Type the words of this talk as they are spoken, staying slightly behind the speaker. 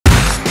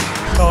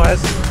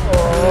guys.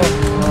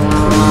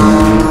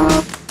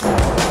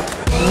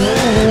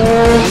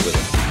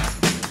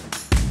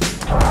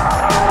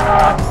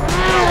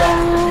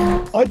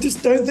 I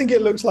just don't think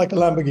it looks like a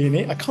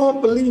Lamborghini. I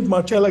can't believe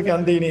Marcello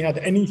Gandini had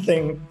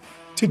anything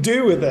to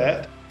do with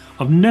it.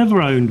 I've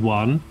never owned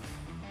one.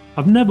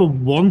 I've never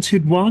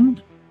wanted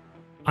one.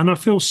 And I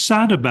feel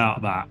sad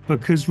about that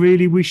because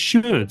really we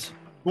should.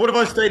 What if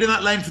I stayed in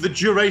that lane for the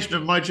duration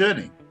of my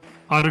journey?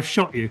 I'd have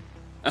shot you.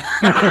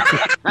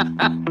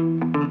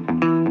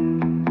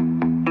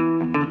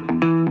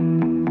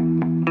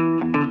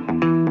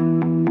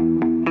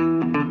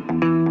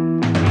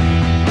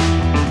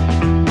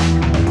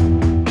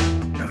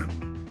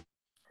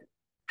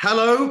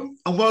 Hello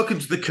and welcome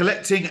to the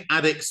Collecting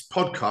Addicts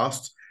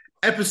podcast,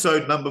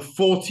 episode number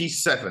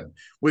 47.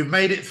 We've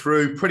made it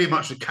through pretty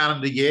much a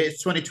calendar year.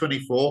 It's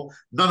 2024.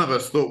 None of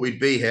us thought we'd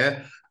be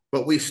here,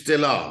 but we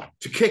still are.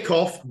 To kick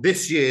off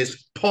this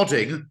year's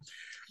podding,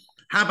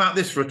 how about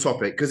this for a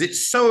topic? Because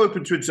it's so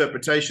open to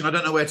interpretation, I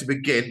don't know where to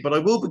begin, but I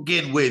will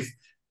begin with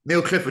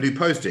Neil Clifford, who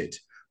posted,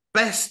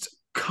 best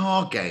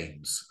car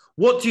games.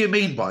 What do you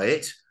mean by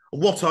it?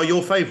 What are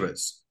your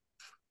favourites?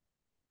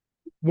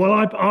 Well,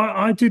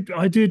 I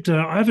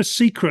have a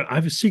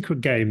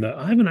secret game that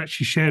I haven't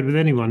actually shared with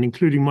anyone,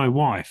 including my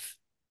wife.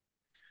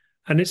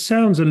 And it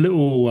sounds a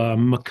little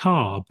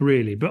macabre,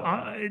 really, but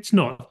it's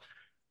not.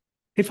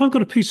 If I've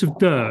got a piece of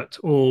dirt,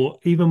 or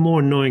even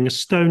more annoying, a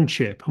stone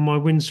chip on my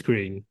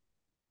windscreen,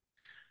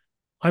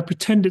 I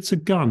pretend it's a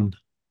gun.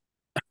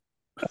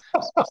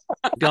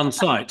 Gun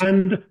sight.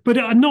 But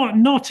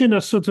not in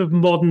a sort of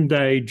modern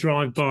day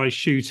drive-by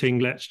shooting,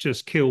 let's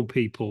just kill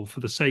people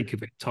for the sake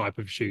of it type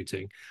of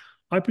shooting.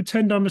 I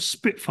pretend I'm a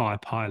Spitfire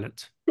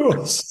pilot.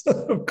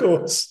 Of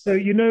course. So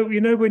you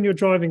know when you're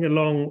driving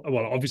along,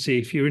 well, obviously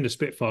if you're in a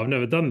Spitfire, I've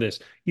never done this,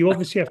 you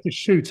obviously have to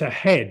shoot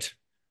ahead,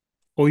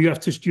 or you have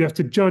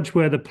to judge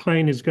where the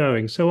plane is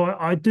going. So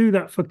I do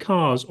that for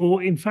cars,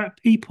 or in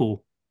fact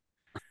people,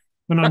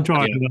 when I'm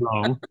driving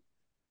along.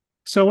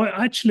 So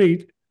I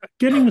actually,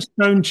 getting a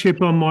stone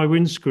chip on my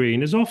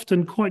windscreen is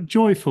often quite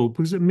joyful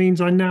because it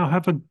means I now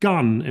have a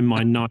gun in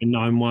my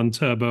 991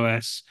 Turbo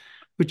S,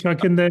 which I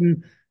can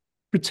then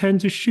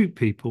pretend to shoot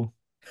people.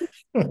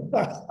 Do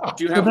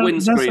you have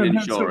windscreen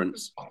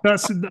insurance?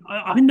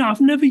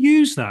 I've never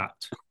used that.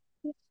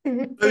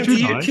 So do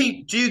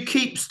you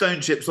keep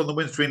stone chips on the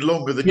windscreen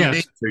longer than you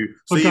need to?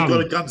 So you've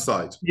got a gun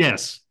sight?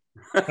 Yes,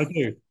 I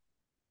do.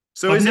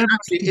 So is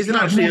it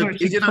actually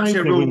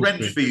a real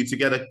wrench for you to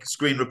get a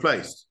screen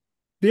replaced?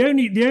 The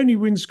only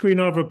windscreen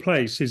I've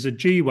replaced is a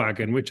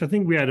G-Wagon, which I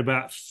think we had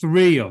about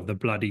 3 of the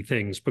bloody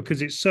things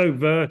because it's so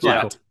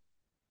vertical.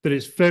 That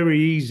it's very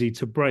easy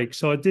to break.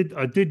 So I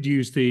did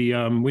use the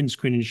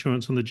windscreen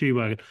insurance on the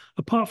G-Wagon.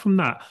 Apart from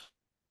that...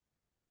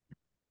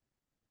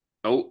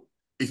 Oh,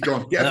 he's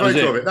gone. Get a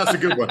photo of it. That's a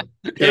good one.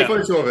 Get a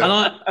photo of it. And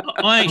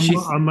I actually...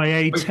 On my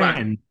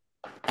A10.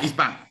 He's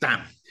back.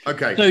 Damn.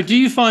 Okay. So do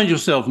you find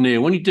yourself,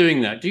 Neil, when you're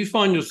doing that, do you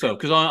find yourself...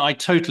 Because I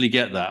totally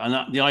get that.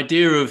 And the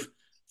idea of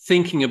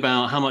thinking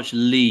about how much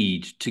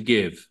lead to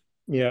give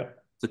the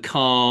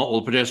car or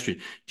the pedestrian.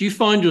 Do you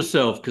find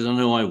yourself, because I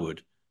know I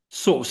would,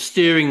 sort of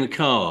steering the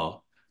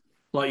car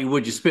like you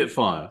would your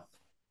Spitfire,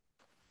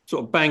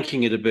 sort of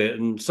banking it a bit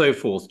and so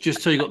forth, just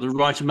so you got the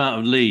right amount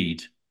of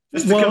lead?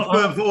 Just to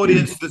confirm for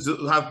audience that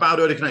have bad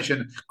audio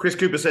connection, Chris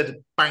Cooper said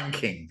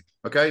banking.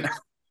 Okay,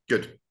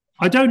 good.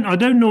 I don't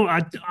know.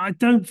 I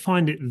don't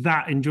find it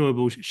that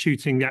enjoyable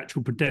shooting the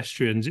actual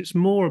pedestrians. It's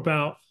more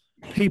about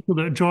people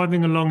that are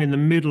driving along in the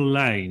middle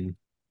lane.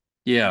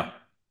 Yeah.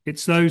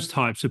 It's those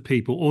types of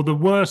people, or the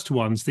worst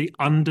ones, the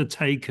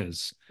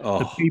undertakers,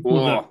 the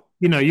people that,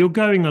 you're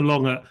going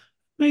along at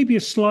maybe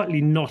a slightly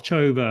notch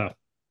over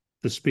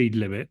the speed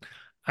limit,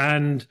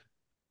 and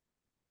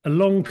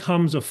along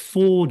comes a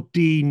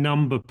 4D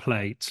number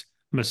plate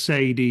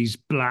Mercedes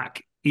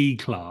black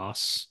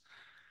E-Class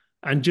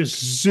and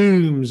just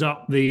zooms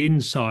up the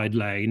inside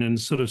lane and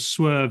sort of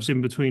swerves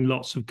in between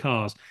lots of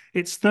cars.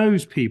 It's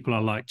those people I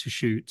like to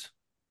shoot.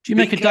 Do you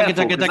make a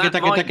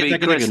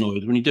dagga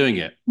noise when you're doing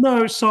it?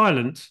 No, it's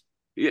silent.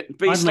 Yeah,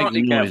 be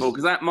slightly careful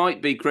because that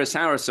might be Chris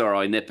Harris or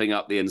I nipping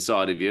up the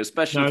inside of you,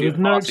 especially if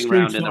you're passing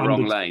around in the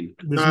wrong lane.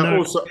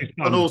 You're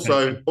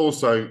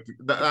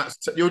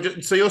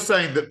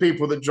saying that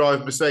people that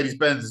drive Mercedes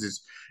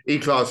Benz's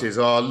E-Classes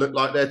look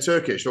like they're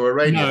Turkish or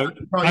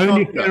Iranian? No,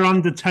 only if they're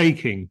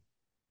undertaking.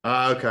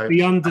 Okay.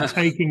 The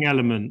undertaking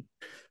element.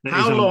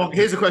 How long?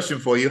 Here's a question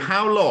for you.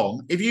 How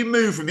long, if you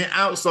move from the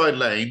outside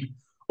lane,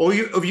 or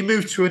if you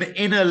move to an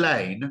inner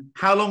lane,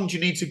 how long do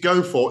you need to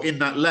go for in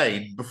that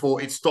lane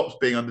before it stops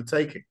being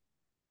undertaking?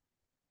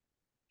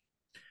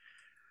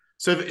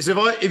 So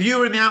if you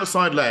were in the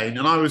outside lane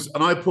and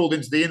I pulled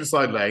into the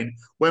inside lane,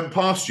 went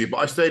past you, but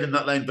I stayed in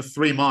that lane for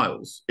 3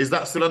 miles, is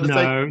that still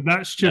undertaking?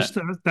 No,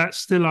 that's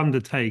still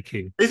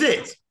undertaking. Is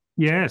it?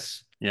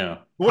 Yes. Yeah.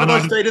 What if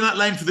I stayed in that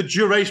lane for the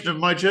duration of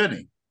my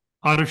journey?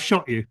 I'd have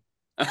shot you.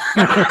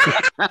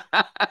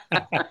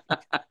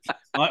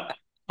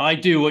 I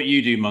do what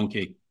you do,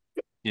 monkey.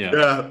 Yeah.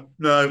 Yeah.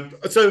 No.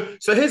 So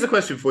here's a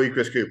question for you,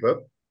 Chris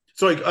Cooper.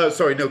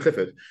 Sorry, Neil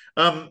Clifford.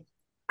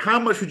 How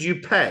much would you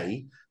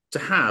pay to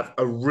have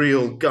a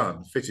real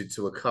gun fitted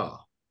to a car?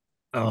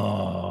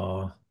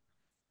 Oh,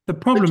 the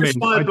problem is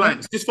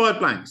just 5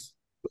 blanks.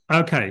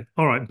 Okay,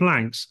 all right,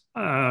 blanks.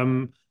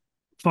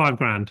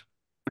 $5,000.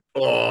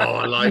 Oh,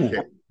 I like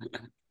it.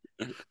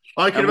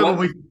 I can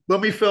remember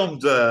when we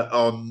filmed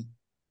on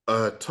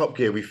Top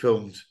Gear, we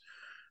filmed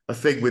a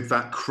thing with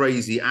that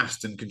crazy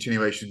Aston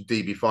continuation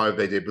DB5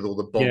 they did with all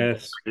the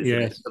bombs.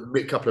 Yes.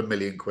 A couple of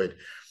million quid.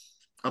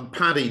 And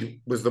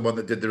Paddy was the one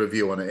that did the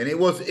review on it. And it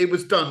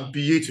was done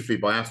beautifully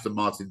by Aston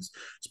Martin's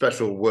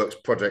Special Works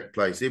Project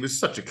Place. It was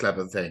such a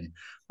clever thing.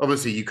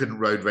 Obviously, you couldn't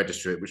road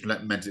register it, which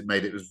meant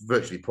it was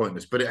virtually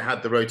pointless. But it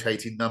had the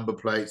rotating number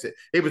plates.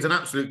 It was an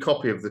absolute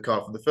copy of the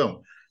car from the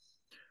film.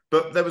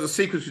 But there was a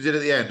sequence we did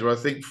at the end where I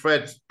think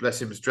Fred,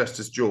 bless him, was dressed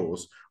as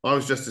Jaws. I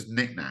was dressed as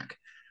Knick Knack.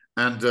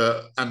 And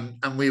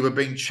we were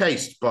being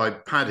chased by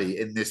Paddy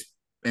in this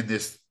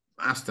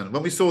Aston.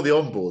 When we saw the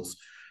onboards,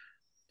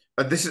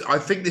 and I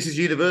think this is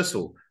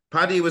universal.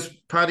 Paddy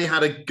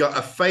had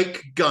a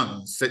fake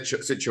gun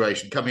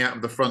situation coming out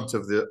of the front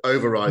of the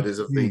overriders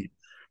of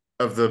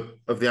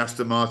the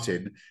Aston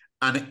Martin,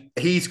 and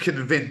he's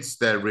convinced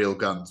they're real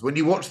guns. When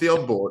you watch the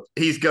onboard,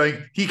 he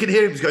can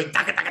hear him going,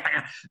 "Taka, taka,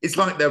 taka." It's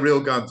like they're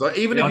real guns. Like,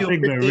 even if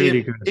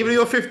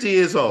you're 50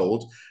 years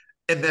old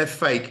and they're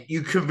fake,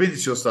 you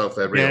convince yourself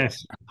they're real.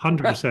 Yes,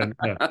 100%.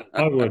 Yeah,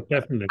 I would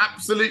definitely.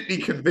 Absolutely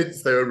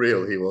convinced they were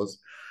real. He was.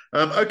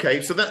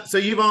 Okay, so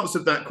you've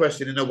answered that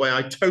question in a way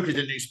I totally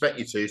didn't expect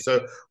you to.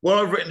 So what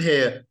I've written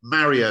here,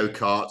 Mario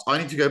Kart, I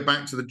need to go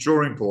back to the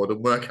drawing board and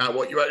work out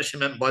what you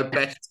actually meant by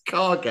best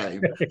car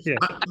game. Yeah.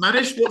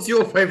 Manish, what's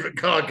your favourite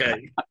car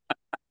game?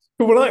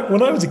 When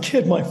I was a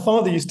kid, my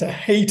father used to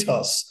hate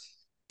us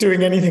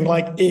doing anything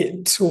like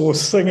it or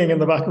singing in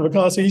the back of a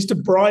car. So he used to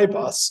bribe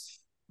us,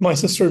 my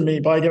sister and me,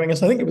 by giving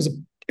us, I think it was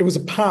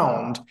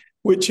 £1,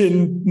 which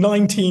in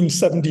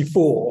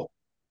 1974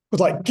 was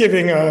like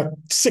giving a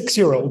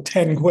 6-year-old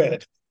 10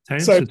 quid.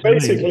 So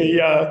basically,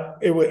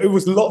 it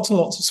was lots and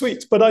lots of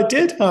sweets. But I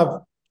did have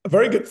a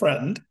very good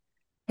friend,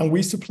 and we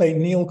used to play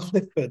Neil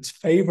Clifford's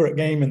favourite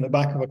game in the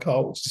back of a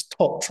car, which is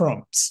Top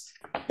Trumps.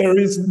 There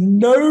is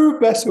no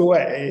better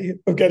way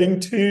of getting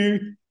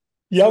two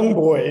young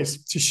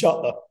boys to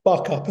shut the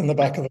fuck up in the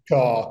back of a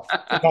car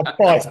and have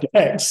 5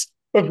 decks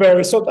of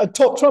various sorts.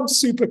 Top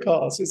Trumps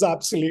supercars is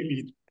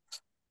absolutely...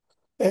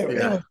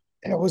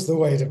 It was the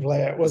way to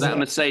play it. Was that a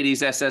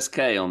Mercedes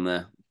SSK on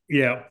there?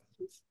 Yeah.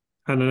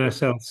 And an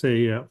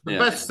SLC, yeah. The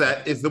best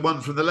set is the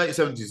one from the late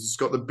 70s. It's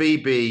got the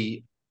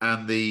BB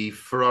and the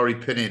Ferrari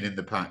pin-in in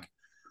the pack.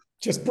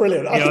 Just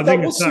brilliant. I think that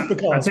was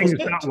supercars. I think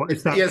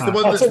it's that. Yes, the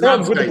one that's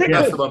landscape.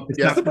 That's the one.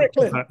 It's the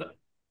Bricklin.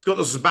 It's got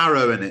the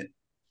Sbarro in it.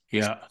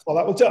 Yeah. Well,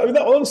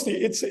 honestly,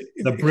 it's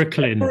the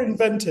Bricklin. Whoever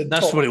invented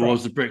That's what it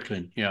was, the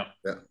Bricklin. Yeah.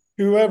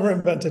 Whoever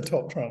invented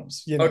Top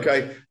Trumps.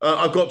 Okay,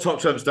 I've got Top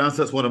Trumps down, so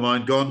that's one of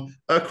mine gone.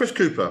 Chris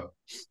Cooper.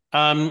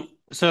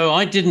 So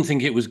I didn't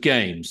think it was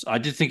games. I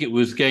did think it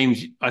was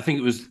games. I think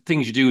it was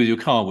things you do with your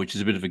car, which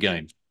is a bit of a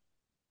game.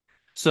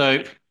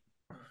 So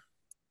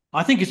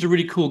I think it's a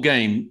really cool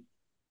game,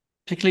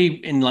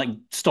 particularly in like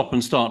stop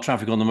and start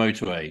traffic on the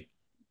motorway,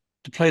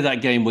 to play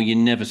that game where you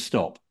never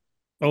stop.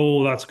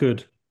 Oh, that's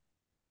good.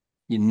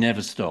 You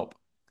never stop.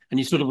 And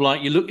you sort of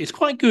like, it's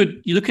quite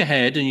good. You look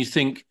ahead and you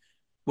think,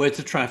 where's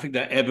the traffic,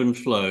 that ebb and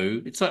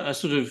flow? It's like a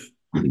sort of,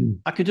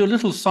 I could do a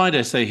little side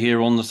essay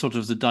here on the sort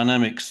of the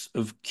dynamics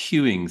of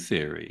queuing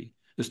theory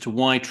as to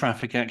why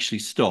traffic actually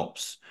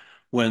stops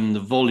when the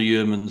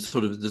volume and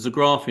sort of, there's a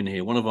graph in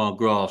here, one of our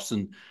graphs,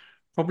 and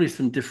probably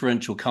some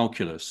differential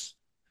calculus.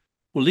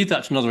 We'll leave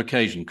that to another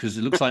occasion because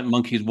it looks like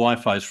Monkey's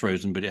Wi-Fi is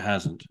frozen, but it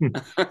hasn't.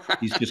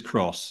 He's just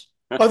cross.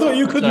 I thought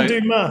you couldn't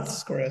do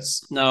maths,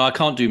 Chris. No, I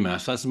can't do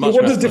maths. That's much.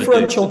 What does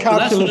differential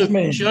calculus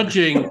mean?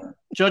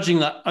 Judging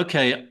that,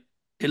 okay,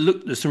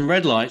 there's some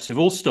red lights. They've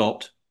all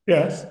stopped.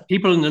 Yes.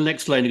 People in the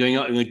next lane are going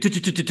up and going,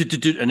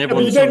 and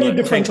everyone. You don't need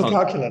differential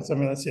calculus. I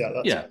mean, that's.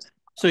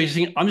 So you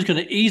think, I'm just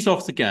going to ease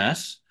off the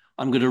gas.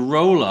 I'm going to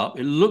roll up.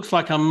 It looks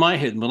like I might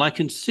hit them, but I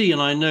can see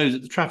and I know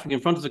that the traffic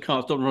in front of the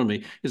car stopped in front of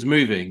me is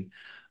moving.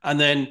 And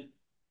then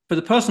for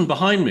the person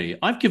behind me,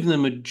 I've given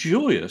them a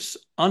joyous,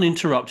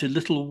 uninterrupted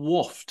little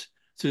waft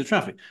through the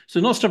traffic. So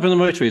not stopping on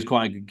the motorway is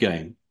quite a good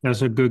game.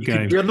 That's a good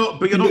game. You're not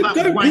that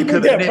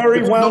wanker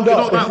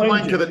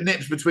that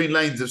nips between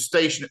lanes of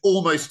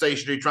almost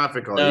stationary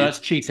traffic. No, that's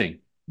cheating.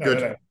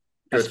 Good. No.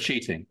 That's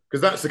cheating.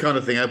 Because that's the kind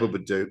of thing Edward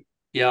would do.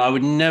 Yeah, I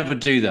would never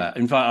do that.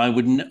 In fact, I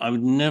would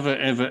never,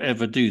 ever,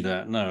 ever do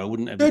that. No, I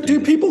wouldn't ever do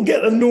people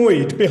get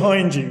annoyed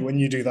behind you when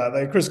you do that,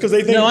 though, Chris? Because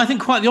they think... No, I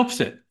think quite the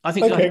opposite. I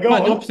think quite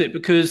the opposite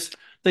because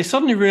they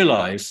suddenly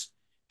realise,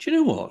 do you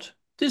know what?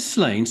 This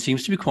lane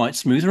seems to be quite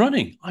smooth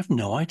running. I've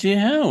no idea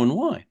how and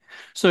why.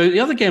 So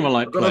the other game I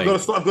like playing...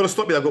 I've got to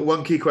stop you. I've got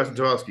one key question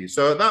to ask you.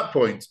 So at that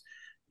point,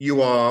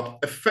 you are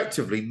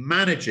effectively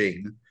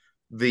managing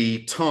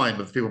the time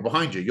of the people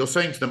behind you. You're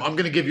saying to them, I'm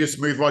going to give you a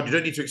smooth ride. You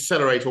don't need to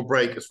accelerate or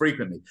brake as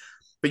frequently.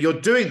 But you're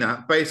doing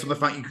that based on the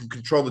fact you can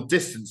control the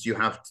distance you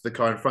have to the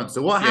car in front.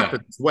 So what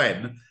happens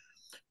when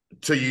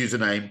to use a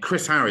name,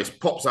 Chris Harris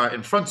pops out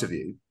in front of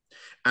you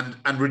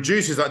and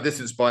reduces that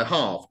distance by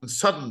half, and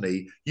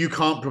suddenly you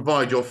can't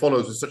provide your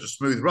followers with such a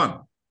smooth run.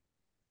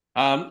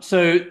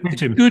 So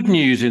the good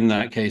news in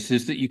that case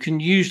is that you can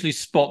usually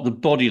spot the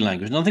body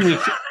language. Another thing we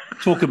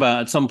talk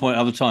about at some point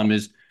other time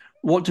is,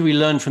 what do we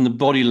learn from the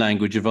body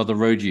language of other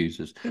road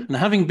users? And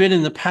having been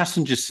in the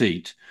passenger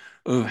seat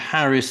of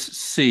Harris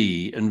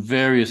C and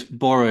various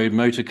borrowed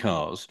motor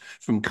cars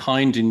from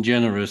kind and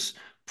generous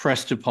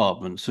press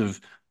departments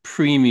of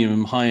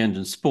premium, high-end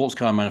and sports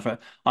car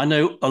manufacturers, I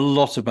know a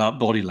lot about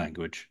body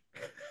language.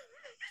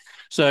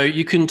 So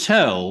you can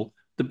tell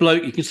the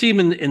bloke, you can see him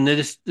in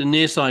the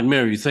near side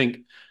mirror, you think,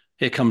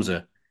 here comes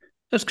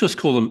let's just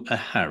call them a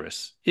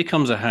Harris. Here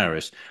comes a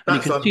Harris. And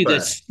you can see they're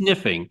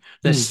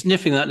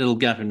sniffing that little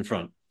gap in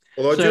front.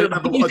 Well, I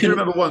do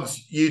remember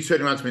once you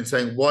turning around to me and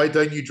saying, why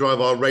don't you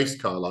drive our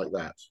race car like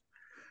that?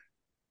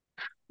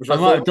 Which I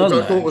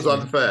thought was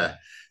unfair.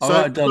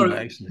 So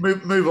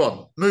move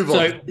on.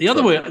 So the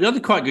other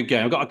quite good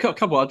game. I've got a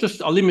couple.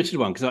 I'll limit it to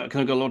one because I've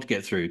got a lot to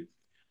get through.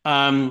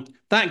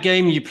 That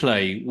game you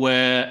play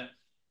where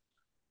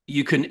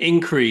you can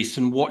increase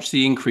and watch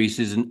the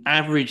increases in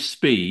average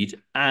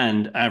speed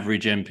and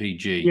average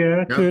MPG.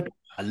 Yeah, good.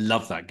 I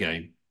love that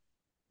game.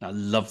 I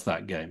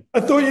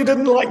thought you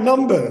didn't like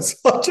numbers.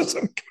 I'm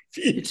confused.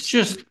 It's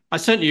just, I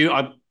sent you,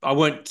 I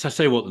won't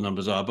say what the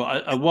numbers are,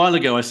 but a while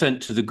ago I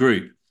sent to the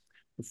group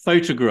a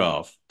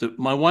photograph that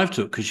my wife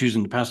took because she was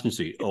in the passenger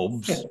seat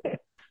of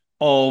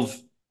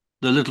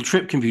the little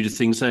trip computer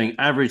thing saying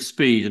average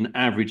speed and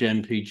average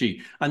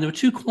MPG. And there were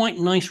two quite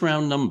nice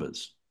round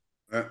numbers.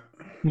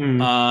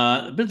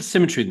 A bit of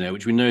symmetry in there,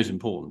 which we know is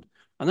important.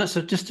 And that's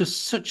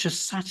such a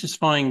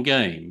satisfying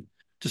game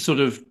to sort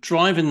of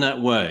drive in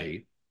that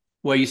way,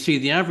 where you see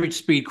the average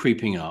speed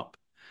creeping up.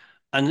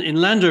 And in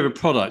Land Rover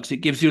products, it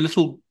gives you a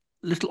little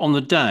on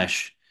the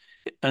dash,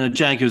 and a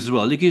Jaguar as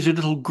well. It gives you a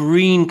little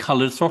green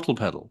coloured throttle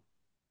pedal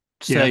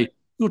to say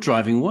you're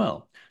driving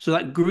well. So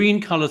that green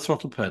coloured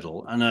throttle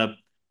pedal and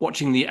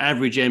watching the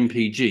average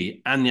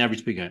MPG and the average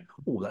speed going,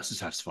 oh, that's a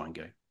satisfying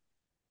game.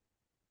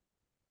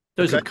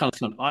 Those are kind of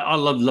fun. I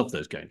love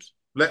those games.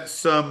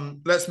 Let's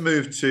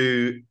move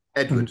to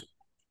Edward.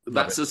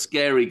 That's a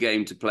scary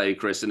game to play,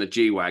 Chris, in a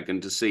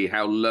G-Wagon, to see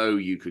how low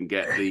you can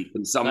get the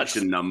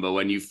consumption number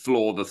when you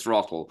floor the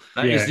throttle.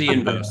 That is the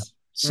inverse.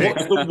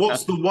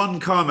 What's the one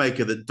car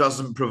maker that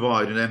doesn't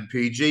provide an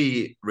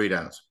MPG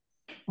readout?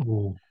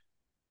 Oh,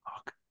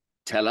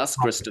 tell us,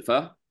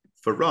 Christopher.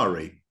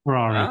 Ferrari.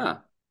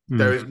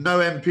 There is no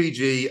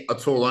MPG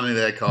at all on any of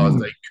their cars.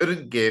 They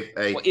couldn't give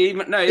a...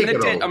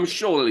 I'm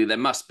surely there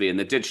must be in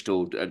the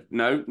digital.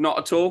 No, not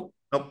at all.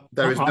 Nope,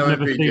 there is no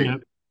MPG.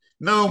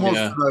 No one wants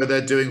to know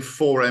they're doing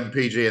 4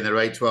 MPG in their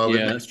 812.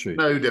 Yeah, that's true.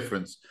 No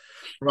difference.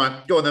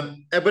 Right, go on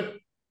then, Edward.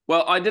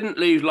 Well, I didn't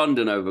leave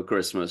London over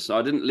Christmas.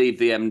 I didn't leave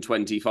the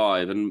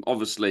M25, and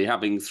obviously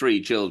having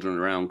 3 children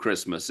around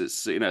Christmas,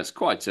 it's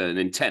quite an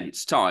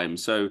intense time.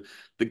 So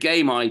the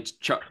game I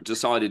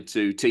decided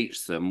to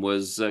teach them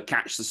was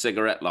catch the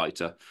cigarette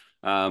lighter.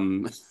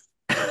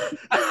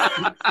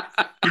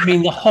 You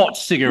mean the hot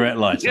cigarette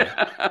lighter?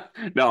 Yeah.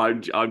 No,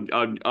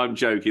 I'm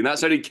joking.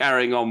 That's only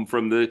carrying on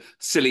from the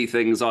silly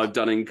things I've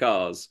done in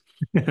cars.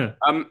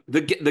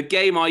 The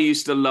game I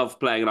used to love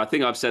playing, and I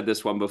think I've said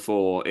this one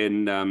before,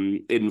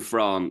 in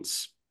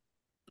France,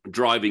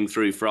 driving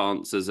through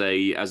France as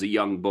a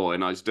young boy,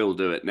 and I still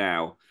do it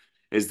now,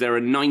 is there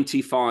are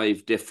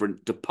 95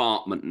 different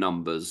department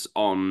numbers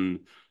on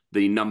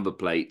the number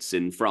plates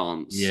in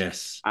France.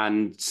 Yes.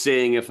 And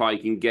seeing if I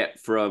can get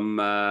from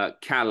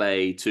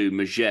Calais to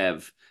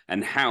Megève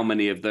and how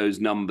many of those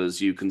numbers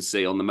you can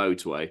see on the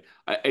motorway.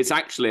 It's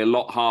actually a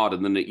lot harder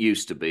than it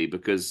used to be,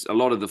 because a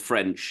lot of the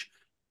French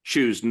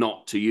choose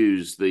not to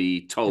use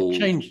the toll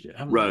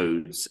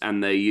roads,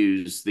 and they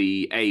use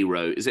the A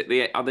road. Is it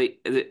the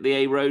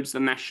A roads, the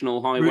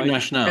national highway? Route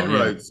Nationale,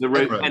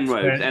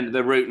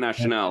 the Route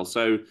Nationale.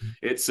 So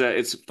it's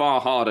a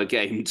far harder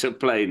game to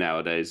play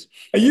nowadays.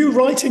 Are you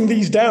writing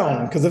these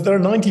down? Because if there are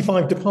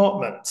 95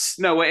 departments.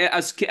 No,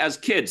 as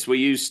kids, we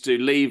used to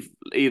leave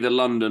either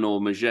London or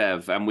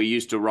Megève, and we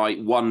used to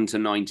write 1 to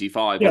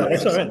 95 on a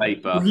piece of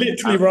paper.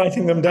 Literally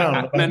writing them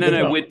down.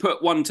 No. We'd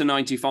put 1 to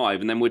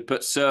 95, and then we'd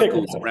put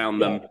circles around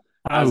them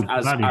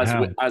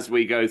as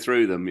we go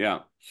through them. Yeah.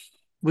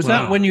 Was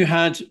that when you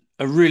had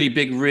a really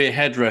big rear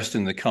headrest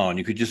in the car, and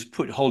you could just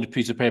hold a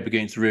piece of paper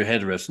against the rear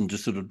headrest and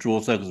just sort of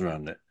draw circles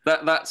around it?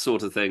 That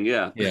sort of thing,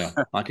 yeah. Yeah,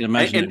 I can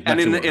imagine. And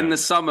in the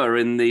summer,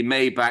 in the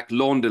Maybach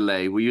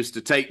Laundelay, we used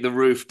to take the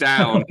roof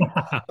down.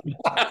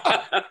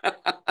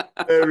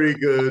 Very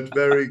good,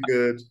 very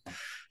good.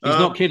 He's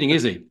not kidding,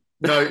 is he?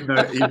 No,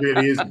 he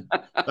really isn't.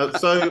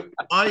 So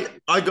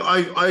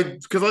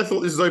because I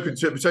thought this is open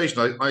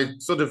interpretation, I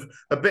sort of,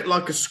 a bit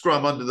like a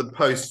scrum under the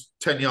post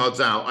 10 yards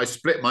out, I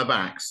split my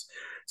backs.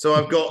 So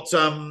I've got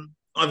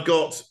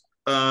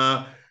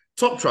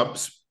Top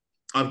Trumps,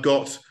 I've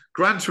got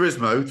Gran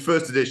Turismo,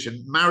 first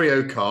edition,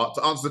 Mario Kart,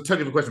 to answer the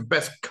technical question,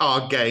 best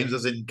car games,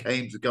 as in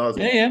games of cars.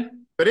 Yeah.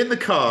 But in the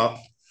car,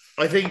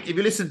 I think if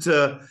you listen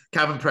to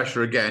Cabin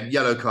Pressure again,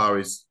 Yellow Car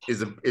is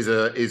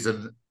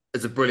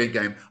a brilliant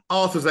game.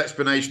 Arthur's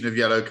explanation of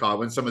Yellow Car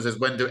when someone says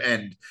when to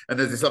end, and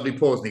there's this lovely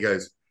pause, and he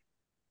goes,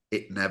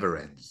 "It never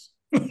ends."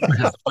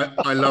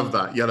 I love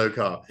that Yellow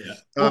Car.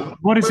 Yeah.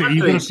 What is it?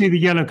 You've got to see the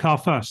Yellow Car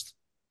first.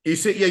 You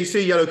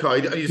see Yellow Car.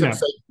 You just have to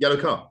say Yellow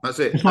Car. That's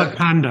it. It's like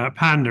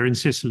Panda in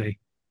Sicily.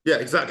 Yeah,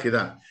 exactly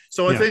that.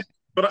 So I think,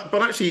 but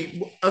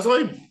actually, as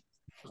I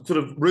sort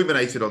of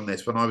ruminated on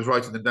this when I was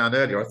writing them down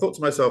earlier, I thought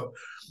to myself,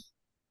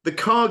 the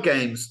car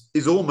games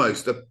is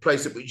almost a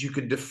place at which you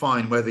can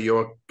define whether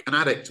you're an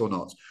addict or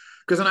not.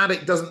 Because an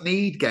addict doesn't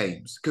need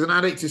games. Because an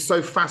addict is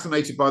so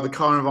fascinated by the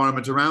car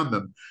environment around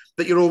them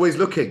that you're always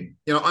looking.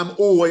 You know,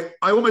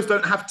 I almost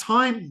don't have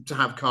time to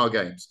have car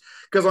games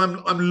because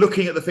I'm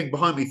looking at the thing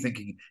behind me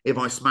thinking, if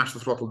I smash the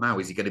throttle now,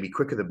 is he going to be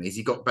quicker than me? Has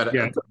he got better?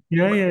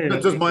 Yeah.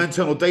 Does my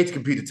internal data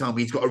computer tell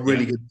me he's got a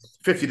really good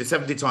 50 to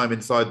 70 time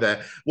inside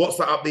there? What's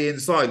that up the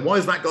inside? Why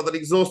has that got that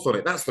exhaust on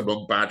it? That's the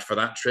wrong badge for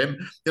that trim.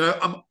 You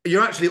know,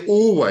 you're actually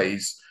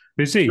always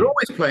busy. You're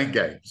always playing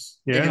games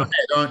in your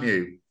head, aren't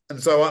you?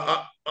 And so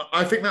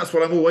I think that's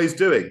what I'm always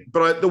doing.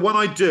 But the one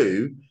I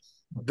do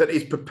that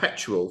is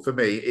perpetual for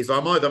me is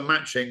I'm either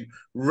matching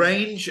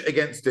range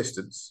against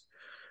distance,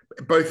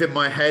 both in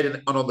my head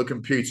and on the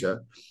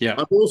computer. Yeah.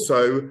 I'm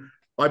also,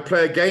 I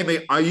play a game.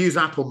 I use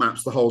Apple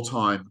Maps the whole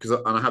time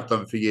and I have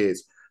done for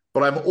years.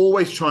 But I'm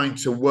always trying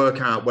to work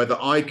out whether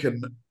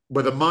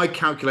my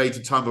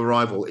calculated time of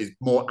arrival is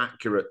more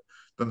accurate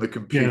than the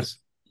computer. Yes.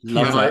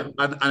 Love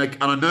that. And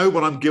I know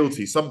when I'm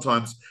guilty.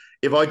 Sometimes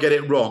if I get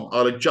it wrong,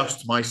 I'll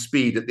adjust my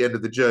speed at the end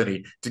of the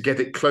journey to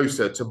get it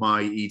closer to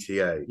my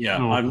ETA.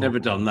 Yeah, I've never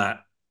done that.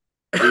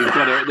 You've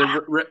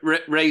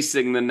got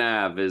racing the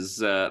nav is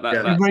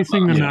that's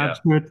racing the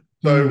nav's good.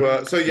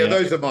 So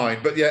those are mine.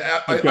 But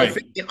I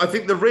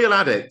think the real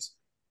addict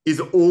is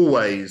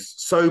always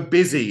so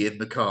busy in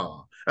the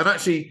car, and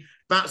actually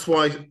that's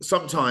why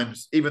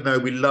sometimes, even though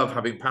we love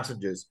having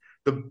passengers,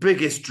 the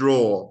biggest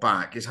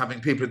drawback is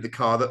having people in the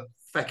car that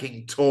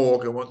fucking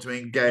talk and want to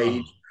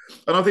engage.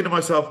 And I think to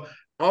myself,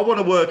 I want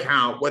to work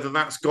out whether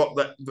that's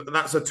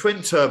a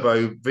twin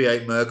turbo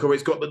V8 Merc or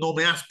it's got the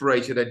normally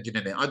aspirated engine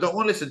in it. I don't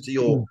want to listen to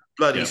your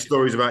bloody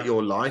stories about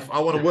your life. I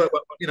want to work.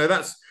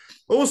 That's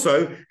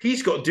also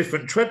he's got a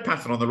different tread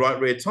pattern on the right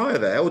rear tire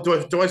there. Or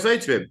do I say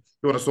to him,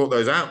 "You want to sort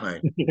those out,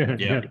 mate?"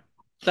 Yeah.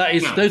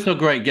 Those are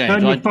great games.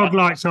 Turn your fog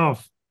lights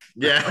off.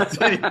 Yeah,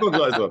 turn your fog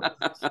lights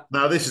off.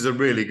 Now this is a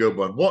really good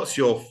one. What's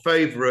your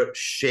favourite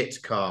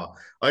shit car?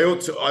 I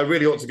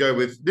really ought to go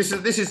with this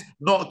is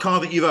not a car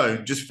that you've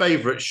owned, just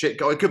favourite shit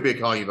car. It could be a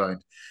car you've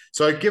owned.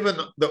 So given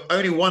that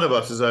only one of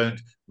us has owned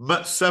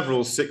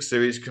several 6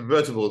 Series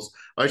convertibles,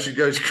 I should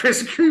go to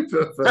Chris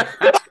Cooper first.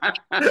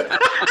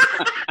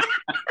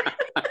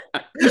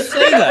 You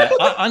say that.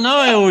 I know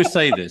I always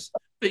say this,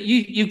 but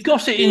you've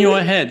got it in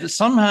your head that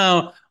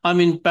somehow I'm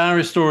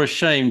embarrassed or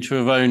ashamed to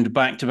have owned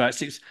back-to-back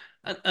 6.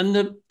 And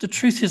the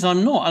truth is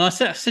I'm not. And I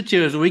said to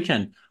you over the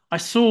weekend, I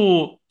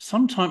saw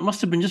sometime,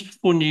 must have been just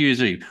before New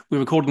Year's Eve. We're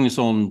recording this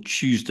on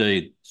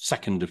Tuesday, is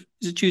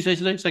it Tuesday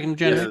today? 2nd of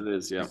January? Yeah, it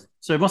is, yeah.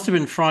 So it must have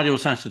been Friday or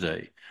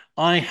Saturday.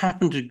 I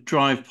happened to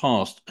drive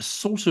past a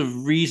sort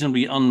of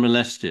reasonably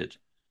unmolested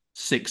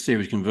 6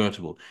 Series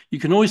convertible. You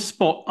can always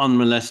spot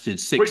unmolested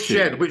 6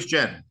 Series. Which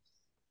gen?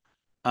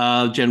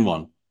 Gen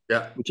 1.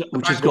 Yeah. Which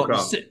has got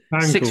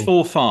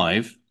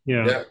 645.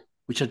 Yeah.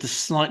 Which had the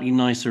slightly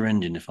nicer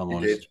engine, if I'm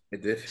honest.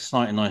 It did.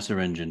 Slightly nicer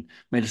engine.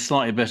 Made a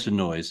slightly better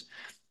noise.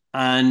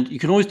 And you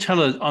can always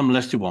tell an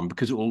unmolested one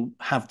because it will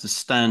have the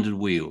standard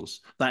wheels.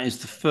 That is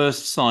the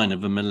first sign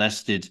of a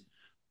molested,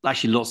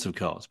 actually lots of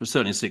cars, but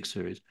certainly 6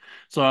 Series.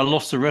 So I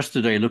lost the rest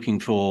of the day looking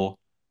for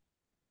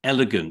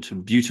elegant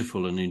and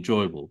beautiful and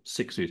enjoyable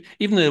 6 Series.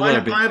 Even though I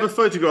have a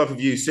photograph of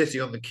you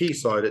sitting on the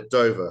quayside at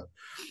Dover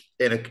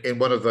in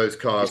one of those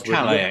cars with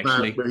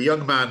a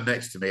young man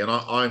next to me, and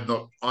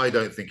I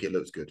don't think it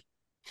looks good.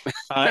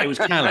 It was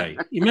Calais.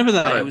 You remember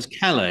that? It was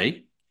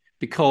Calais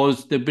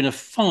because there'd been a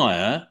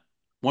fire,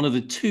 one of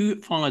the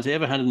 2 fires they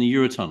ever had in the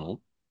Eurotunnel.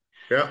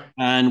 Yeah.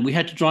 And we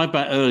had to drive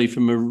back early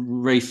from a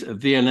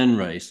VLN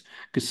race,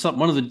 because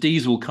one of the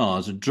diesel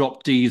cars had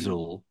dropped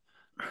diesel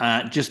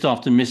just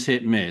after miss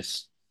hit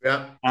miss.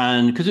 Yeah.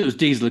 And because it was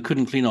diesel, it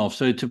couldn't clean off.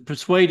 So to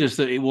persuade us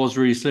that it was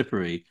really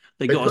slippery,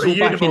 they got us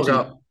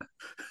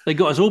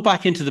all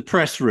back into the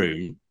press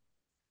room.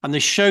 And they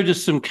showed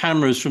us some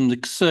cameras from the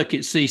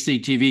circuit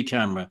CCTV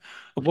camera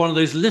of one of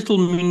those little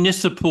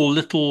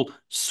municipal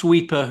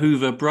sweeper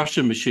Hoover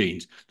brusher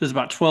machines. There's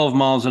about 12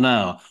 miles an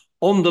hour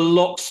on the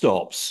lock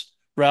stops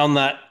round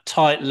that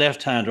tight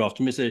left-hander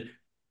after miss it.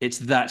 It's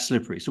that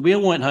slippery. So we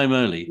all went home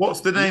early.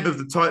 What's the name of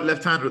the tight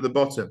left-hander at the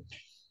bottom?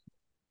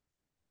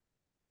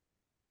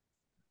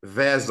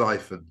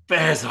 Verzyphen.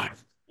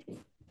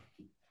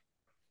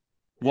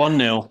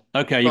 1-0.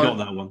 Okay, you got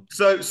that one.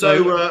 So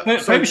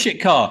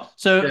shit car.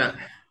 So yeah.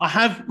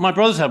 My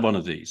brother's had one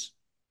of these.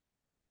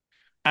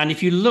 And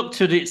if you looked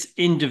at its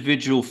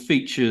individual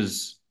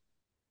features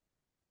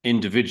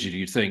individually,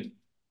 you'd think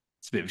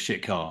it's a bit of a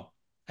shit car.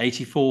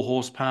 84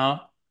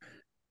 horsepower,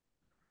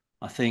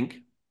 I think.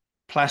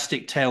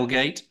 plastic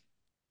tailgate,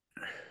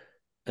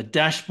 a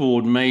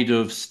dashboard made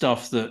of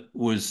stuff that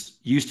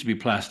used to be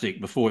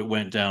plastic before it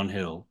went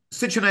downhill.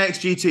 Citroen AX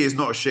GT is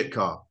not a shit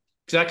car.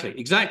 Exactly.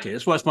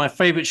 That's why it's my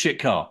favorite shit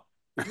car.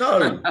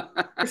 No,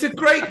 it's a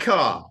great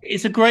car.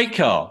 It's a great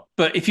car.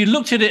 But if you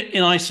looked at it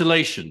in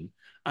isolation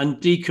and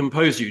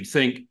decomposed it, you'd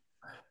think,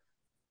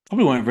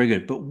 probably weren't very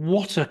good. But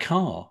what a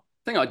car.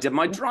 I think I did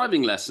my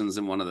driving lessons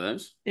in one of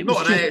those. It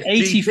was just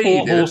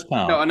 84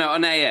 horsepower. No,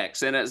 an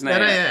AX. And it's an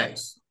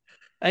AX.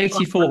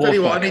 84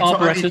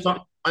 horsepower.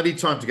 I need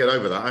time to get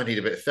over that. I need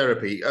a bit of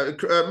therapy.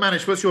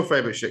 Manish, what's your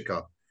favourite shit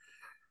car?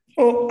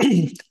 Well,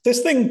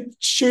 this thing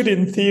should,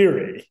 in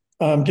theory,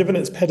 given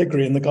its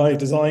pedigree and the guy who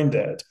designed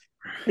it,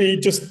 be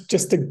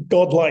just a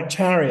godlike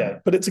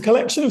chariot. But it's a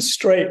collection of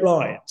straight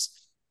lines.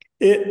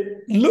 It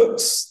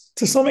looks,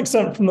 to some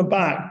extent from the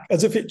back,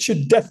 as if it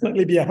should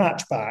definitely be a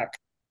hatchback,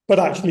 but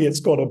actually it's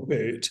got a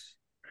boot.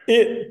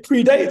 It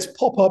predates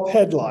pop-up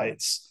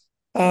headlights.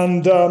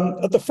 And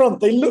at the front,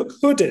 they look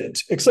hooded,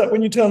 except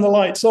when you turn the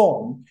lights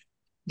on,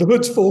 the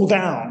hoods fall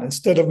down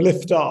instead of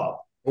lift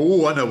up.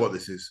 Oh, I know what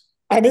this is.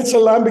 And it's a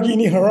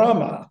Lamborghini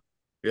Jarama.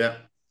 Yeah.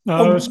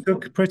 Oh, it's a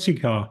pretty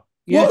car.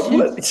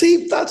 Well,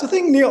 see, that's the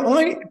thing,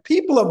 Neil.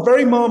 People are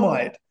very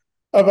Marmite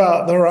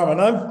about the Jarama.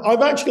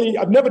 And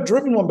I've never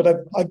driven one, but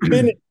I've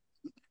been in.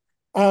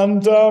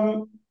 And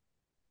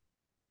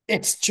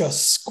it's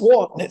just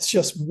squat and it's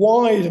just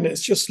wide and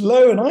it's just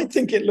low. And I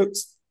think it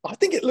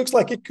looks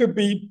like it could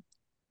be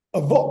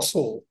a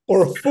Vauxhall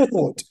or a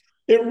Ford.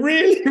 It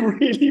really,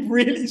 really,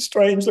 really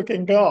strange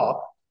looking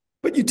car.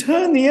 But you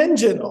turn the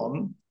engine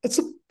on, it's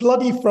a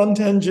bloody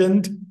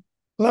front-engined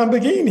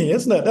Lamborghini,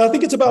 isn't it? I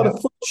think it's about a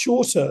foot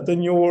shorter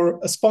than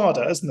your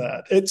Espada, isn't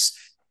it?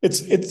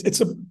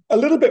 It's a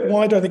little bit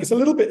wider. I think it's a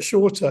little bit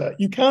shorter.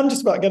 You can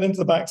just about get into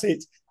the back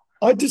seats.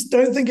 I just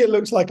don't think it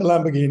looks like a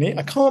Lamborghini.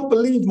 I can't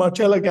believe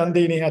Marcello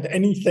Gandini had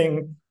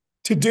anything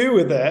to do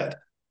with it.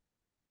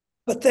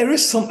 But there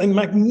is something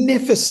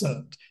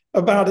magnificent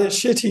about its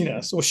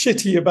shittiness, or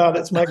shitty about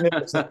its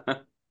magnificence.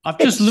 I've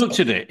just looked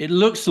at it. It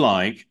looks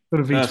like a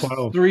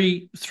V12.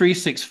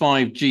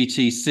 365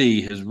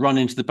 GTC has run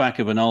into the back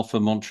of an Alfa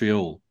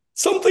Montreal.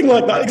 Something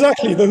like that,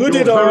 exactly. The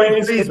hooded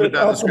eyes. He's pleased with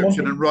that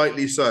description, and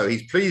rightly so.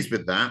 He's pleased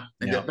with that.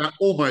 And that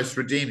almost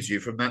redeems you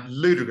from that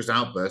ludicrous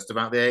outburst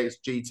about the AX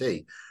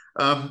GT.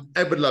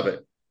 Edward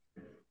Lovett.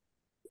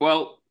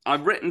 Well,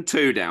 I've written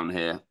two down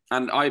here,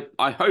 and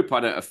I hope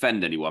I don't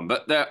offend anyone,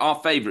 but they're our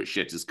favourite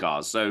shitters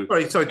cars. So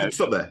sorry,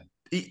 stop there.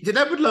 Did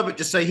Edward Lovett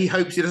just say he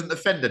hopes he doesn't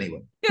offend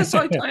anyone? Yes,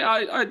 I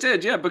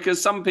did, yeah,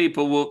 because some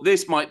people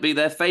this might be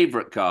their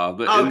favourite car,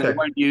 but they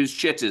won't use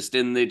shittest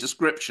in the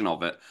description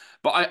of it.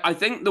 But I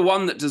think the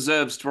one that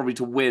deserves probably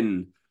to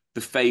win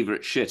the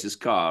favourite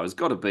shittest car has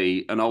got to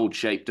be an old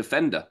shaped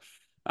Defender.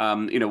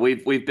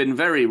 We've been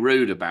very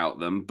rude about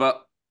them,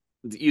 but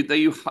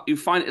you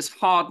find it's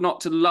hard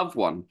not to love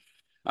one.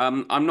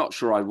 I'm not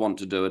sure I'd want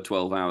to do a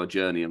 12-hour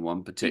journey in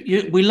one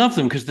particularly. We love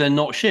them because they're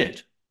not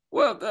shit.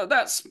 Well,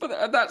 that's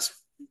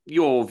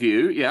your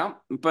view, yeah.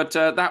 But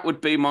that would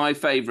be my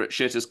favourite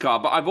shittest car.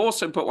 But I've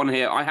also put one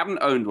here. I haven't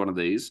owned one of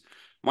these.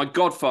 My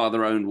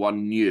godfather owned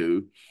one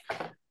new.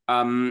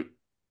 And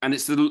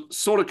it's the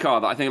sort of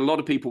car that I think a lot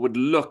of people would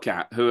look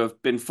at who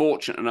have been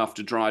fortunate enough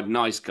to drive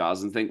nice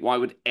cars and think, why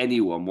would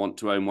anyone want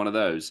to own one of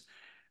those?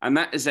 And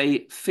that is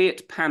a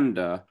Fiat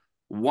Panda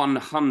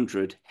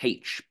 100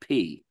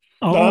 HP.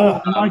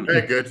 Oh,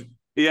 very good.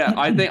 Yeah,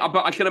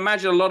 but I can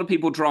imagine a lot of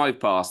people drive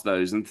past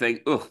those and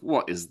think, "Oh,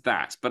 what is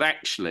that?" But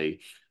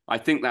actually, I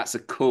think that's a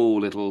cool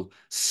little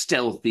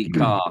stealthy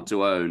car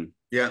to own.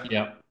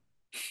 Yeah.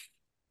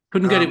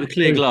 Couldn't get it with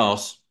clear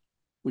glass,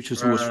 which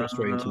was always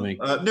frustrating to me.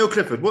 Neil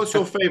Clifford, what's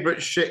your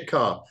favourite shit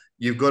car?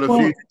 You've got a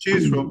few to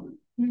choose from.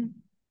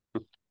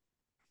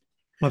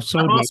 I'm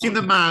asking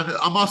the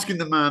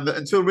man that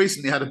until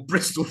recently had a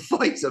Bristol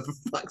Fighter, for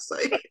fuck's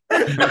sake.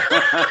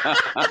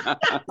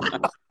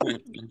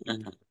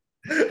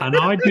 And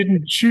I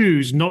didn't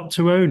choose not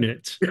to own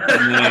it.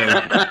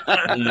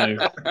 No.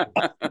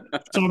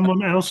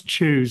 Someone else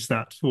chose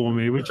that for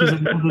me, which is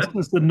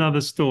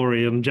another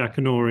story on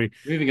Jackanory.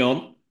 Moving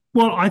on.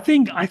 Well, I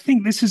think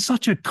this is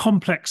such a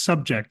complex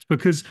subject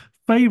because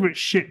favourite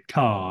shit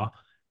car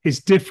is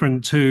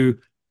different to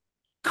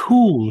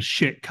cool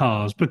shit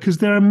cars, because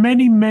there are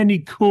many, many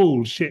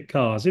cool shit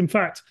cars. In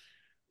fact,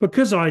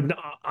 because I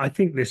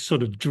think this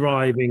sort of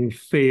driving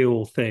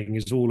feel thing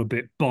is all a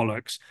bit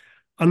bollocks,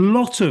 a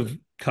lot of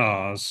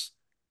cars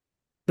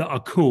that are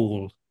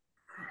cool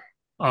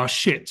are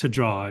shit to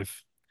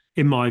drive,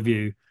 in my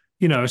view.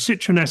 A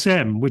Citroen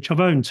SM, which I've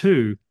owned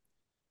too,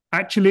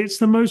 actually, it's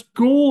the most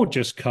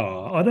gorgeous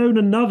car. I'd own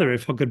another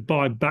if I could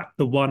buy back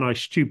the one I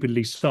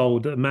stupidly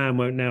sold that a man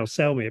won't now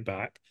sell me it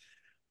back.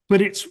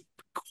 But it's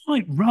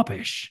quite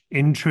rubbish,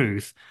 in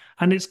truth.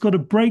 And it's got a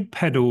brake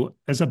pedal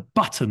as a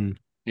button.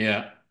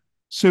 Yeah.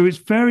 So it's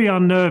very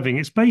unnerving.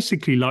 It's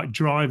basically like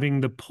driving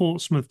the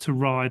Portsmouth to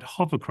Ryde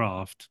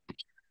hovercraft.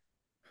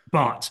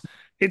 But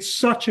it's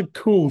such a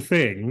cool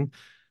thing.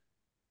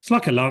 It's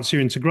like a Lancia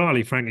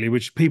Integrale, frankly,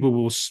 which people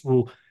will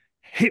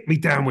hit me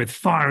down with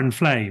fire and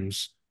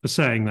flames for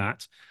saying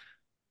that.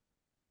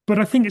 But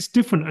I think it's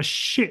different.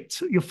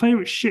 Your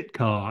favorite shit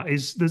car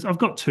I've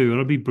got two, and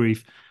I'll be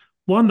brief.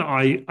 One that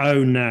I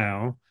own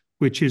now,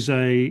 which is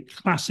a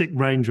classic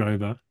Range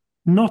Rover,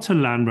 not a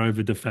Land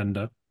Rover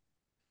Defender,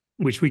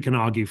 which we can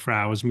argue for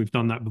hours, and we've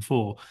done that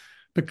before.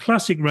 The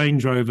classic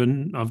Range Rover,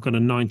 I've got a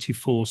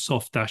 94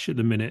 soft dash at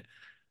the minute.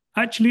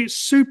 Actually, it's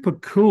super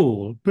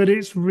cool, but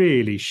it's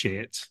really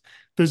shit.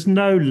 There's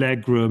no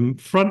leg room,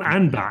 front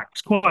and back.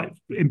 It's quite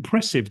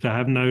impressive to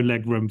have no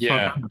leg room.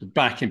 Yeah, the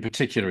back in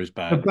particular is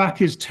bad. The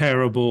back is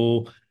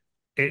terrible.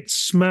 It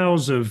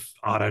smells of,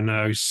 I don't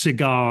know,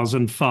 cigars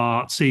and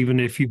farts. Even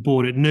if you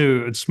bought it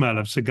new, it would smell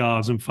of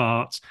cigars and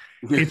farts.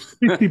 It's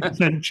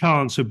 50%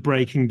 chance of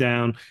breaking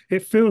down.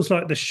 It feels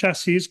like the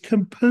chassis is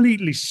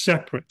completely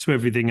separate to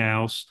everything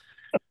else.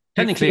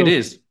 Technically, it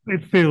is.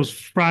 It feels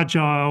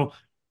fragile.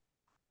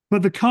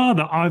 But the car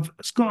that I've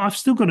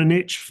still got an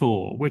itch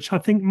for, which I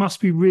think must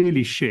be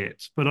really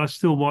shit, but I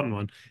still want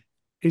one,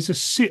 is a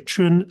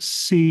Citroen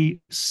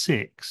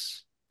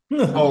C6.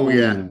 Oh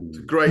yeah,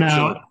 great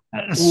choice.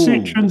 A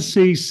Citroen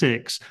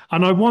C6,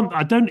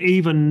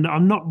 and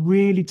I'm not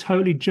really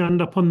totally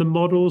jammed up on the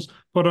models,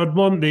 but I'd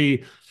want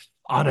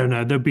I don't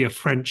know, there'd be a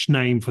French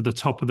name for the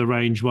top of the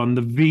range one,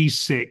 the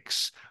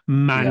V6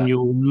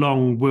 manual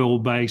long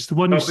wheelbase. The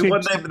one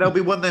there'll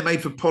be one they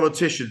made for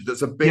politicians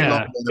that's a bit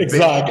longer than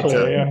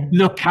exactly.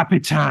 Le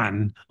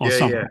Capitaine or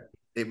something.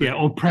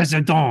 Or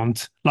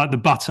Président, like the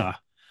butter.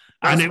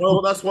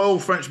 That's why all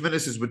French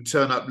ministers would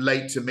turn up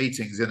late to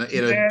meetings in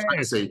a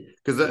taxi,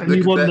 because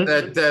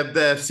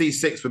their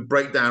C6 would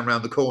break down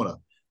around the corner.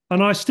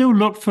 And I still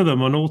look for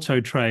them on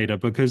Auto Trader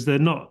because they're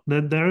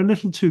a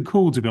little too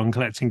cool to be on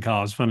Collecting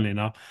Cars, funnily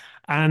enough,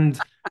 or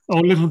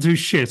a little too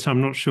shit, I'm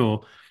not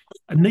sure.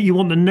 And you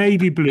want the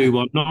navy blue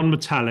one,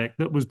 non-metallic,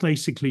 that was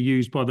basically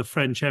used by the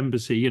French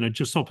embassy,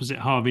 just opposite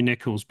Harvey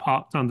Nichols,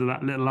 parked under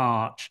that little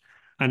arch.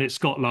 And it's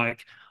got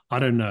like, I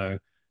don't know,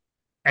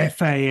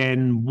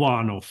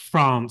 FAN1 or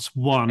France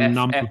 1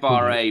 number.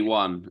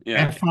 FRA1.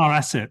 Yeah.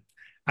 That's it.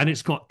 And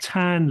it's got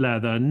tan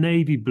leather,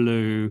 navy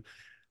blue.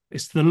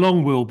 It's the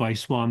long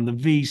wheelbase one, the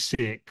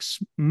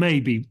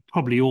V6.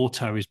 Probably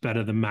auto is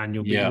better than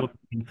manual. Yeah.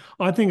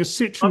 I think a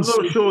Citroen.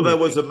 I'm not sure there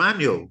was a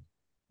manual.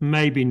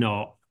 Maybe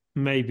not.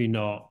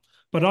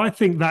 But I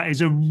think that is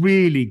a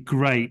really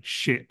great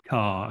shit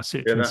car.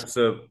 Yeah, that's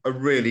a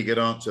really good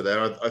answer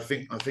there. I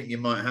think you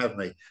might have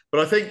me.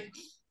 But I think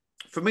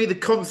for me, the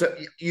concept,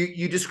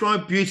 you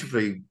described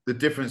beautifully the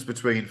difference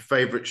between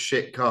favourite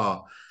shit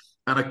car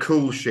and a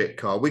cool shit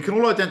car. We can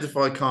all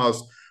identify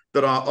cars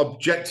that are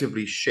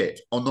objectively shit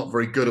or not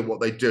very good at what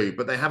they do,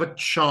 but they have a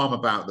charm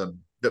about them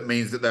that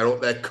means that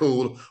they're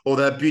cool or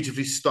they're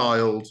beautifully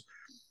styled.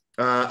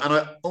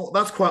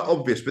 That's quite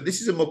obvious, but this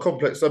is a more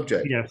complex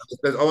subject. Yes.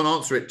 I want to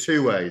answer it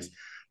two ways.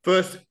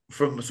 First,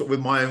 from sort of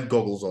with my own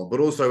goggles on, but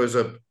also as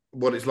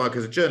what it's like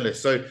as a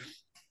journalist. So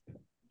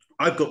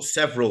I've got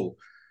several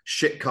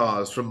shit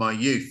cars from my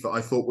youth that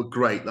I thought were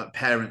great, like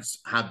parents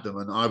had them,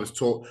 and I was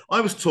taught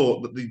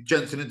that the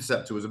Jensen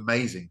Interceptor was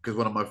amazing because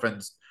one of my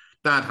friends'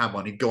 dad had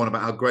one. He'd go on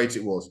about how great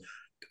it was.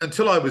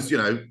 Until I was,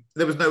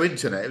 there was no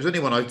internet. It was only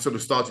when I sort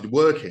of started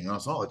working and I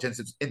was like,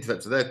 Jensen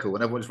Interceptor, they're cool.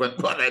 And everyone just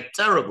went, well, they're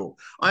terrible.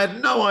 I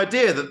had no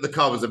idea that the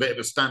car was a bit of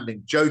a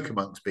standing joke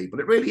amongst people.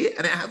 It really is,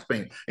 and it has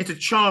been. It's a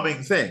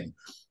charming thing,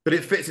 but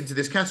it fits into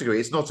this category.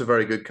 It's not a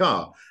very good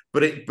car,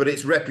 but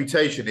its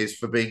reputation is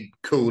for being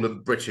cool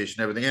and British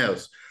and everything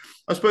else.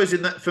 I suppose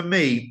for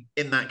me,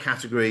 in that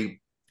category,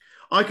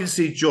 I can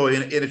see joy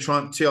in a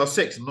Triumph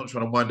TR6. I'm not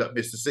trying to wind up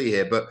Mr. C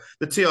here, but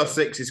the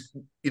TR6 is,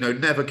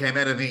 never came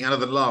anything other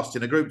than last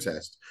in a group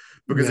test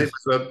because it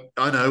was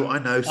I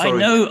know.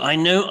 Sorry. I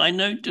know.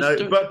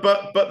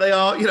 But they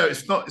are,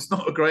 it's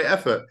not a great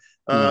effort.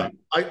 I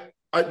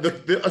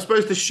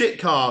suppose the shit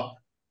car,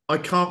 I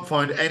can't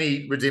find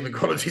any redeeming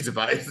qualities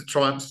about it. It's the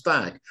Triumph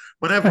Stag.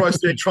 Whenever I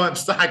see a Triumph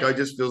Stag, I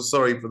just feel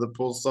sorry for the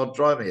poor sod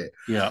driving it.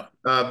 Yeah.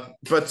 And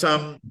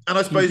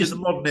I suppose in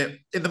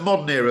the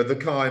modern era, the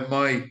car in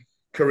my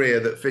career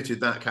that fitted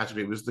that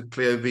category was the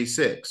Clio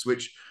V6,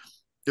 which,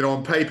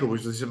 on paper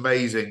was this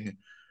amazing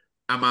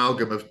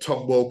amalgam of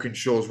Tom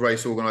Walkinshaw's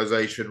race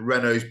organisation,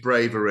 Renault's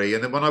bravery,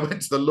 and then when I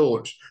went to the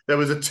launch, there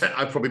was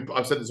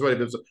I've said this already.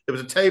 There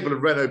was a table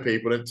of Renault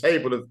people and a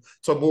table of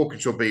Tom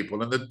Walkinshaw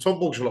people, and the Tom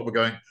Walkinshaw lot were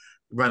going,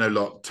 Renault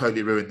lot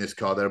totally ruined this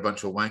car. They're a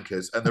bunch of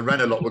wankers, and the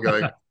Renault lot were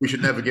going, we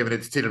should never give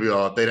it to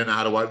TWR. They don't know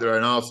how to wipe their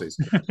own arses,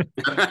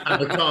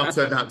 and the car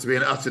turned out to be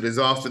an utter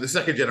disaster. The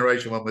second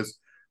generation one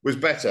was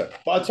better.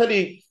 But I'll tell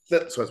you,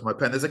 that's my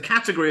pen. There's a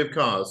category of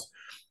cars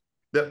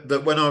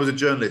that when I was a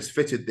journalist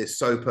fitted this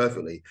so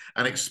perfectly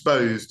and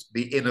exposed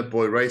the inner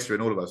boy racer in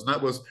all of us. And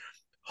that was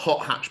hot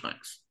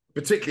hatchbacks,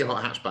 particularly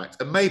hot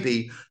hatchbacks, and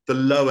maybe the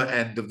lower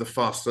end of the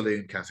fast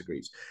saloon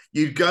categories.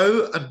 You'd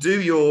go and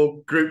do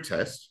your group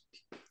test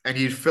and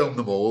you'd film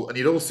them all and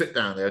you'd all sit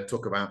down there and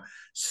talk about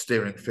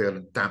steering feel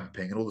and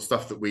damping and all the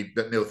stuff that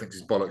Neil thinks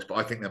is bollocks, but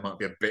I think there might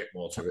be a bit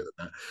more to it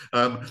than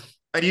that.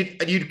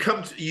 And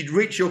you'd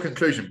reach your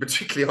conclusion,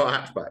 particularly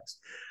hot hatchbacks.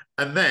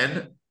 And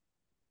then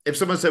if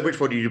someone said which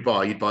one did you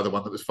buy, you'd buy the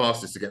one that was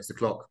fastest against the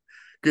clock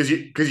because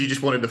you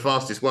just wanted the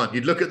fastest one.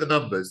 You'd look at the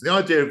numbers. The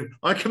idea of,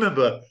 I can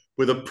remember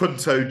with a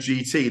Punto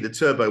GT, the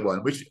turbo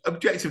one, which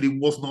objectively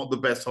was not the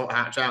best hot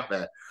hatch out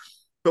there.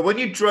 But when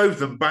you drove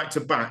them back to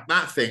back,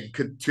 that thing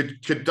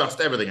could dust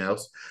everything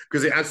else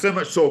because it had so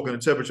much torque and a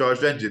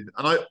turbocharged engine.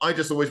 And I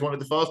just always wanted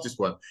the fastest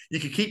one. You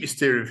could keep your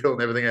steering feel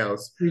and everything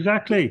else.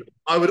 Exactly.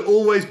 I would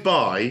always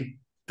buy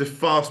the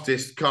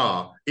fastest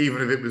car,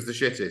 even if it was the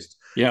shittest.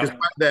 Yeah. Because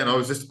back then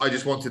I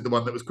just wanted the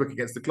one that was quick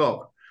against the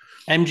clock.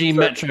 MG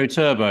Metro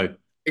Turbo.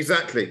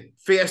 Exactly.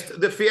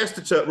 The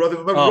Fiesta Turbo.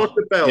 Roger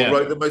Bell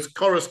wrote the most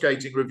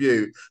coruscating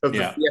review of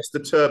the Fiesta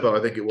Turbo,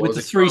 I think it was.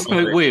 With the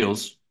 3-spoke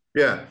wheels.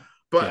 Yeah.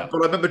 But I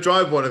remember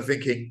driving one and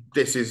thinking,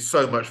 this is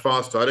so much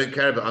faster. I don't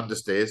care if it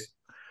understeers.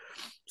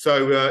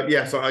 So,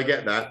 yes, I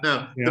get that.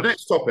 Now, the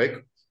next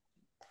topic,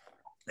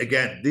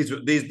 again, this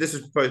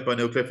is proposed by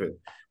Neil Clifford,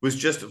 was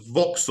just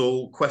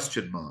Vauxhall ?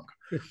 So,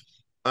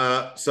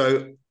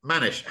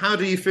 Manish, how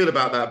do you feel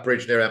about that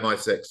bridge near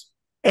MI6?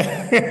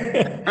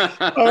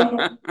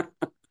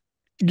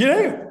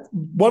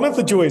 One of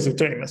the joys of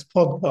doing this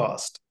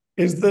podcast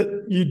is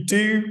that you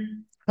do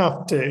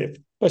have to,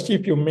 especially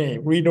if you're me,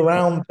 read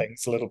around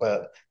things a little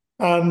bit.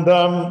 And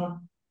I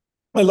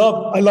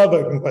love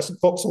open question,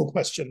 Vauxhall ?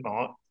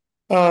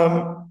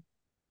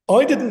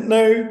 I didn't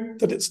know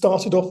that it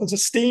started off as a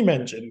steam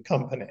engine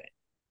company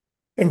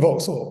in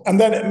Vauxhall, and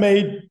then it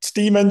made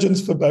steam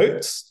engines for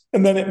boats,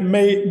 and then it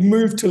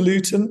moved to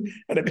Luton,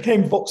 and it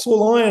became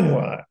Vauxhall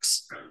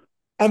Ironworks.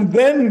 And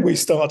then we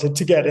started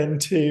to get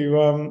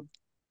into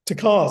to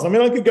cars. I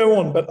mean, I could go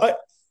on, but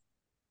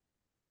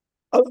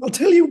I'll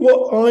tell you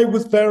what I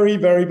was very,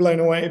 very blown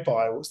away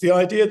by was the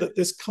idea that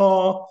this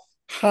car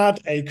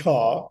had a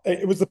car.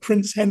 It was the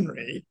Prince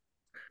Henry,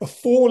 a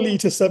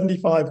 4-litre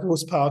 75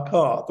 horsepower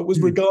car that was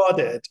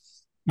regarded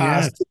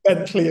as the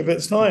Bentley of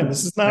its time.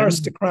 This is an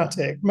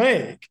aristocratic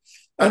make.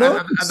 And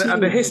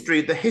the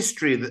history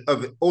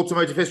of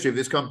automotive history of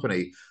this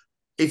company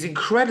is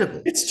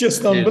incredible. It's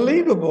just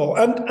unbelievable.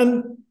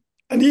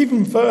 And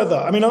even further,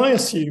 I mean, I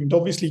assumed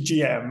obviously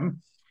GM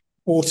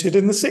bought it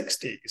in the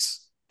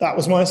 60s. That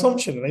was my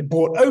assumption. They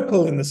bought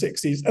Opel in the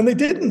 60s, and they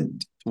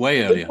didn't.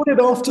 Way earlier. They bought it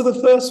after the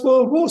First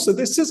World War. So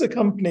this is a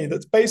company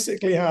that's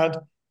basically had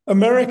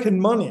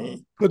American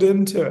money put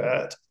into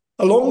it,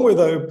 along with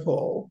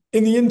Opel,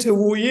 in the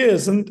interwar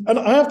years. And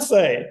I have to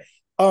say,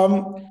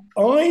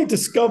 I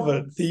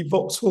discovered the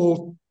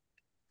Vauxhall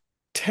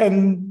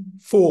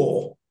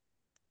 10-4.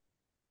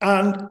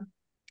 And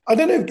I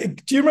don't know,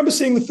 do you remember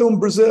seeing the film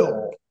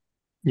Brazil?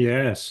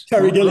 Yes.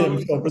 Terry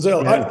Gilliam film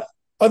Brazil. Yeah.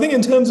 I think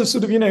in terms of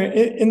sort of,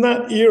 in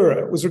that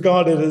era, it was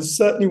regarded as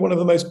certainly one of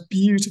the most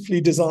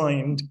beautifully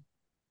designed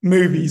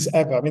movies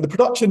ever. I mean, the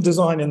production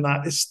design in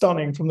that is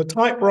stunning, from the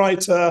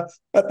typewriter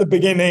at the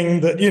beginning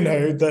that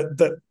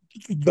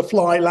the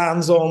fly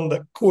lands on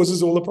that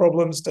causes all the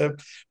problems, to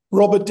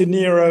Robert De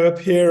Niro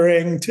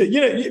appearing, to,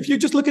 if you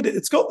just look at it,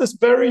 it's got this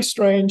very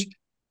strange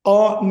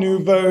Art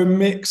Nouveau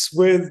mix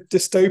with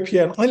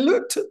dystopia. And I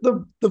looked at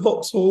the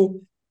Vauxhall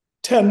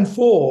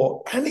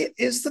 10-4, and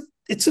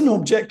it's an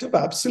object of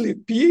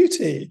absolute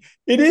beauty.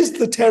 It is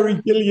the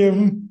Terry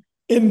Gilliam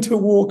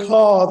interwar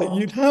car that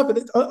you'd have.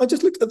 And I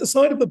just looked at the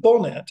side of the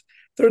bonnet.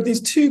 There are these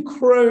two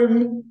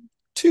chrome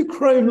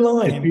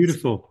lines. It's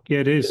beautiful. Yeah,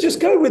 it is. Just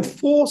go with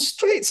 4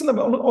 straights in them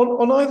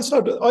on either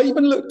side. But I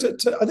even looked at,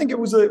 I think it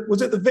was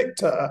the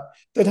Victor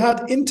that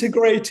had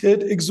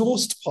integrated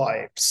exhaust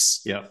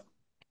pipes. Yeah.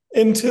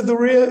 Into the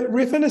rear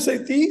fender. So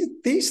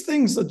these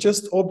things are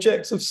just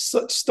objects of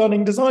such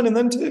stunning design. And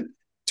then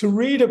to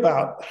read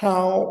about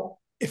how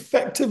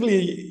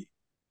effectively,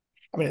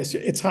 I mean,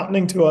 it's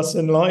happening to us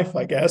in life,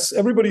 I guess.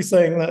 Everybody's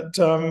saying that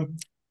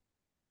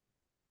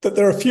that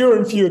there are fewer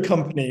and fewer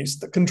companies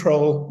that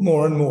control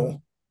more and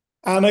more.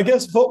 And I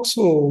guess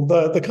Vauxhall,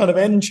 the kind of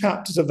end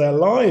chapters of their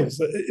lives,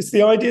 it's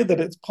the idea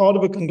that it's part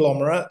of a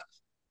conglomerate,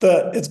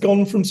 that it's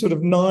gone from sort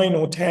of 9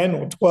 or 10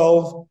 or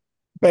 12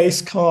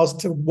 base cars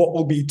to what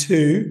will be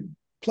 2,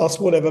 plus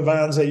whatever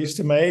vans they used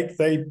to make.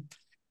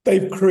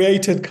 They've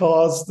created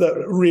cars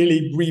that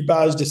really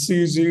rebadged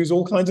Isuzus,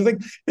 all kinds of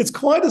things. It's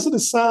quite a sort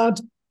of sad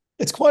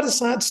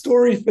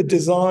story for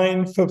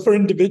design, for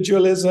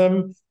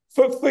individualism,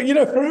 for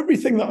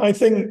everything that I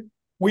think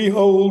we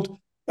hold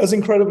as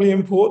incredibly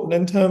important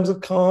in terms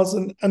of cars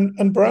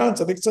and brands.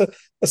 I think it's a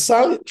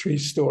salutary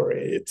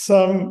story. It's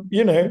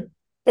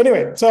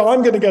Anyway, so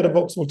I'm going to get a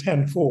Vauxhall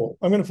 10-4.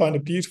 I'm going to find a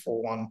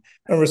beautiful one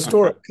and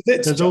restore it.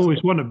 There's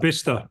always one at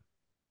Bicester.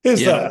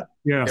 Is there?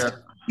 Yeah.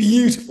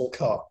 Beautiful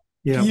car.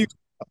 Yeah. Beautiful.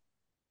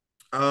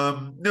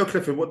 Neil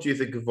Clifford, what do you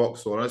think of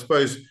Vauxhall? And I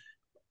suppose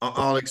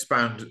I'll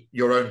expand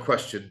your own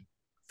question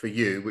for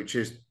you, which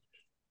is,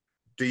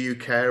 do you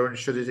care and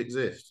should it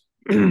exist?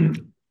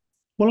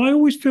 Well, I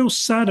always feel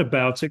sad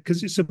about it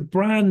because it's a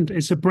brand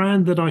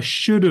that I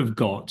should have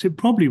got. It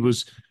probably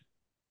was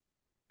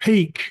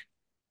peak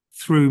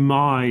through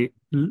my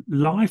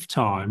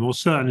lifetime, or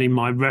certainly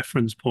my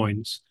reference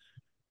points.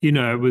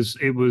 It was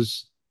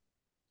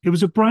it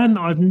was a brand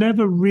that I've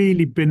never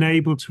really been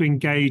able to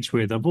engage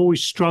with. I've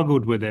always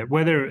struggled with it,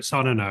 whether it's,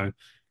 I don't know,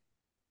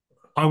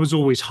 I was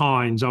always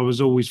Heinz, I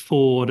was always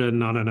Ford,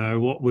 and I don't know,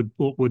 what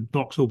would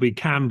Vauxhall be,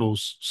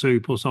 Campbell's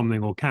soup or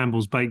something, or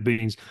Campbell's baked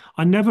beans.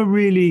 I never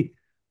really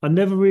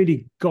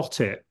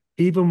got it,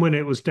 even when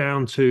it was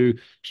down to,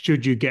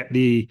 should you get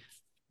the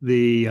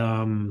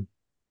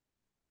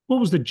what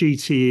was the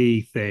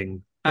GTE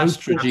thing?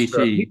 Astra GT.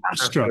 The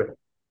Astra.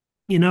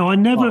 You know, I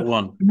never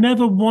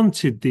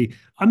wanted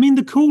I mean,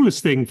 the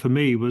coolest thing for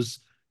me was,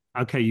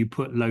 okay, you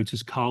put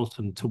Lotus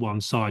Carlton to one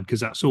side because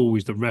that's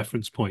always the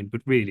reference point,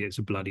 but really it's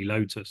a bloody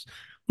Lotus,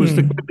 was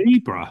the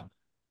Calibra.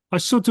 I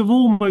sort of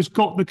almost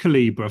got the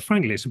Calibra.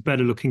 Frankly, it's a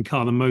better looking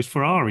car than most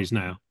Ferraris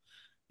now.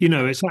 You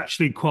know, it's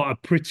actually quite a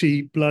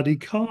pretty bloody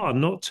car,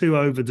 not too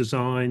over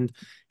designed.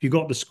 You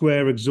got the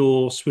square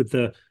exhaust with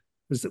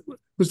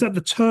was that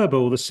the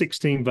turbo or the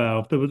 16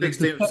 valve?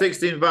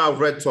 16 valve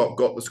red top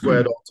got the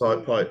squared off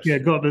type pipes. Yeah,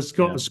 got the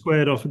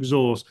squared off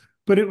exhaust.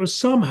 But it was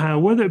somehow,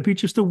 whether it be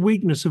just a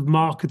weakness of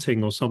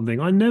marketing or something,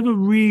 I never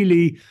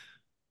really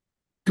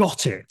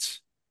got it.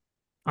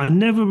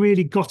 And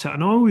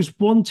I always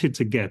wanted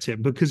to get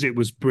it because it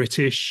was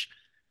British.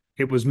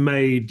 It was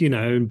made,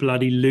 in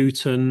bloody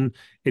Luton.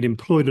 It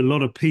employed a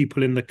lot of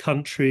people in the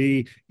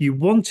country. You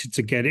wanted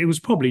to get it. It was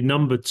probably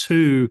number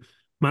 2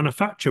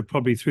 manufacturer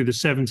probably through the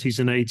 70s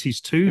and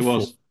 80s too. It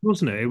was,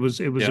 wasn't it? It was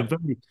a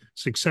very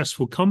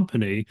successful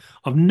company.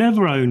 I've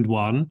never owned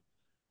one.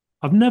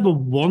 I've never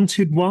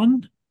wanted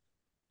one.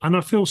 And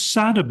I feel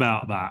sad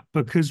about that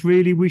because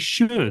really we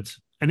should.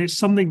 And it's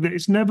something that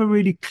it's never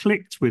really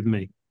clicked with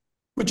me.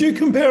 Would you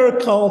compare a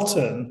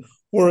Carlton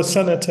or a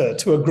Senator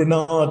to a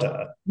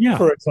Granada,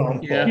 for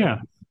example? Yeah.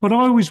 But I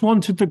always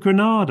wanted the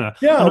Granada.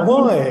 Yeah,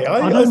 why?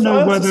 I don't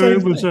know whether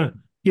it was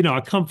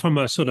I come from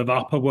a sort of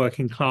upper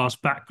working class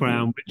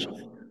background, which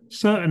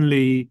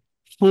certainly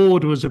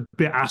Ford was a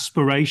bit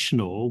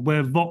aspirational,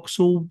 where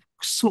Vauxhall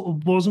sort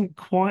of wasn't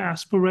quite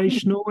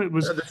aspirational. It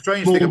was the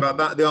strange thing about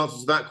that. The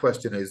answer to that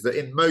question is that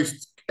in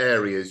most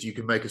areas you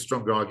can make a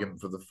stronger argument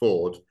for the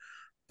Ford,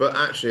 but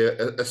actually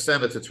a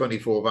Senator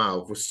 24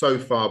 valve was so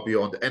far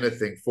beyond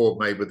anything Ford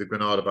made with the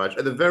Granada badge.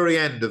 At the very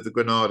end of the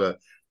Granada,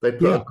 they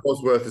put a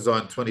Cosworth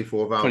design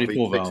 24 valve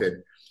V6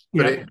 in,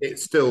 but it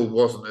still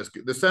wasn't as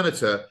good. The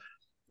Senator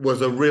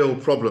was a real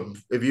problem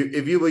if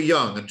you were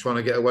young and trying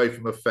to get away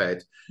from a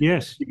Fed.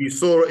 Yes.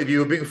 If you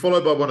were being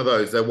followed by one of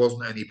those, there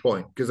wasn't any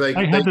point because they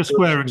had the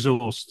square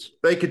exhaust.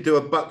 They could do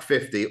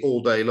 $150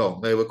 all day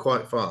long. They were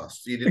quite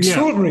fast.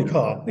 Extraordinary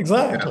car,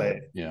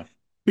 exactly. Yeah.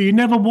 But you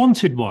never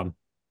wanted one.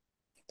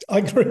 I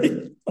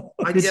agree.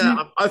 I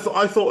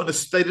thought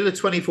they did a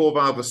 24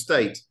 valve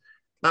estate.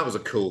 That was a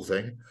cool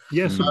thing.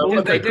 Yes.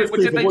 Did they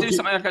do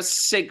something like a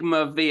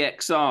Sigma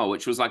VXR,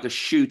 which was like a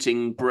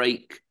shooting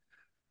brake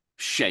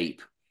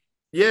shape?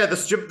 Yeah, the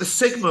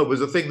Sigma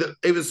was a thing that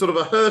it was sort of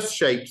a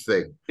hearse-shaped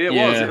thing. It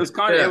was. It was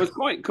it was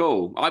quite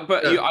cool. I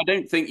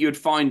don't think you'd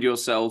find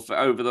yourself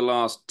over the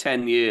last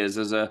 10 years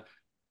as a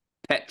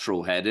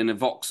petrol head in a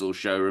Vauxhall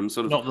showroom,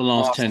 sort of not the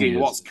last 10 years.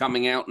 What's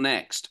coming out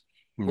next.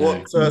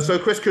 No. So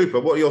Chris Cooper,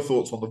 what are your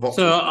thoughts on the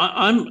Vauxhall? So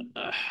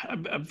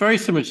I'm very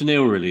similar to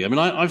Neil, really. I mean,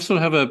 I've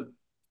sort of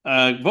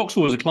have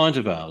Vauxhall was a client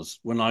of ours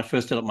when I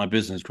first set up my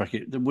business.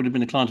 There would have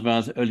been a client of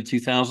ours in the early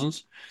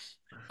 2000s.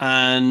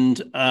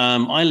 And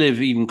I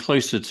live even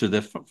closer to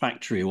the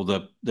factory or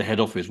the head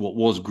office, what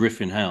was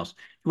Griffin House.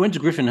 We went to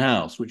Griffin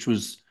House, which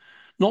was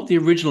not the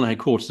original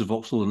headquarters of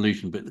Vauxhall and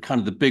Luton, but kind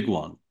of the big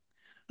one.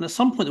 And at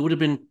some point, there would have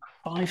been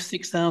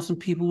 5,000-6,000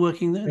 people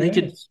working there.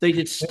 Yes. They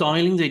did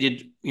styling, they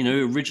did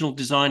original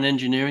design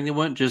engineering. They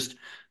weren't just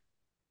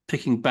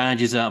picking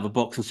badges out of a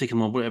box and sticking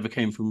them on whatever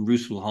came from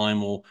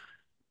Rüsselsheim or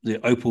the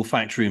Opel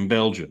factory in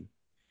Belgium.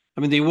 I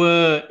mean,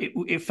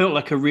 it felt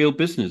like a real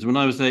business. When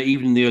I was there,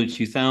 even in the early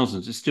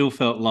 2000s, it still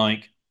felt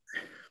like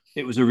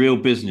it was a real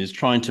business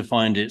trying to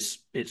find its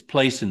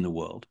place in the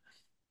world.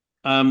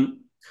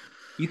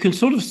 You can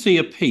sort of see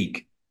a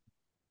peak.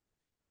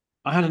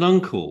 I had an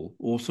uncle,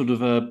 or sort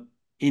of a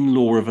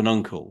in-law of an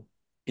uncle,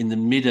 in the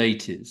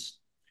mid-80s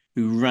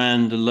who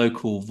ran the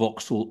local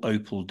Vauxhall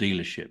Opel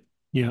dealership.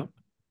 Yeah.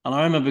 And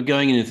I remember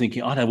going in and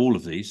thinking, I'd have all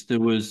of these. There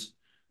was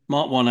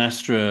Mark 1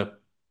 Astra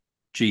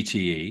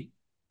GTE.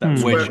 That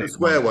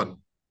square one.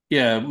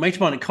 Yeah, a mate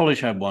of mine at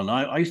college had one.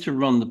 I used to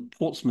run the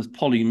Portsmouth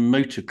Poly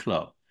Motor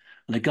Club,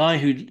 and a guy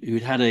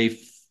who'd had a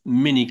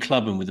mini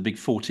clubman with a big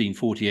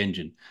 1440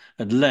 engine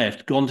had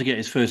left, gone to get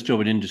his first job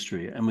in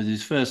industry, and with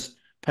his first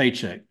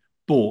paycheck,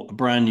 bought a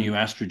brand new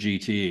Astra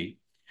GTE.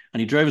 And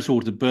he drove us all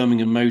to the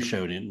Birmingham Motor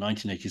Show in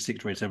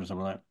 1986 or 87,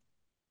 something like that.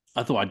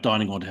 I thought I'd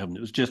dining on to heaven.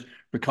 It was just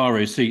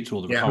Recaro seats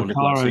or the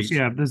Recaro seats.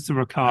 Yeah, there's the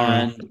Recaro.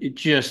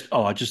 And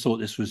I just thought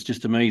this was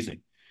just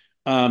amazing.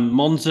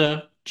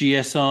 Monza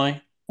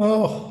GSI,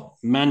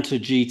 Manta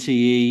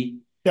GTE,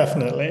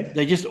 definitely.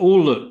 They just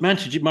all look.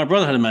 My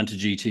brother had a Manta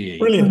GTE,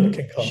 brilliant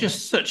looking car. It's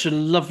just such a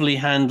lovely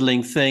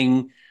handling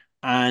thing,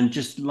 and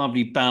just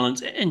lovely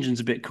balance.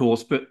 Engine's a bit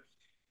coarse, but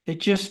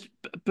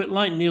but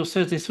like Neil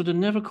says, they sort of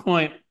never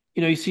quite.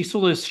 You see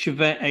all those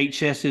Chevette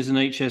HSs and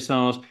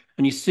HSRs,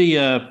 and you see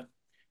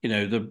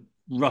the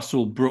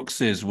Russell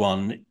Brooks's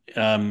one,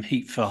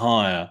 Heat for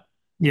Hire.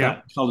 Yeah.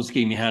 That colour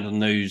scheme you had on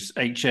those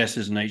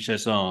HSs and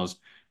HSRs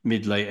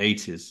mid-late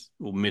 80s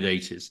or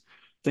mid-80s.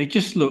 They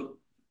just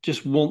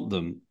want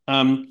them.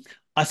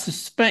 I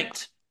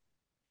suspect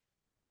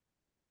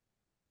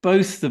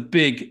both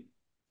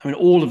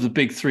all of the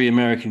big three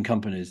American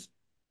companies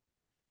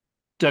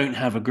don't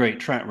have a great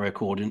track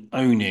record in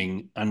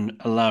owning and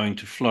allowing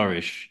to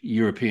flourish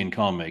European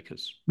car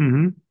makers.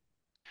 Mm-hmm.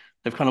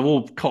 They've kind of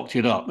all cocked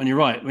it up. And you're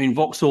right. I mean,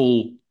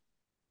 Vauxhall,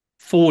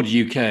 Ford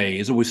UK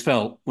has always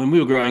felt, when we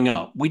were growing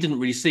up, we didn't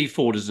really see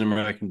Ford as an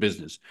American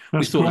business.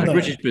 We saw it as a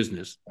British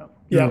business.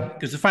 Yeah.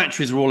 Because the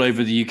factories were all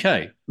over the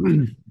UK.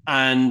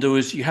 And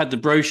you had the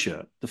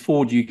brochure, the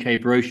Ford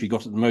UK brochure you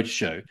got at the motor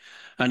show,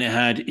 and it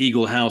had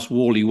Eagle House,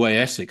 Worley Way,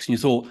 Essex. And you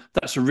thought,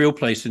 that's a real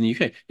place in the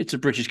UK. It's a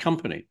British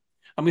company.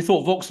 And we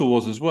thought Vauxhall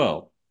was as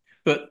well.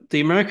 But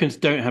the Americans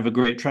don't have a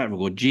great track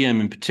record, GM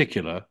in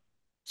particular,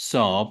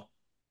 Saab,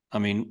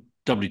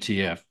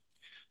 WTF.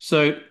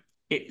 So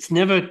it's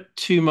never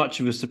too much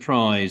of a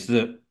surprise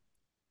that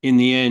in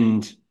the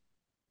end,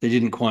 they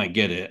didn't quite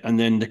get it. And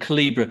then the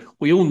Calibra,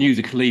 we all knew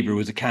the Calibra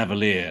was a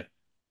Cavalier.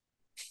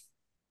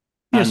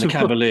 And the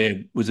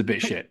Cavalier was a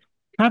bit shit.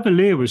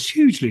 Cavalier was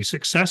hugely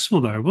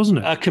successful, though, wasn't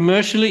it?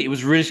 Commercially, it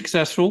was really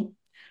successful.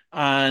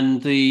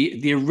 And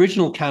the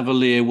original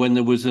Cavalier, when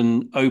there was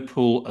an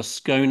Opel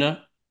Ascona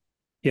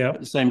at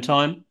the same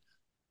time,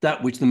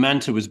 that which the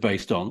Manta was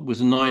based on, was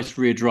a nice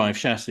rear drive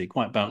chassis,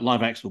 quite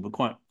live axle, but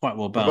quite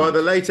well balanced. By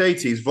the late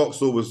 80s,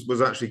 Vauxhall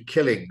was actually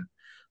killing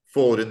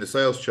Ford in the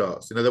sales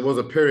charts. There was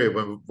a period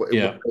when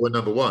it were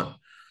number one.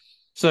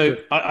 So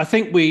I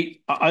think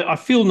I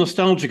feel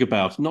nostalgic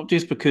about it, not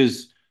just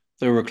because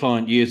they were a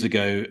client years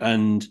ago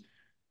and,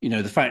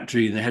 the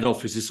factory and the head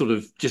office is sort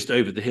of just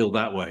over the hill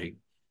that way.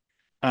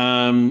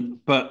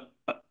 But,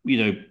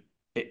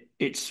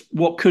 it's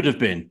what could have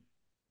been.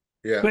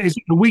 Yeah. But is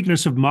it a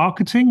weakness of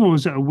marketing, or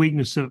was it a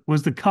weakness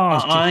was the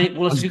cars?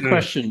 Well, that's a good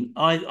question.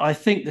 I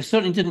think they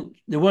certainly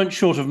they weren't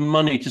short of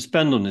money to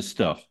spend on this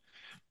stuff.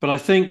 But I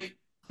think,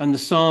 and the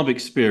Saab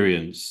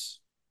experience,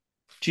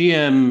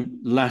 GM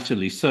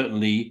latterly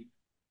certainly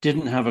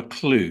didn't have a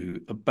clue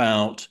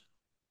about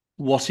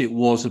what it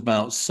was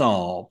about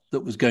Saab that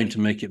was going to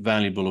make it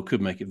valuable or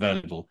could make it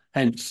valuable.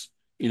 Hence,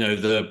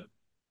 there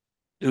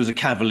was a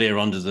Cavalier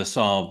under the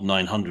Saab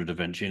 900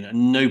 eventually,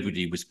 and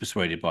nobody was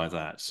persuaded by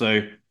that.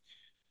 So,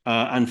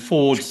 and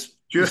Ford's...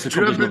 Do you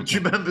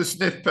remember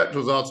Sniff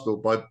Petrol's article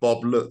by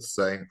Bob Lutz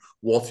saying,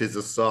 "What is a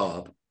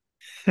Saab?"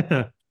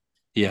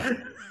 Yeah.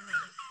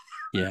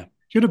 Yeah.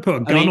 Should have put a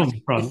gun on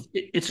the front.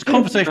 It's a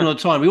conversation all the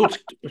time. We ought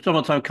to some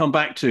of the time come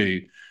back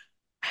to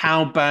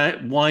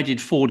why did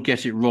Ford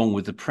get it wrong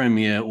with the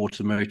Premier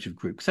Automotive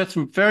Group? Because there's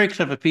some very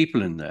clever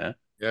people in there.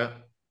 Yeah.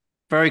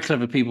 Very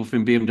clever people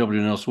from BMW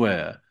and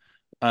elsewhere,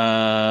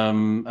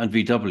 and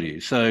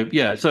VW.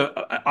 So,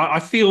 I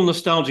feel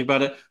nostalgic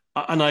about it.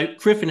 And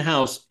Griffin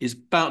House is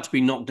about to be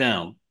knocked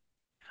down.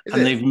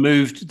 They've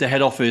moved the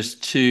head office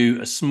to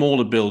a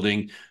smaller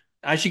building.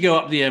 As you go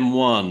up the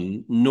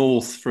M1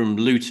 north from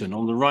Luton,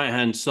 on the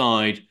right-hand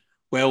side,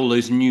 where all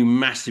those new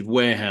massive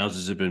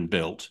warehouses have been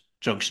built,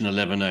 Junction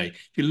 11A,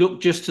 if you look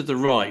just to the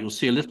right, you'll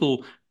see a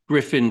little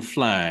Griffin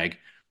flag.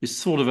 It's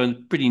sort of a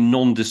pretty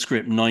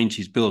nondescript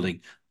 90s building.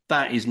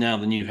 That is now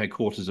the new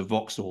headquarters of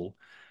Vauxhall.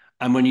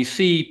 And when you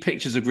see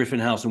pictures of Griffin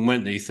House and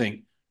Wentworth, you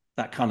think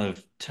that kind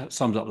of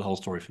sums up the whole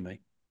story for me.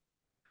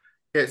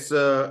 It's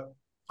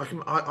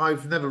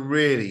I've never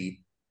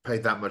really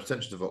paid that much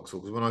attention to Vauxhall,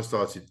 because when I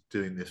started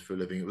doing this for a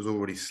living, it was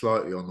already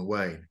slightly on the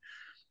wane.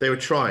 They were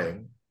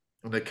trying,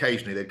 and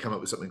occasionally they'd come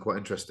up with something quite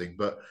interesting.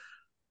 But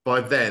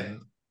by then,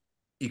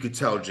 you could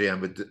tell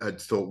GM had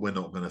thought, we're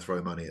not going to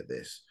throw money at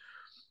this.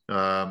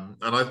 And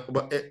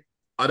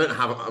I don't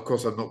have, of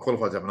course, I'm not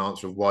qualified to have an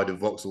answer of why did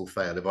Vauxhall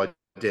fail. If I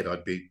did,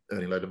 I'd be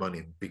earning a load of money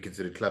and be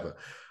considered clever.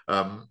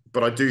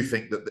 But I do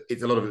think that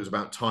a lot of it was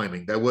about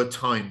timing. There were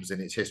times in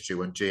its history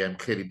when GM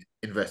clearly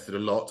invested a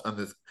lot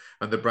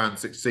and the brand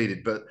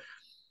succeeded. But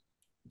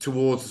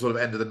towards the sort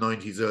of end of the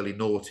 90s, early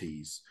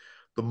noughties,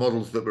 the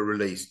models that were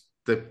released,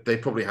 they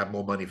probably had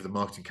more money for the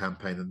marketing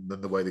campaign than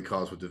the way the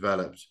cars were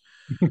developed.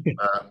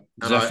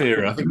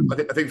 Zafira.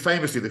 I think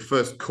famously the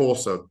first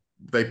Corsa,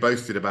 they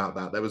boasted about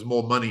that. There was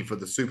more money for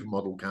the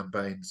supermodel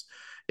campaigns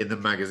in the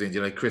magazines,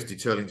 Christy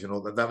Turlington,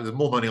 all that. That was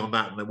more money on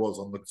that than there was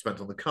spent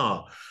on the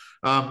car.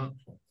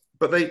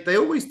 But they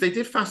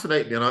did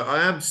fascinate me, and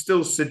I am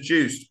still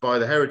seduced by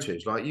the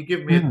heritage. Like, you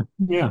give me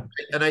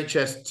an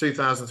HS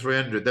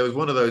 2300. There was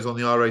one of those on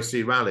the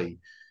RAC rally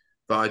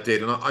that I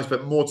did, and I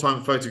spent more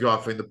time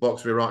photographing the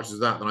box rear arches of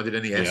that than I did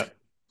any S.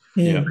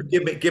 Yeah.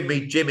 Give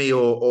me Jimmy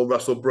or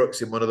Russell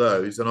Brooks in one of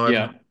those, and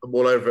I'm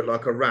all over it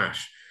like a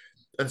rash.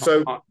 And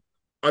so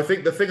I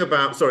think the thing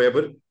about, sorry,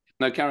 Edward.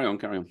 No, carry on.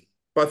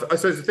 But I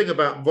suppose the thing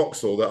about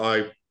Vauxhall that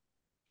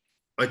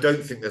I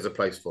don't think there's a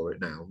place for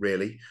it now,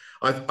 really.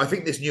 I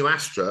think this new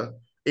Astra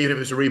even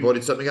if it's a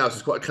rebodied something else,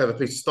 it's quite a clever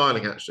piece of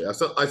styling, actually.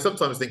 I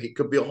sometimes think it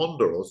could be a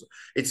Honda, or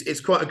it's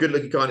quite a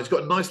good-looking car, and it's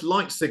got nice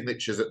light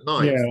signatures at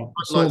night. Yeah,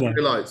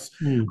 Lights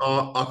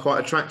are quite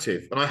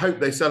attractive, and I hope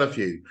they sell a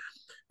few.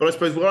 But I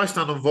suppose where I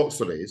stand on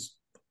Vauxhall is,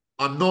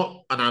 I'm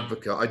not an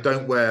advocate. I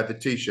don't wear the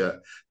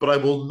T-shirt, but I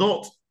will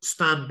not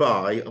stand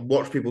by and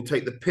watch people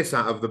take the piss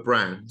out of the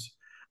brand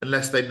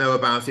unless they know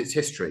about its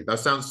history. That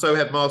sounds so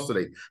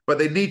headmasterly, but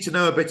they need to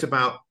know a bit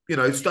about,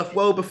 stuff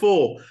well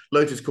before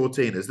Lotus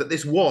Cortinas, that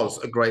this was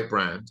a great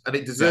brand and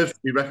it deserves to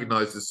be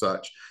recognised as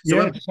such.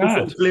 So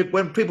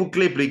when people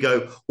glibly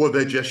go, well,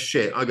 they're just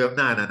shit, I go,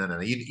 no.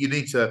 You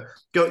need to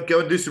go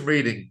and do some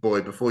reading,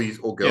 boy, before you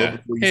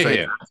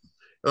say that.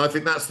 And I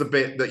think that's the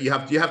bit that you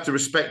have to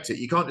respect it.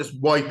 You can't just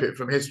wipe it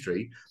from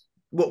history.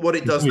 What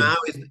it does now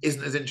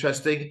isn't as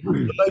interesting.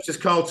 The Lotus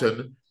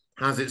Carlton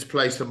has its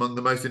place among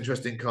the most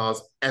interesting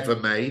cars ever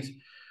made.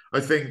 I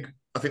think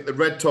the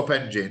red top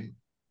engine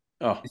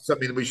is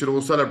something that we should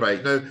all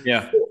celebrate.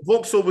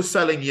 Vauxhall was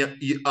selling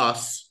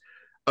us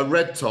a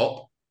red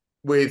top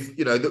with,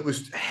 that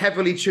was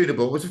heavily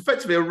tunable, was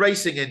effectively a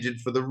racing engine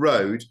for the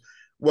road,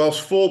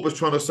 whilst Ford was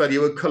trying to sell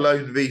you a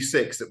Cologne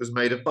V6 that was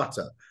made of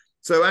butter.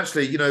 So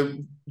actually,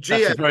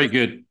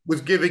 GM was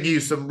giving you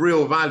some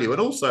real value.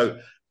 And also,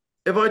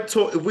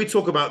 if we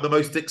talk about the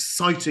most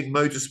exciting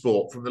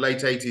motorsport from the late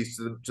 80s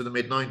to the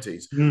mid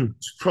 90s,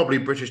 it's probably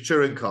British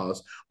touring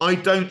cars. I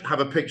don't have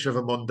a picture of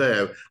a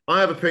Mondeo. I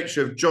have a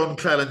picture of John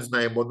Clelland's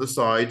name on the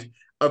side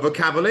of a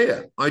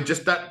Cavalier.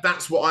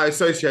 That's what I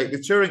associate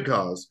with touring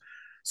cars.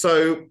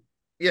 So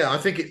yeah, I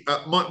think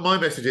my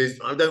message is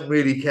I don't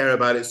really care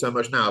about it so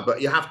much now,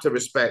 but you have to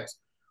respect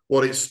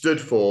what it stood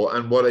for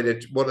and what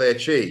they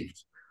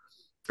achieved.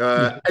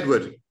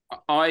 Edward,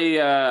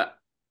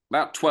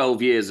 about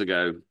 12 years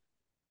ago,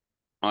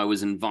 I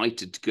was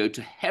invited to go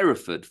to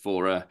Hereford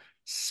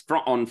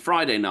on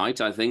Friday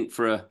night, I think,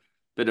 for a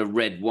bit of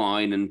red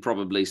wine and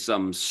probably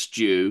some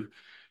stew.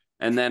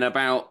 And then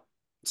about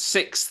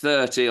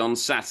 6:30 on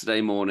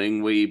Saturday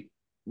morning, we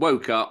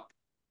woke up,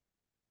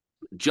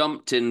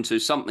 jumped into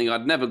something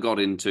I'd never got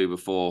into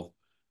before,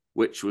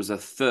 which was a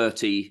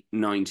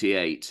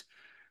 3098.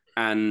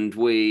 And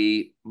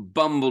we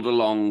bumbled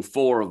along,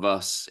 four of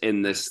us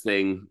in this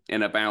thing,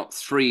 in about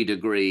 3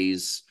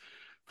 degrees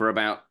for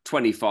about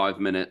 25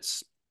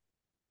 minutes.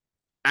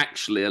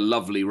 Actually, a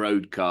lovely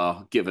road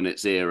car, given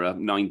its era,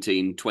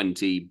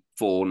 1924,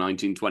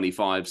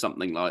 1925,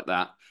 something like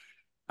that.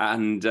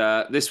 And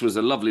this was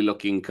a lovely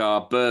looking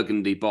car,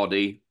 burgundy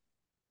body.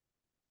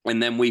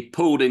 And then we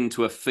pulled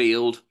into a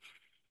field,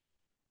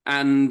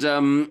 and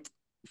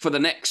for the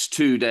next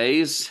 2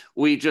 days,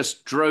 we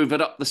just drove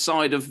it up the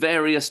side of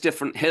various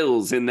different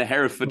hills in the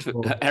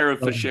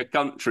Herefordshire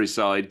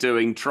countryside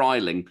doing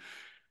trialing.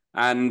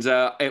 And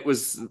it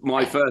was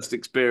my first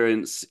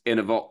experience in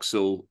a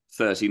Vauxhall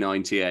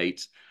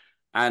 3098.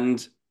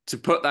 And to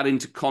put that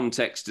into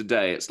context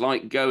today, it's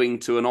like going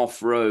to an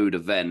off-road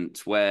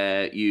event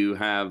where you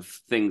have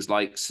things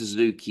like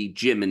Suzuki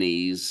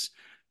Jiminy's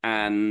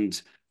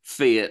and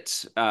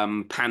Fiat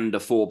Panda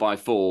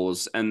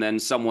 4x4s, and then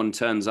someone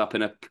turns up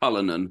in a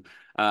Cullinan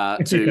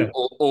to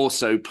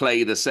also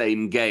play the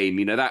same game.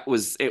 It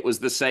was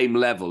the same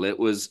level. It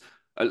was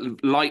a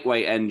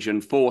lightweight engine,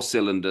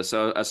 4-cylinder,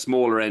 so a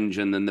smaller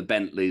engine than the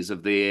Bentleys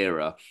of the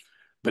era,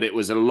 but it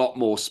was a lot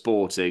more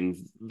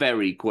sporting,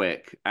 very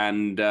quick,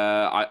 and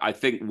I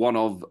think one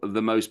of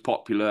the most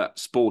popular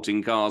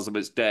sporting cars of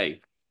its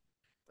day.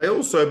 They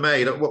also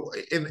made,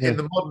 in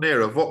the modern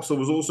era, Vauxhall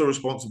was also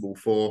responsible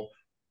for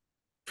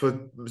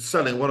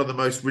selling one of the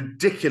most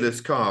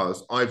ridiculous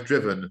cars I've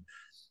driven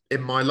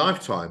in my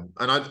lifetime.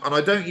 And I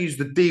don't use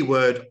the D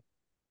word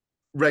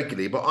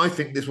regularly, but I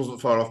think this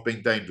wasn't far off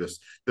being dangerous.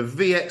 The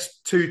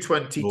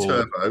VX220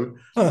 Turbo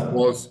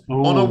was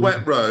on a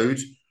wet road.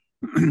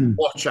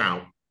 Watch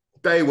out.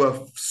 They were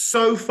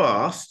so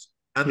fast,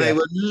 and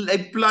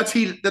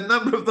the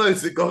number of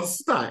those that got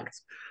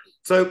stacked.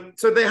 So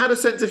they had a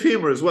sense of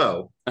humour as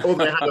well, or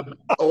they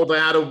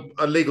had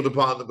a legal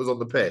department that was on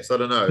the piss. I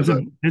don't know.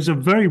 It's a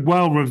very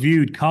well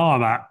reviewed car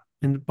by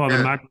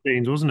the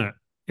magazines, wasn't it?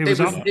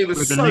 It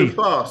was so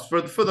fast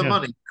for the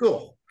money.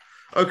 Cool.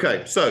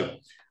 Okay, so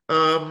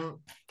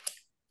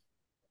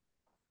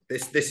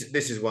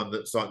this is one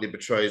that slightly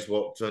betrays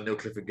what Neil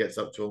Clifford gets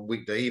up to on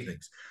weekday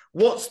evenings.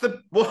 What's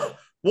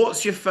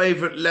your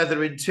favourite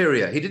leather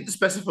interior? He didn't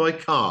specify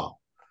car.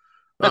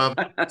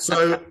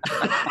 So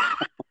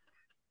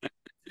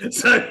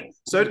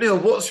Neil,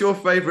 what's your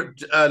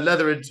favourite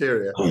leather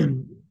interior?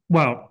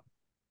 Well,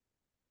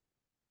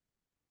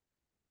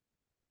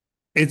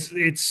 it's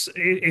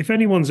if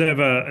anyone's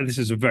ever, and this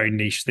is a very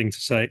niche thing to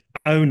say,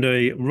 owned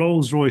a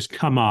Rolls-Royce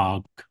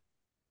Camargue,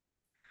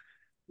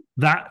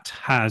 that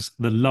has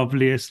the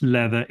loveliest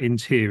leather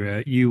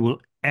interior you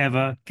will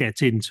ever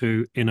get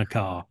into in a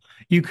car.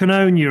 You can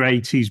own your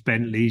 80s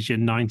Bentleys, your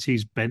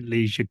 90s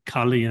Bentleys, your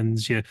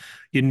Cullians, your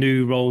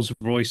new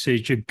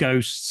Rolls-Royces, your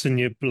Ghosts, and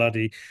your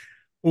bloody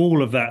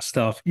all of that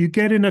stuff. You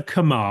get in a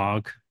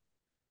Camargue,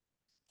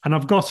 and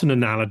I've got an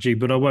analogy,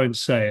 but I won't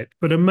say it.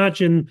 But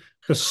imagine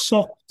the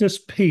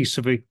softest piece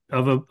of a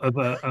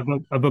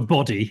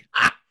body.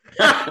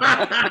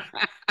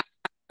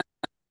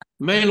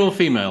 Male or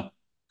female?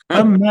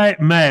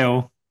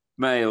 Male.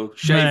 Male.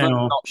 Shaven,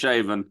 Male. not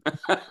shaven.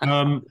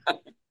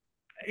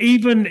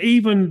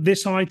 Even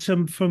this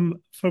item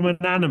from an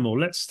animal.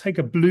 Let's take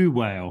a blue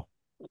whale,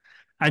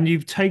 and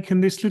you've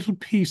taken this little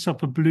piece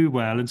off a blue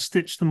whale and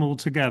stitched them all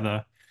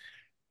together.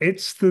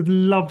 It's the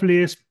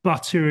loveliest,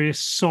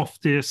 butteriest,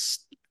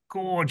 softest,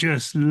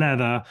 gorgeous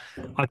leather.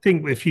 I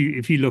think if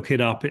you look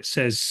it up, it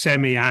says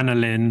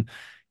semi-aniline.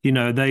 You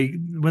know,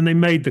 when they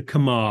made the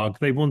Camargue,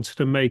 they wanted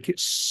to make it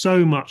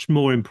so much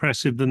more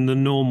impressive than the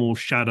normal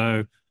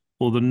Shadow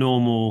or the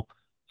normal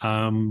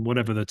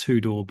whatever the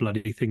two-door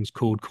bloody thing's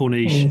called,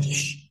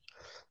 Corniche.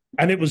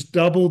 And it was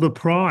double the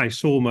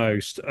price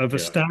almost of a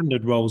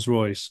standard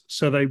Rolls-Royce.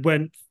 So they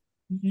went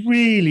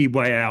really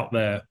way out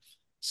there.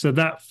 So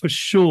that for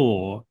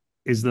sure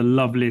is the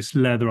loveliest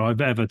leather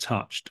I've ever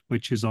touched,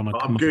 which is on a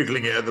I'm Camargue.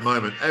 Googling it at the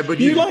moment.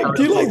 Do you like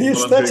the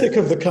aesthetic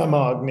of the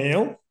Camargue,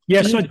 Neil?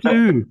 Yes, I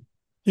do.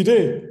 You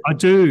do? I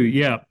do,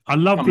 yeah. I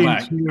love the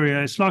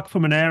interior. It's like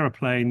from an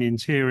aeroplane, the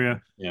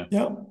interior. Yeah.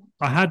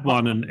 I had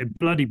one and it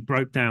bloody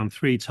broke down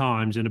 3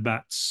 times in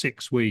about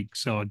 6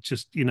 weeks. So I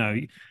just,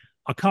 I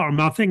can't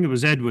remember. I think it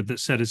was Edward that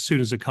said as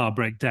soon as a car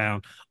breaks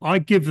down, I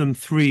give them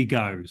 3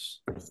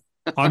 goes.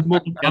 I'm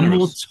more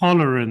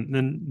tolerant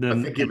than.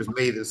 I think it was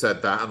me that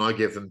said that, and I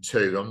give them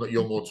 2.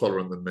 You're more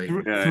tolerant than me.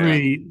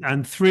 3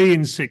 and 3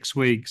 in 6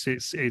 weeks.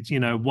 It's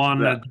one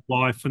the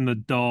wife and the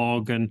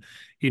dog, and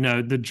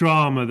the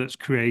drama that's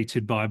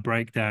created by a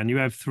breakdown. You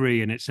have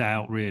 3 and it's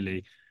out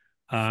really.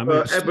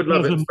 Edward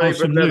Lovett's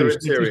favourite leather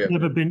interior.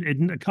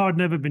 The car had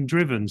never been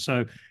driven,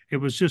 so it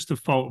was just the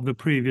fault of the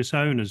previous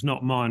owners,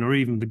 not mine or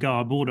even the guy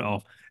I bought it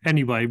off.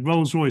 Anyway,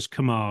 Rolls-Royce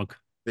Camargue.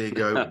 There you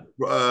go.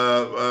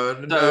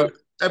 No,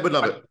 Edward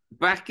Lovett.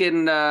 Back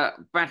in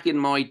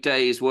my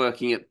days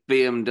working at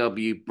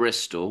BMW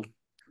Bristol,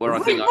 where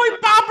Right, my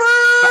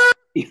babbers!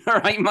 You're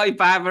right, my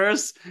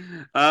babbers.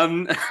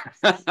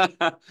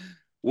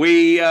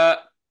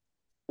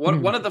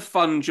 One of the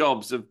fun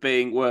jobs of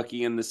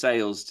working in the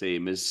sales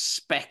team is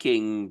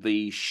speccing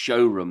the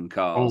showroom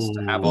cars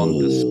to have on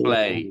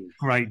display.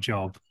 Great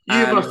job.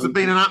 You must have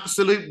been an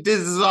absolute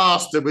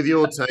disaster with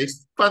your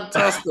taste.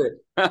 Fantastic.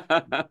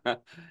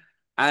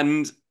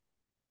 And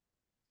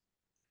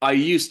I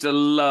used to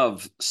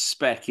love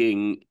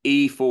speccing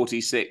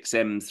E46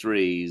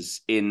 M3s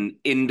in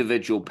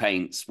individual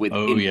paints with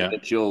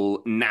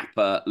individual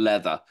Napa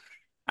leather.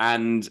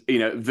 And,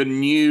 the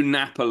new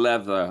Napa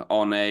leather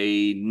on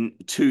a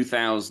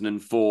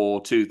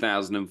 2004,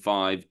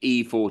 2005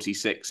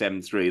 E46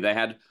 M3, they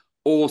had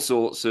all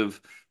sorts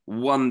of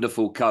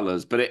wonderful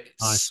colors, but it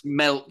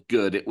smelt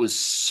good. It was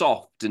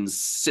soft and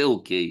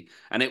silky,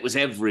 and it was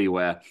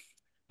everywhere.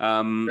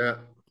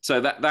 So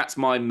that's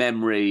my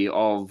memory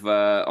of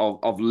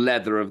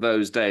leather of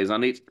those days.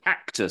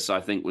 Cactus,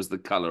 I think, was the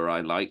color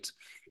I liked.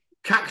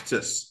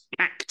 Cactus.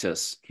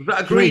 Was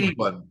that a green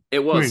one?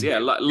 It was,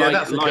 green.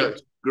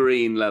 light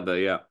green leather,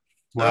 yeah.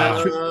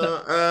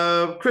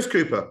 Wow. Chris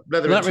Cooper,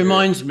 leather. That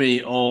reminds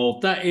me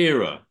of that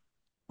era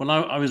when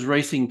I was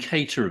racing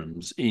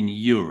Caterhams in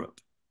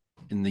Europe,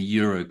 in the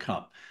Euro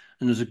Cup.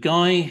 And there's a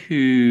guy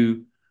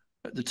who,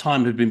 at the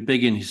time, had been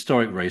big in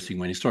historic racing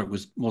when historic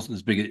wasn't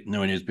as big,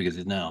 nowhere near as big as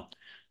it is now.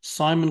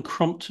 Simon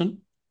Crompton,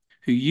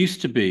 who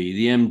used to be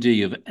the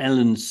MD of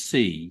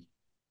L&C,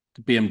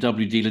 the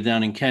BMW dealer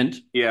down in Kent.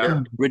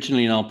 Yeah.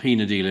 Originally an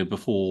Alpina dealer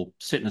before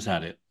Sytner's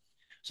had it.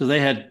 So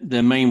they had,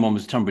 their main one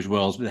was Tunbridge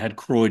Wells, but they had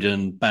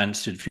Croydon,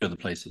 Banstead, a few other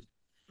places.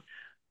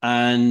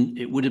 And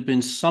it would have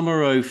been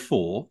summer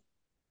 04,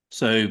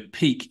 so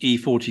peak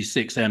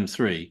E46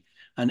 M3.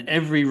 And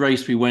every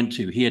race we went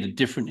to, he had a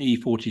different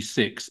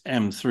E46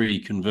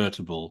 M3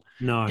 convertible.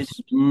 Nice.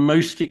 It's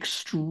most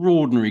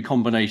extraordinary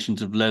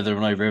combinations of leather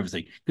and over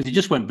everything, because he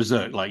just went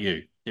berserk like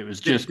you. It was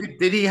just...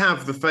 Did he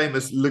have the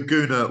famous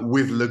Laguna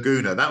with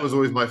Laguna? That was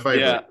always my favourite.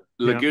 Yeah,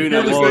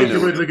 Laguna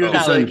with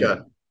Laguna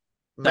Seca.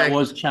 That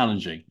was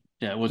challenging.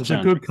 Yeah, it was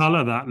challenging. A good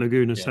colour, that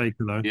Laguna Seca,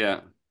 though.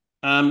 Yeah.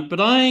 But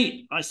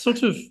I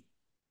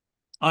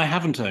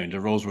haven't owned a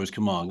Rolls-Royce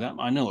Camargue.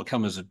 I know it'll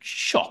come as a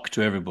shock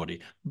to everybody.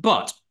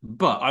 But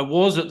I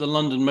was at the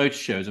London Motor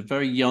Show as a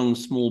very young,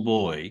 small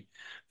boy,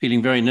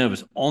 feeling very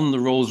nervous on the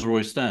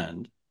Rolls-Royce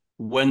stand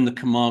when the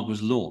Camargue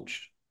was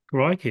launched.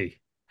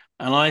 Crikey.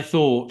 And I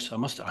thought,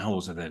 how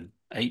was it then?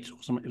 8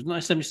 or something? It was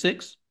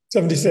 1976?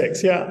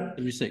 76, yeah.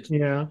 76.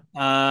 Yeah.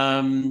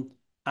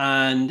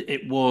 And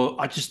it was,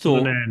 I just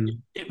thought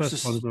it was a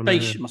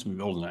spaceship. It must be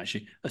older than that,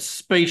 actually. A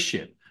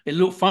spaceship. It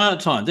looked fine at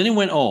the time. Then it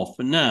went off,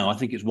 and now I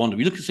think it's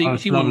wonderful. You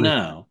see one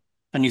now,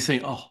 and you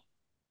think, oh,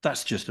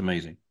 that's just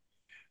amazing.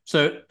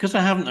 So, because I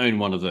haven't owned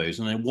one of those,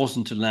 and I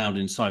wasn't allowed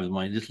inside with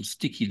my little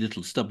sticky,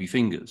 little stubby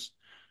fingers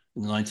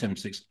in the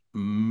 1976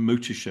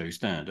 Motor Show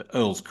stand at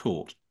Earl's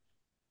Court,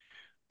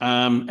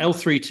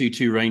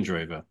 L322 Range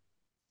Rover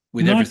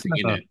with everything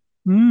in it.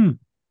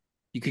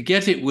 You could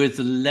get it with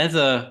the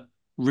leather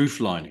roof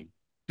lining,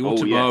 The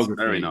autobiography,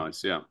 very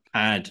nice, yeah.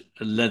 had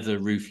a leather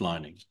roof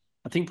lining.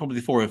 I think probably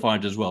the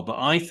 405 does well, but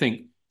I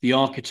think the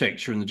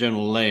architecture and the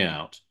general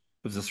layout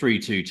of the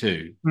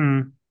 322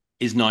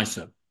 is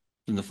nicer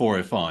than the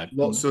 405.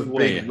 Lots of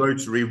big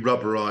rotary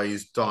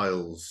rubberized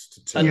dials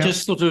to turn. And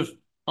just sort of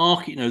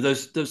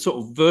those sort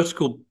of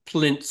vertical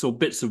plinths or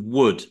bits of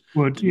wood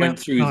that went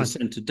through the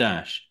center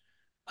dash.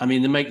 I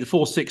mean, they make the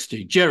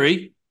 460.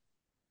 Jerry,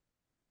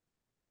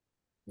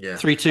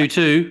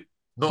 322.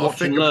 Not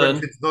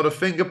a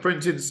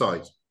fingerprint in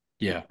sight.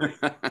 Yeah.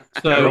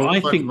 So I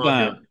think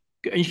that,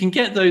 and you can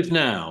get those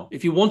now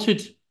if you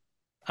wanted.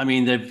 I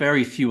mean, they're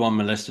very few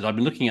unmolested. I've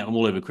been looking at them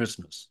all over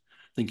Christmas,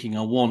 thinking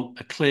I want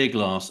a clear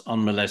glass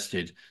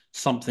unmolested,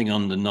 something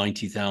under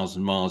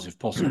 90,000 miles if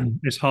possible.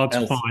 It's hard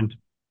to find.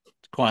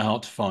 It's quite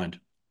hard to find.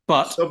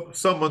 But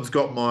someone's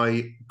got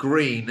my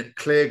green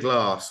clear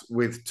glass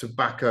with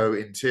tobacco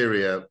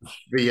interior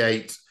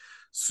V8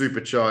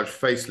 supercharged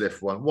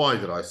facelift one. Why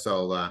did I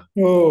sell that?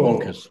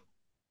 Bonkers.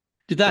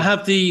 Did that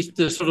have the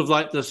sort of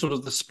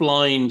the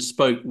spline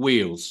spoke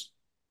wheels?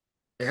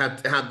 It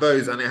had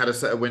those, and it had a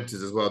set of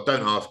winters as well.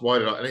 Don't ask why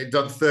did I? And it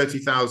done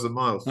 30,000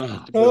 miles.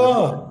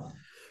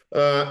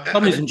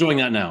 Somebody's enjoying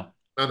that now.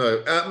 I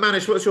know.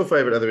 Manish, what's your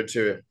favourite leather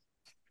interior?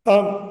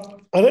 I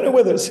don't know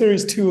whether it's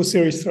Series 2 or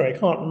Series 3. I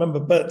can't remember,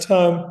 but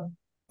a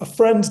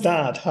friend's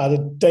dad had a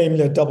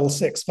Daimler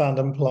 66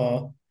 Van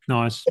Pla.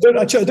 Nice. I don't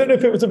know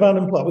if it was a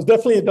Van Pla. It was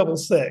definitely a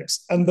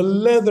 66, and the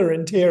leather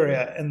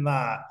interior in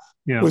that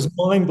was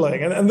mind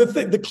blowing. And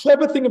the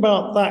clever thing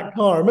about that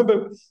car, I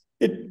remember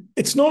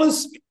it's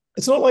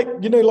not like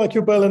like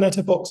your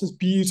Berlinetta Vauxhall's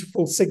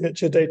beautiful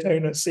signature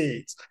Daytona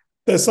seats.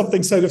 There's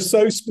something sort of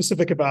so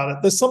specific about it.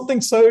 There's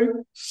something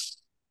so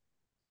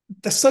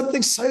sort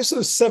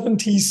of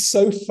 70s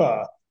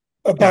sofa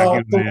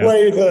about the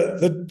way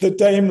that the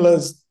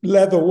Daimler's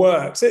leather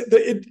works.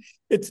 It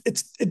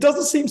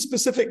doesn't seem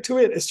specific to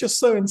it. It's just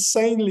so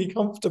insanely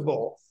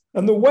comfortable.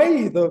 And the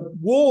way the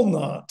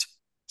walnut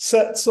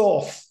sets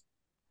off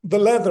the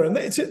leather, and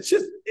it's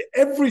just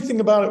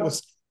everything about it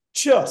was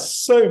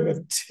just so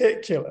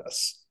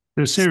meticulous.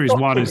 The Series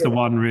 1 is the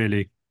one,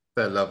 really.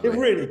 They're lovely. It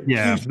really,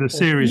 the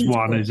Series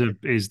 1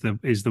 is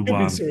the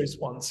one. Series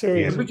 1.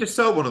 Did we just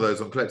sell one of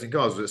those on Collecting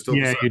Cars? Was it still?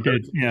 Yeah, you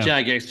did. Yeah.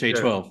 Jag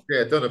XJ12.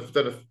 Yeah,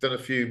 done a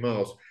few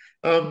miles.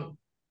 The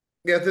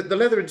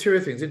leather interior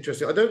thing's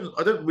interesting. I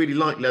don't really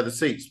like leather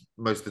seats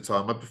most of the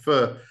time. I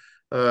prefer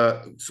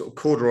sort of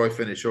corduroy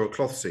finish or a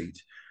cloth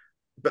seat.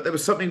 But there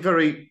was something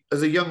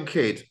as a young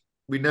kid,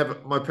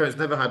 my parents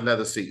never had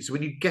leather seats. So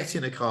when you get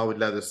in a car with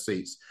leather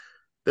seats,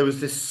 there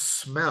was this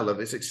smell of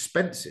it's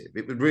expensive.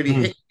 It would really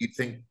hit you. You'd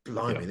think,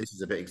 blimey, this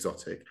is a bit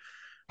exotic.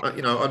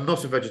 I'm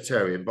not a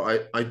vegetarian,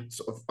 but I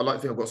like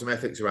to think I've got some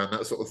ethics around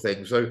that sort of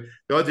thing. So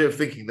the idea of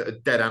thinking that a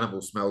dead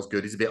animal smells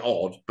good is a bit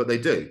odd, but they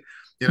do.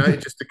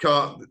 Just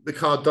the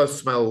car does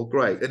smell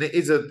great, and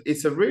it's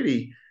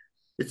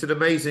an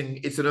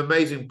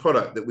amazing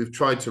product that we've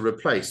tried to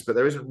replace, but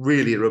there isn't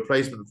really a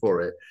replacement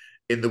for it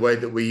in the way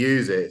that we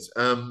use it.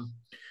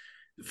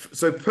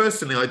 So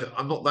personally,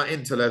 I'm not that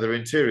into leather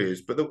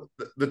interiors, but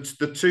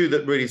the two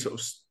that really sort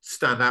of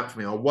stand out for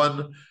me are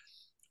one.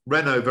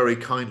 Renault very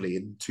kindly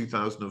in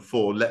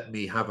 2004 let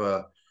me have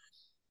a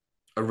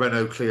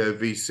Renault Clio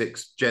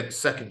V6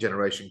 second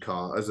generation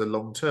car as a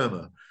long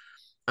termer.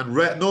 And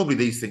normally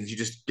these things you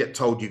just get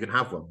told you can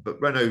have one,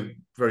 but Renault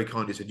very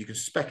kindly said you can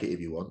spec it if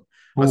you want.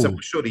 I said, well,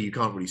 surely you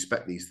can't really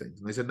spec these things,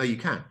 and they said no, you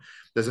can.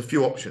 There's a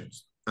few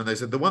options. And they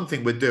said the one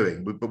thing we're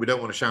doing, but we don't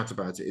want to shout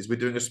about it, is we're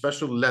doing a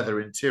special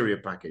leather interior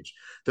package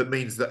that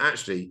means that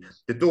actually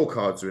the door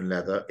cards are in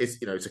leather. It's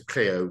a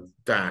Clio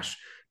dash,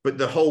 but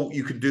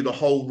you can do the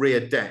whole rear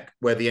deck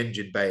where the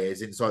engine bay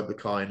is inside the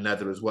car in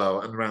leather as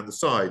well, and around the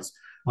sides.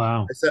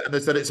 Wow! And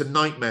they said it's a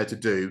nightmare to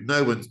do.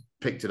 No one's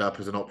picked it up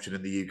as an option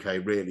in the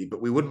UK really,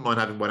 but we wouldn't mind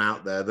having one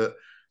out there that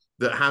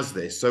has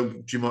this. So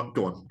do you mind?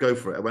 Go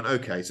for it. I went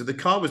okay. So the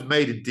car was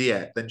made in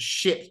Dieppe, then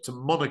shipped to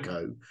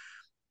Monaco,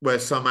 where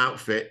some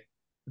outfit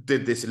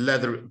did this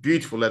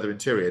beautiful leather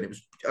interior, and it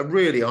was a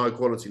really high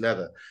quality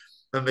leather,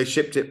 and they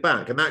shipped it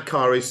back. And that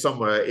car is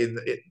somewhere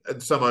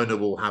and some owner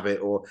will have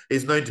it, or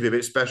is known to be a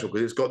bit special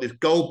because it's got this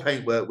gold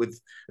paintwork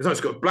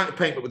it's got black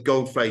paint with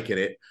gold flake in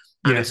it,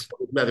 and it's got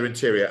leather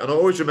interior. And I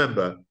always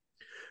remember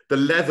the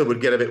leather would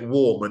get a bit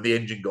warm when the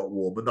engine got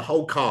warm, and the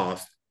whole car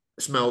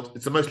smelled.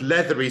 It's the most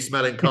leathery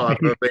smelling car I've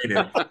ever been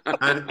in,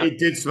 and it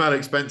did smell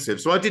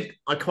expensive. So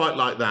I quite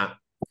like that,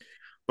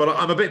 but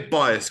I'm a bit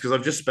biased because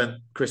I've just spent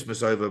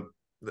Christmas over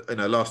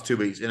last 2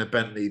 weeks in a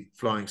Bentley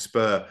Flying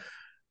Spur.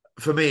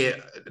 For me,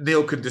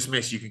 Neil can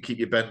dismiss, you can keep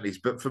your Bentleys,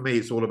 but for me,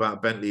 it's all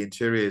about Bentley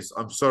interiors.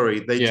 I'm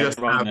sorry, they have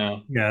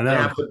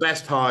the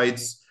best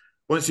hides.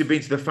 Once you've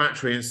been to the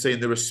factory and seen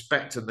the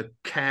respect and the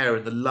care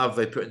and the love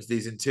they put into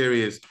these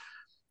interiors,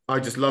 I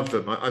just love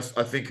them. I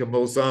think a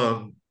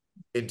Mulsanne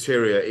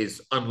interior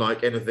is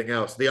unlike anything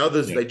else. The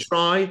others, they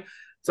try.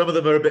 Some of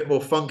them are a bit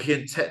more funky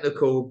and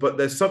technical, but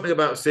there's something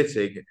about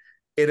sitting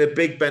in a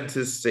big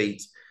Bentley's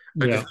seat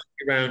and just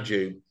looking around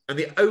you. And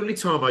the only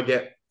time I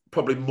get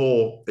probably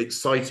more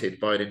excited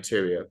by an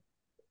interior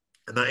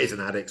and that is an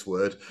addict's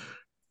word,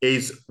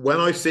 is when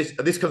I sit,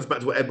 and this comes back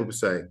to what Edward was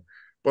saying,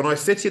 when I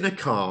sit in a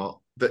car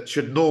that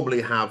should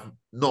normally have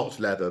not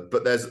leather,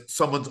 but there's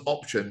someone's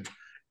optioned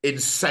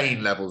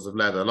insane levels of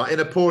leather. Like in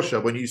a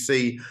Porsche, when you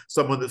see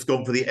someone that's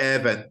gone for the air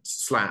vent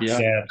slats,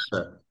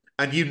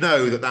 and you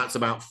know that that's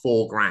about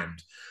 $4,000.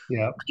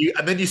 Yeah.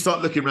 And then you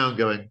start looking around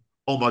going,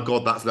 oh my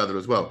God, that's leather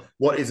as well.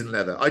 What isn't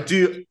leather? I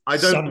don't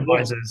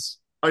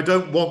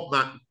want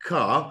that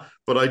car,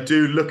 but I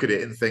do look at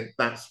it and think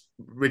that's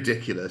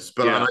ridiculous.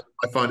 But I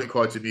find it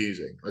quite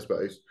amusing, I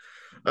suppose.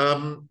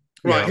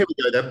 Right, here we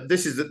go then.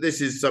 This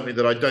is something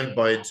that I don't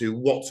buy into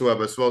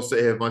whatsoever. So I'll sit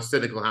here with my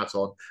cynical hat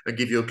on and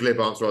give you a glib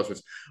answer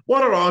afterwards.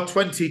 What are our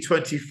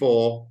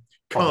 2024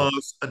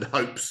 cars and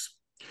hopes?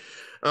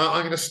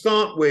 I'm going to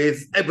start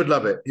with Edward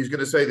Lovett, who's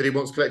going to say that he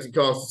wants Collecting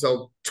Cars to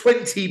sell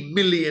 20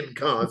 million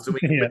cars so we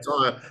can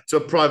retire to a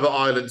private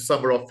island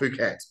somewhere off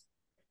Phuket.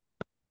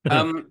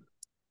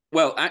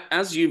 Well,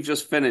 as you've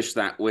just finished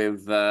that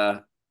with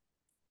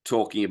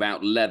talking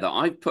about leather,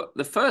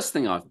 the first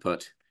thing I've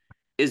put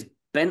is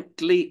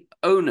Bentley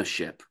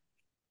ownership.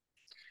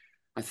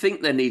 I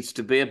think there needs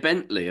to be a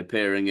Bentley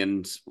appearing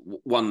in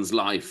one's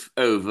life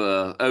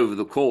over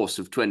the course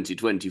of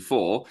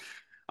 2024.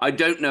 I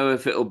don't know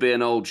if it'll be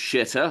an old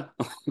shitter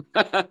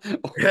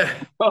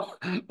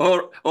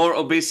or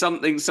it'll be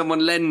something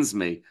someone lends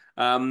me.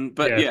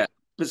 But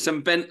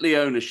some Bentley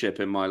ownership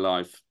in my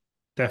life.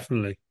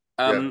 Definitely.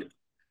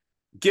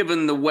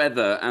 Given the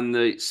weather and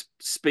the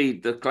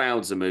speed the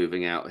clouds are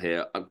moving out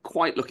here, I'm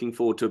quite looking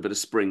forward to a bit of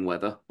spring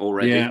weather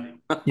already.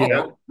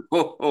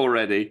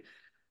 Already.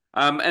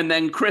 And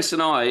then Chris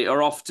and I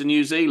are off to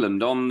New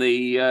Zealand on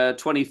the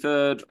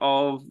 23rd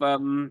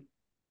of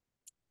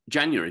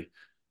January.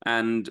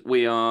 And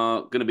we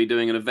are going to be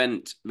doing an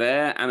event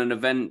there and an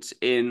event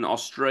in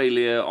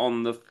Australia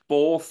on the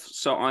 4th.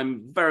 So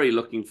I'm very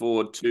looking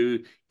forward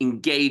to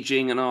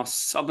engaging in our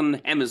Southern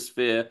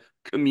Hemisphere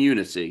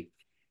community.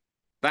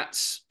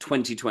 That's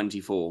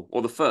 2024,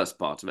 or the first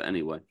part of it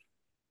anyway.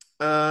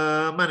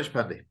 Manish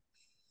Pandey.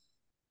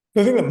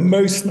 The thing that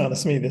most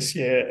matters to me this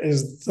year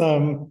is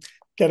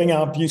getting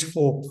our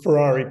beautiful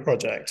Ferrari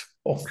project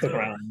off the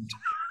ground.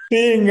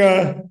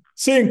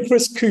 Seeing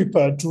Chris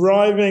Cooper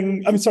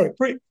driving. I'm sorry.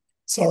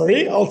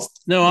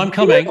 No, I'm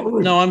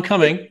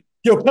coming.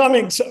 You're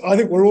coming. So I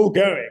think we're all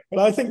going. But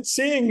I think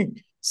seeing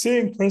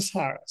Chris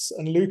Harris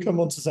and Luca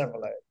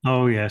Montezemolo.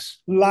 Oh yes.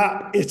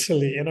 Lap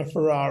Italy in a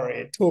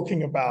Ferrari,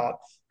 talking about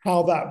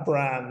how that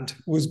brand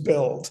was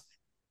built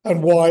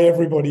and why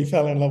everybody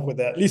fell in love with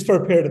it, at least for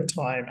a period of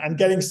time, and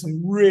getting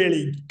some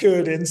really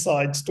good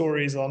inside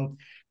stories on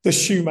the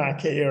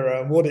Schumacher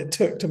era and what it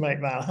took to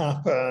make that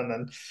happen.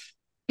 And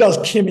does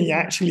Kimi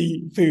actually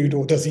eat food,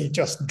 or does he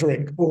just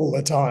drink all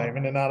the time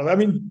in and out of it? I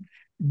mean,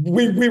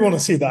 we want to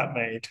see that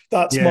made.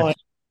 That's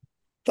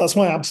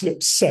my absolute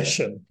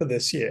obsession for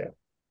this year.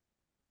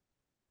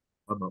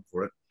 I'm up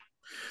for it.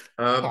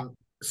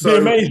 Be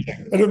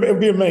amazing. It'll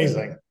be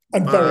amazing.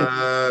 And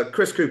very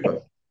Chris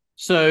Cooper.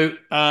 So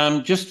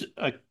just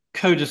a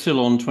codicil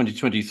on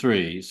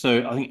 2023.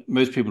 So I think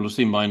most people have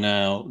seen by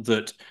now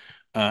that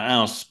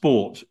our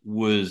sport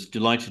was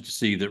delighted to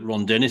see that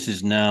Ron Dennis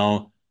is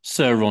now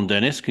Sir Ron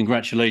Dennis.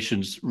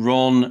 Congratulations,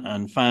 Ron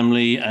and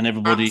family and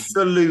everybody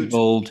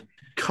involved.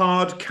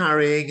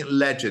 Card-carrying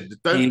legend.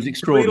 Don't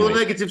read all the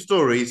negative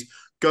stories.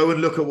 Go and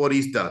look at what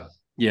he's done.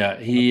 Yeah,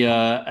 he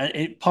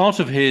part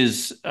of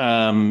his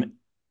honor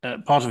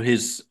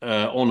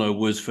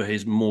was for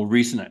his more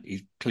recent,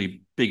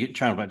 clearly big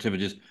charitable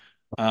activities.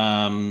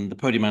 The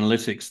Podium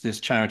Analytics, this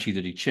charity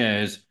that he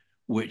chairs,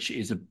 which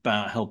is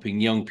about helping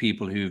young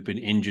people who've been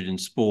injured in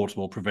sport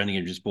or preventing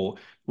injury in sport.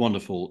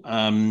 Wonderful.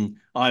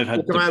 I've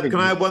had. Can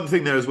I add one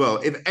thing there as well?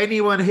 If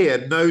anyone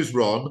here knows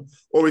Ron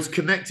or is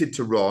connected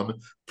to Ron,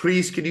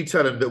 please can you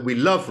tell him that we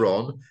love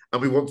Ron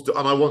and I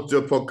want to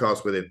do a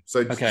podcast with him.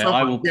 So okay,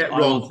 I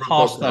will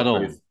pass that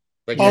on.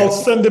 I'll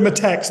send him a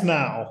text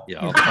now.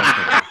 Yeah, I'll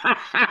pass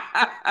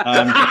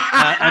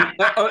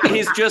that on.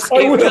 He's just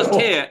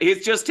here.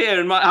 He's just here,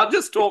 and I'll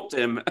just talk to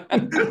him.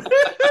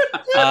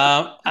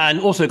 And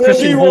also,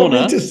 Christian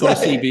Horner got a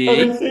CBE.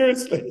 I mean,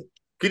 seriously.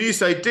 Can you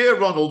say, "Dear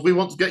Ronald, we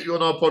want to get you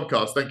on our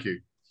podcast. Thank you."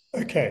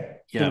 Okay.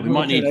 Yeah, we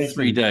might need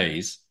 3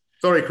 days.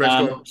 Sorry, Chris.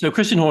 So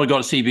Christian Horner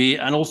got a CBE,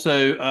 and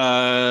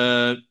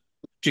also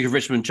Duke of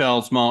Richmond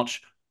Charles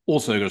March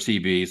also got a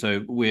CBE.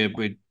 So we're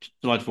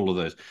delighted for all of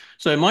those.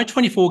 So my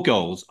 24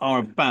 goals are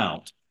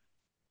about.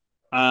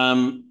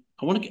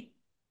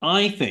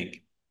 I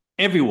think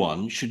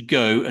everyone should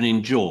go and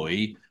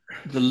enjoy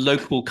the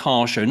local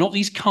car show, not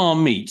these car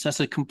meets. That's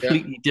a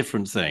completely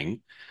different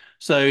thing.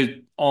 So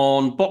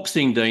on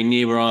Boxing Day,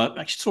 near where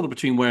actually sort of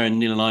between where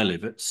Neil and I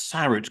live at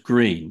Sarrett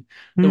Green,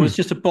 there was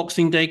just a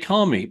Boxing Day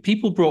car meet.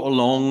 People brought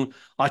along.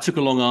 I took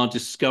along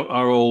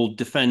our old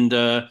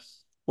Defender.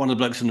 One of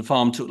the blokes on the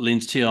farm took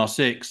Lynn's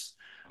TR6.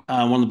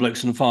 One of the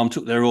blokes on the farm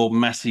took their old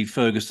massive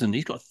Ferguson.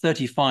 He's got a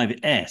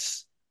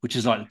 35S, which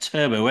is like the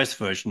Turbo S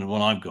version of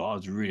one I've got. I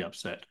was really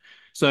upset.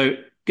 So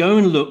go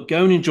and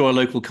enjoy a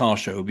local car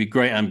show. It would be a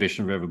great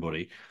ambition for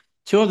everybody.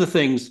 2 other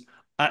things.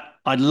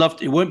 I'd love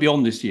to, it won't be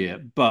on this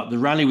year, but the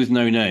Rally with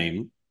No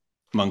Name,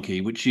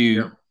 Monkey, which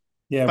you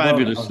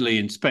fabulously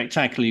and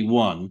spectacularly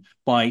won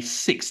by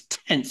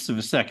 0.6 of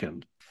a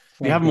second.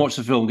 If you haven't watched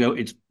the film, go,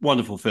 it's a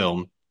wonderful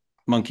film.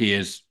 Monkey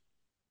is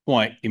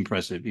quite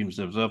impressive.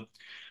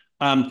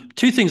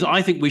 Two things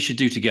I think we should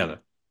do together.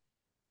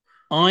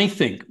 I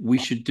think we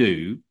should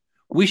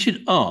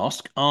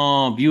ask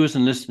our viewers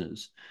and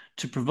listeners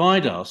to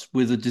provide us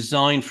with a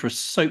design for a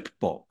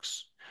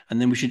soapbox,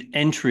 and then we should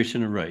enter it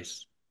in a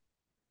race.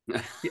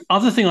 The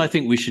other thing I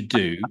think we should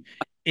do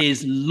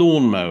is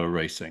lawnmower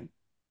racing.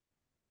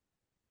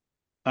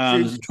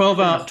 There's a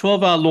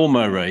 12-hour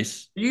lawnmower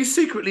race. Are you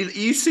secretly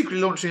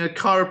launching a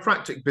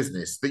chiropractic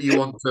business that you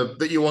want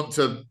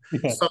to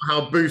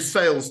somehow boost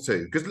sales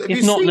to? Because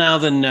if not now,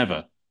 then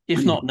never.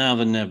 If not now,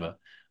 then never.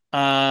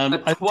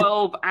 A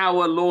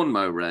 12-hour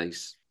lawnmower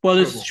race. Well,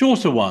 there's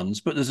shorter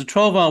ones, but there's a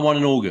 12-hour one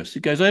in August.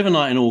 It goes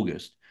overnight in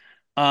August.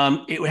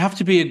 It would have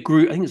to be a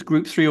group. I think it's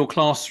Group 3 or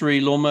Class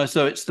 3 lawnmower.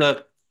 So it's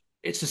a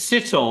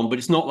sit-on, but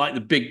it's not like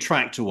the big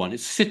tractor one.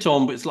 It's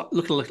sit-on, but it's like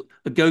look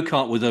a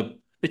go-kart with a.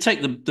 They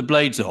take the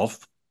blades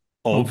off.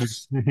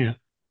 Yeah.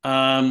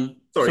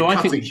 So I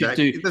think we should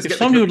do. If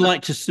somebody would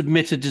like to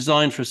submit a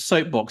design for a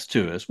soapbox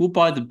to us, we'll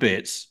buy the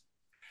bits,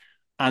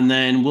 and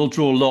then we'll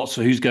draw lots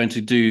for who's going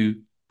to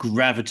do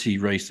gravity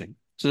racing.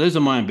 So those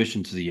are my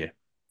ambitions for the year.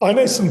 I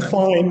know some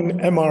fine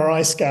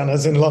MRI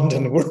scanners in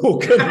London. We're all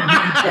good.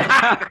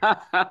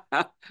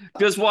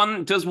 Does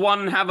one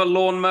have a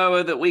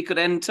lawnmower that we could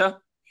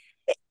enter?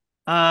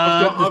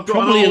 I've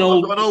got an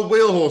old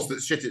wheel horse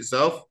that shit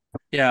itself.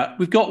 Yeah,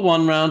 we've got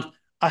one round.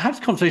 I had a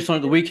conversation on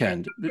it the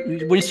weekend.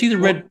 When you see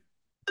the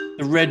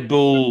Red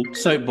Bull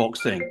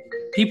soapbox thing,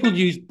 people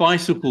use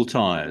bicycle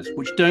tires,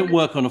 which don't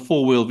work on a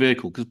four-wheel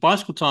vehicle, because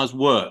bicycle tires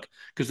work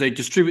because they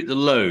distribute the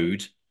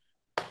load,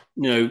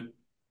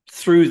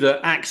 through the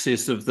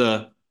axis of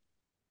the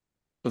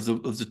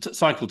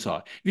cycle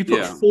tire. If you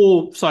put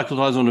 4 cycle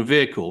tires on a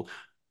vehicle,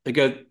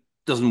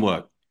 doesn't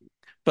work.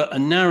 But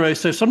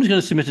so if somebody's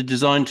going to submit a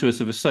design to us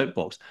of a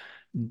soapbox,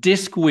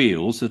 disc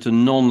wheels that are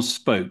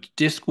non-spoked,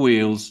 disc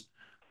wheels,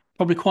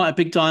 probably quite a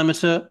big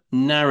diameter,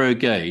 narrow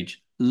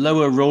gauge,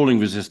 lower rolling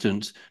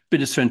resistance,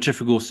 bit of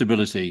centrifugal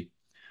stability.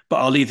 But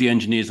I'll leave the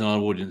engineers in our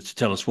audience to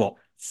tell us what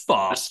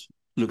fast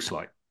looks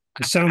like.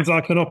 It sounds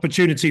like an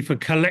opportunity for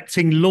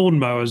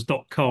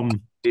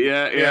collectinglawnmowers.com.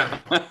 Yeah.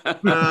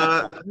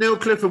 Neil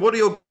Clifford, what are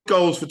your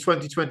goals for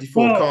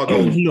 2024 car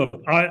goals? Look,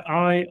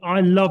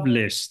 I love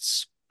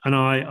lists, and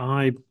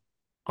I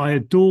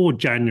adore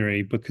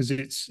January because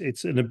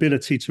it's an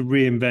ability to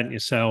reinvent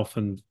yourself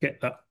and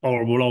get that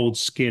horrible old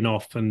skin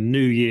off, and New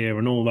Year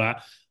and all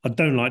that. I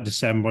don't like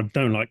December. I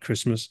don't like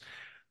Christmas.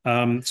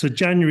 So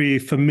January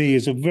for me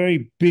is a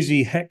very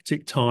busy,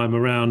 hectic time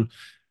around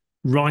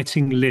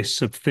writing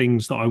lists of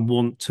things that I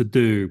want to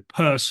do: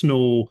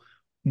 personal,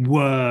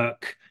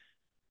 work,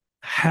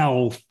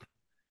 health,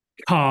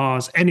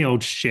 cars, any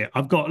old shit.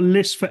 I've got a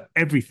list for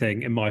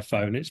everything in my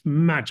phone. It's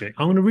magic.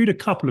 I'm going to read a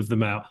couple of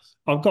them out.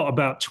 I've got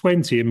about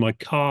 20 in my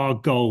car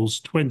goals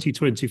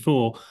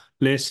 2024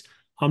 list.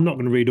 I'm not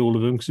going to read all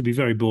of them because it'd be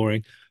very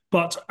boring.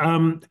 But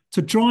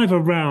to drive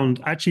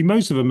around, actually,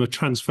 most of them are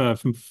transferred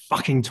from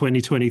fucking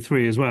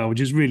 2023 as well,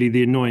 which is really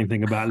the annoying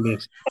thing about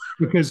lists.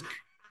 Because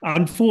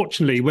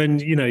unfortunately, when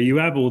you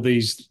have all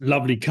these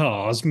lovely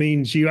cars,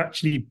 means you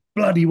actually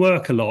bloody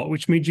work a lot,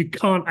 which means you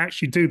can't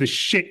actually do the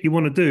shit you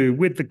want to do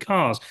with the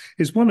cars.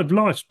 It's one of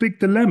life's big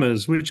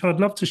dilemmas, which I'd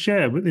love to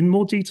share in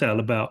more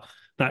detail about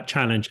that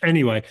challenge.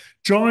 Anyway,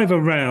 drive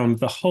around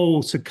the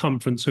whole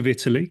circumference of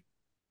Italy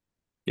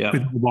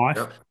with my wife.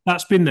 Yeah.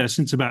 That's been there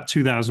since about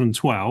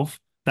 2012.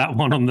 That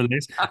one on the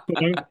list.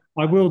 But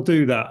I will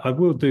do that. I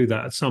will do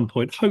that at some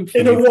point.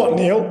 Hopefully. In a what,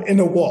 Neil? In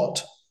a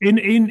what?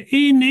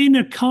 In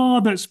a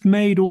car that's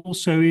made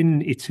also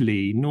in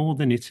Italy,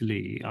 northern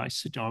Italy, I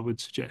would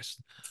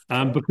suggest,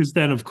 because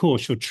then of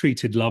course you're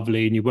treated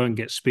lovely and you won't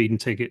get speeding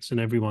tickets and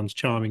everyone's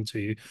charming to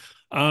you.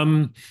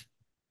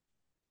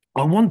 I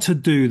want to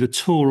do the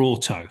Tour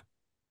Auto.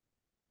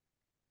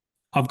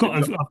 I've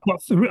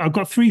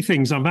got 3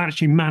 things. I've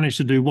actually managed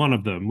to do one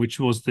of them, which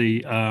was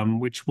the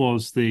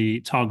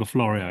Targa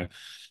Florio.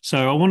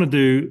 So I want to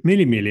do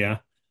Mille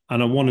Miglia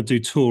and I want to do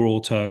Tour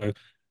Auto.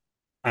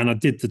 And I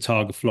did the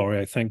Targa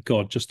Florio, thank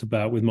God, just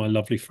about with my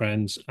lovely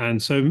friends. And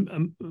so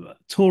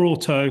Tour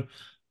Auto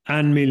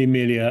and Mille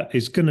Miglia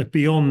is going to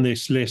be on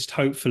this list,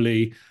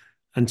 hopefully,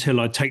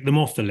 until I take them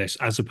off the list,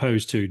 as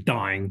opposed to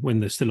dying when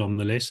they're still on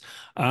the list.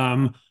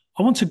 I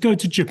want to go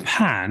to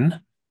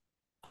Japan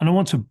and I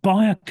want to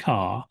buy a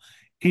car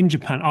in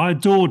Japan. I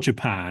adore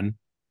Japan.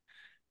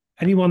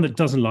 Anyone that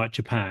doesn't like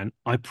Japan,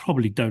 I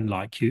probably don't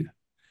like you.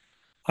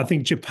 I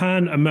think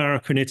Japan,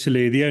 America, and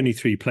Italy are the only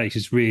 3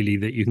 places really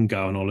that you can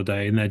go on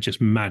holiday, and they're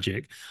just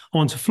magic. I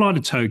want to fly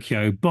to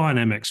Tokyo, buy an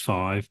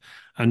MX-5,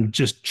 and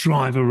just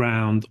drive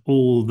around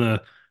all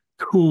the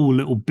cool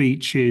little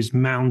beaches,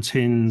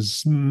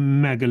 mountains,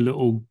 mega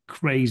little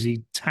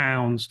crazy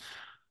towns.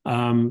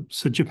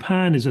 So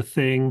Japan is a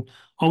thing.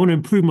 I want to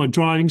improve my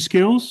driving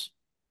skills.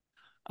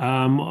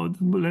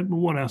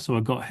 What else have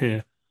I got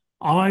here?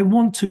 I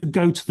want to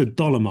go to the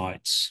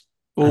Dolomites.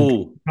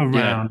 Oh,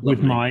 around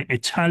with my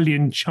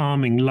Italian,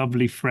 charming,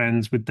 lovely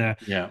friends with their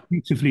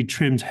beautifully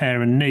trimmed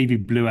hair and navy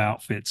blue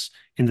outfits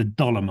in the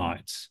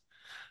Dolomites.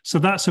 So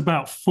that's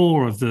about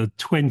 4 of the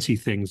 20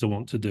 things I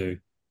want to do.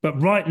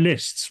 But writing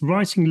lists.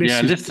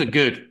 Yeah, lists are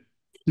good.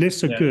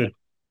 Lists are good.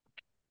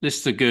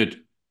 Lists are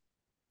good.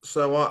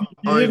 So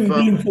I didn't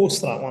reinforce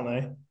that one,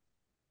 eh?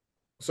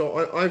 So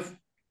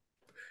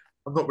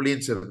I'm not really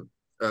into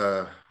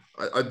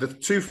the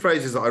 2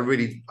 phrases that I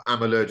really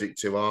am allergic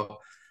to are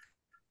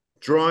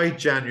dry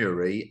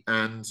January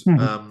and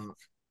I'm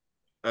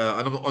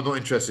not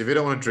interested. If you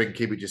don't want to drink,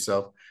 keep it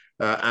yourself.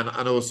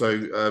 And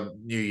also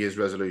New Year's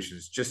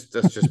resolutions.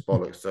 That's just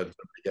bollocks. I don't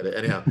get it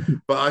anyhow.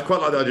 But I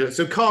quite like the idea.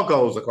 So car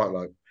goals I quite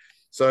like.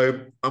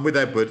 So I'm with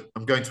Edward.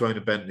 I'm going to own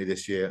a Bentley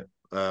this year.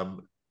 But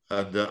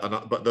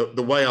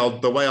the way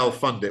I'll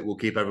fund it will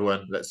keep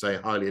everyone, let's say,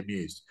 highly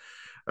amused.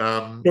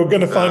 You're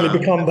going to finally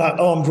become that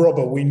armed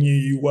robber we knew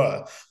you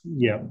were.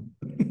 Yeah.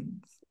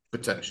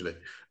 Potentially.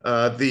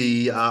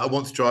 I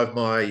want to drive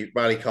my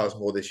rally cars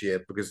more this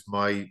year because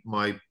my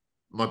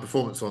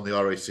performance on the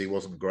RAC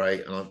wasn't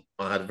great, and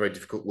I had a very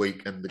difficult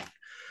week, and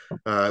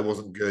it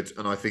wasn't good.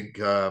 And I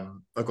think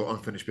I've got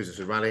unfinished business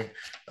with rally.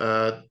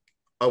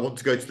 I want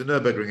to go to the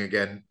Nürburgring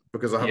again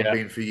because I haven't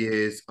been for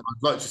years. And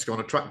I'd like to just go on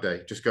a track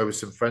day, just go with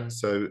some friends.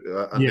 So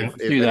if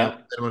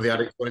anyone of the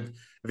addicts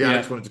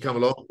wanted to come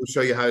along, we'll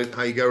show you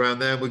how you go around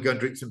there. We'll go and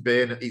drink some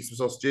beer and eat some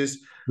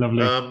sausages.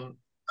 Lovely. On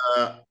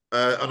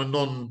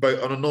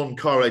a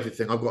non-car related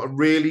thing, I've got a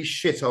really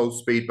shit old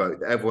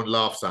speedboat that everyone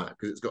laughs at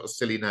because it's got a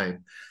silly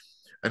name,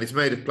 and it's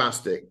made of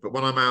plastic. But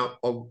when I'm out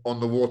on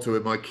the water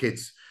with my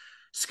kids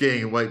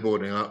skiing and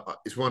wakeboarding,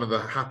 it's one of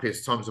the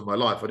happiest times of my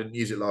life. I didn't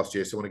use it last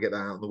year, so I want to get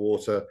that out in the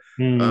water.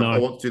 I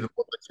want to do the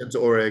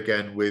Centauri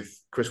again with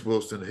Chris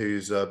Wilson,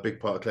 who's a big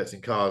part of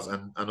collecting cars,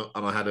 and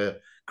I had a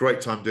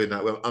great time doing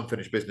that with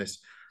unfinished business.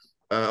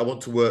 I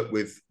want to work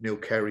with Neil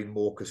Carey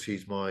more because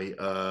he's my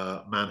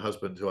man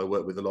husband who I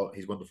work with a lot.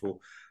 He's wonderful.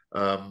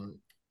 I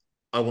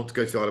want to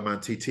go to the Isle of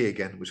Man TT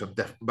again, which I'm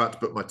about to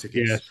book my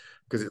tickets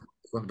because it's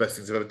one of the best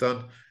things I've ever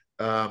done.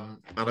 And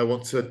I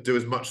want to do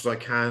as much as I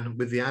can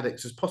with the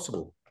Addicts as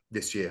possible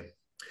this year,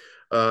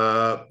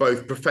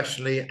 both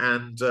professionally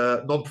and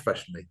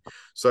non-professionally.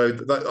 So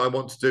I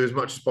want to do as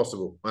much as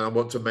possible, and I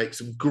want to make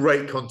some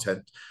great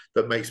content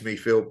that makes me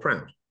feel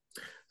proud.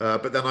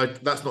 But then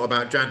that's not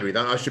about January.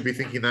 I should be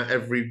thinking that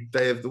every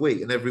day of the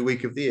week and every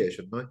week of the year,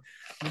 shouldn't I?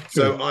 True.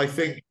 So I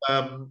think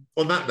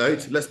on that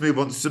note, let's move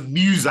on to some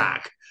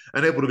music.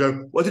 And able to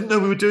go, well, I didn't know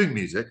we were doing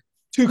music.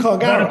 2-car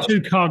garage.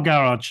 2-car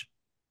garage.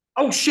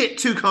 Oh shit,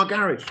 2-car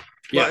garage.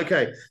 Yeah. Right,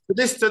 okay.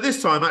 So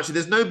this time, actually,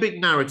 there's no big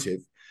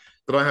narrative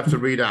that I have to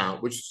read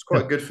out, which is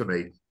quite good for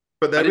me.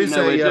 But there I didn't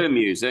know we're doing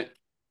music.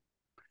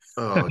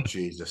 Oh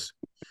Jesus.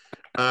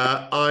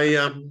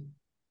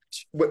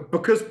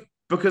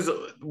 Because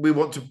we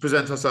want to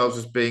present ourselves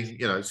as being,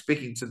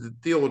 speaking to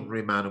the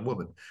ordinary man and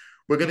woman,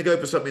 we're going to go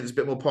for something that's a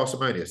bit more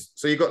parsimonious.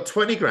 So you've got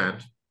 20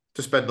 grand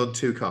to spend on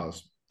 2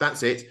 cars.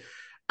 That's it.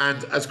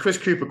 And as Chris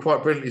Cooper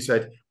quite brilliantly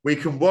said, we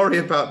can worry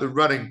about the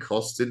running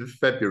costs in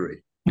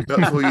February.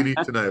 That's all you need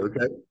to know,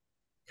 okay?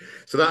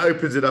 So that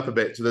opens it up a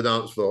bit to the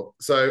dance floor.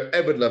 So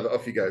Edward Lovett,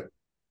 off you go.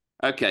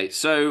 Okay,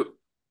 so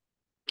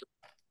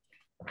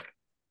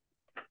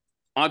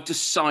I've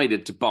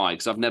decided to buy,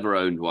 because I've never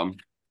owned one,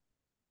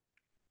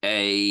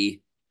 a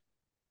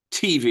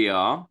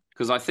TVR,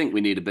 because I think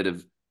we need a bit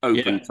of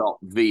open-top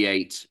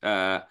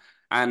V8.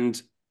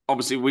 And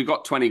obviously, we've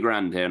got 20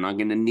 grand here, and I'm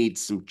going to need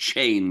some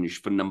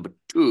change for number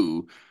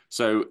 2.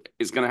 So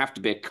it's going to have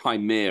to be a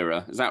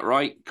Chimera. Is that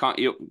right? Chris?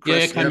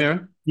 Yeah,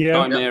 Chimera.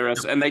 Yeah. Chimera.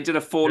 Yeah. And they did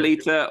a 4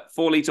 litre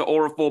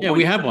or a 4. Yeah,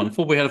 we had one.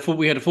 We had a 4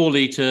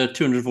 litre,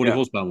 240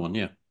 horsepower one.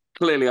 Yeah.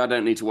 Clearly, I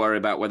don't need to worry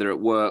about whether it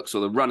works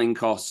or the running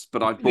costs,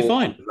 but I bought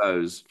one of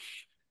those.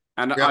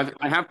 And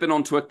I have been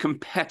onto a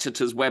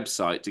competitor's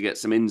website to get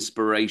some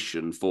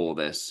inspiration for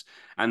this.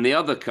 And the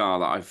other car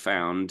that I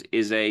found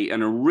is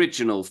an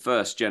original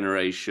first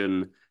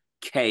generation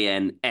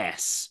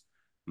KNS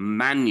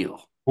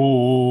manual.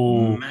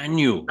 Oh,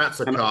 manual. That's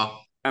a car.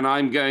 And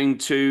I'm going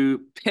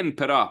to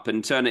pimp it up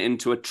and turn it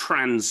into a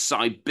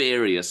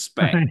Trans-Siberia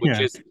spec, which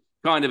is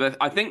kind of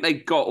I think they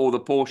got all the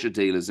Porsche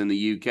dealers in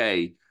the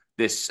UK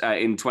this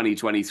in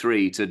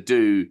 2023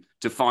 to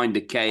find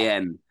a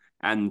KN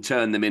and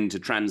turn them into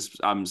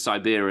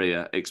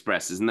Trans-Siberia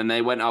Expresses. And then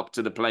they went up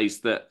to the place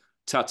that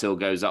Tuthill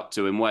goes up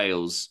to in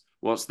Wales.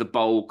 What's the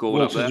bowl called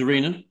Walters up there?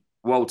 Arena.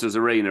 Walters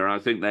Arena. I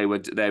think they were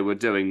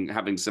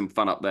having some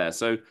fun up there.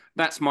 So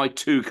that's my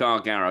 2-car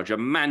garage, a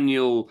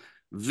manual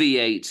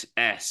V8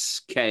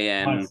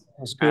 SKN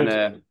and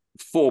a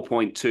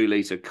 4.2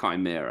 litre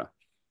Chimera.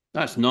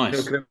 That's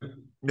nice.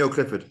 Neil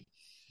Clifford.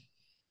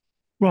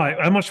 Right,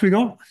 how much we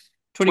got?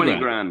 20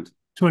 grand.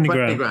 20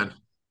 grand.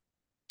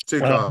 2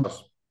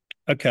 cars.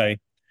 Okay.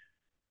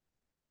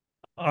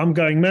 I'm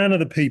going man of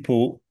the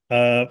people,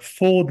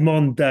 Ford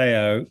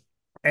Mondeo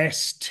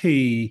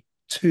ST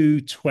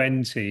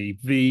 220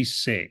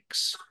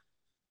 V6,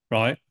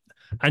 right?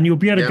 And you'll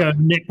be able to go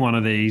and nick one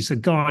of these. A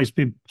guy's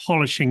been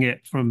polishing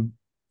it from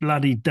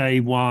bloody day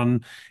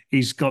one.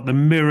 He's got the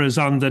mirrors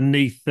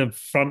underneath the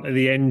front of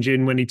the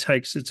engine when he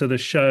takes it to the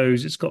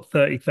shows. It's got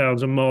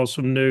 30,000 miles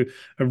from new,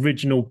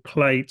 original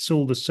plates,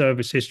 all the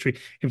service history.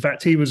 In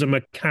fact, he was a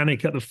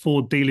mechanic at the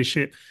Ford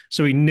dealership,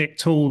 so he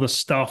nicked all the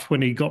stuff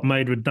when he got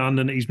made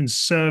redundant. He's been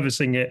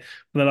servicing it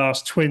for the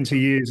last 20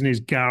 years in his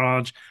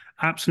garage.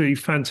 Absolutely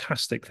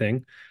fantastic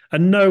thing.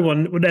 And no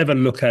one would ever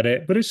look at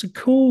it, but it's a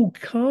cool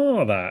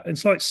car, that.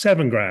 It's like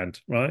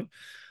 $7,000, right?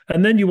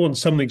 And then you want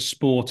something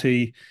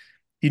sporty.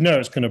 You know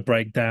it's going to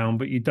break down,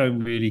 but you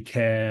don't really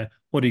care.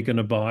 What are you going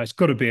to buy? It's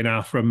got to be an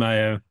Alfa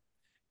Romeo.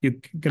 You're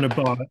going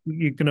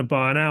to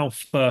buy an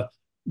Alfa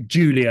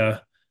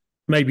Giulia,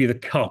 maybe the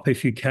Cup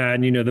if you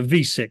can. You know, the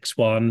V6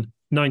 one,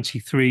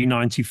 93,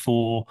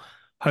 94.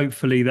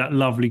 Hopefully that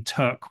lovely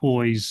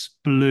turquoise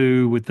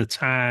blue with the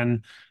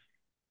tan.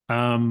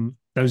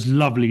 Those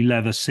lovely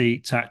leather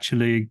seats,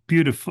 actually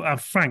beautiful.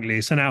 Frankly,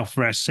 it's an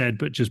Alfa SZ,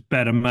 but just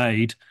better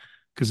made,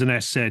 because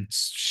an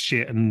SZ's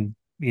shit and,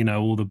 you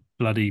know, all the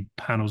bloody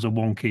panels are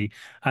wonky,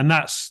 and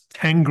that's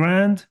 10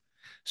 grand.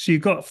 So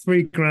you've got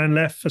 3 grand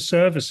left for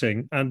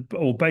servicing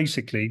or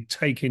basically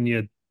taking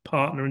your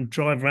partner and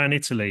drive around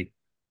Italy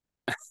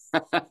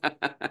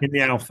in the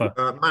Alfa.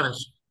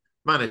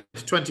 Manish,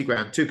 20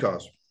 grand, 2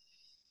 cars.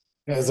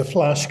 There's a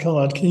flash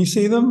card. Can you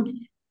see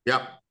them?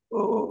 Yep.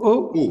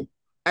 Oh.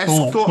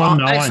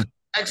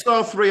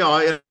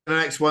 XR3i and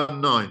an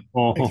X19.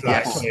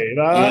 Exactly. Yes.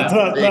 That's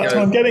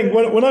what I'm getting.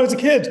 When I was a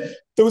kid,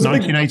 there was a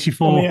big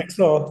 1984 on the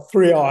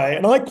XR3i,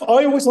 and I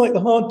always liked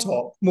the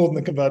hardtop more than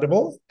the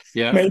convertible.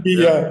 Yeah, maybe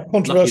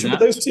controversial,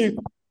 but those two,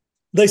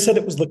 they said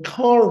it was the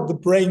car of the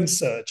brain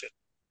surgeon.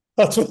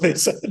 That's what they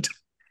said.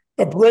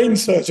 A brain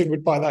surgeon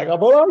would buy that car.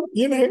 But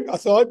I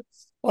thought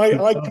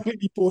I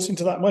completely bought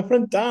into that. My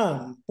friend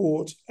Dan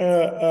bought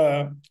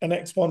an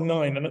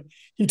X19, and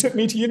he took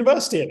me to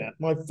university in it.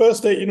 My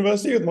first day at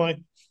university, with my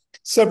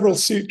several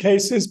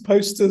suitcases,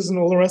 posters, and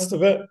all the rest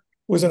of it,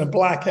 was in a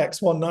black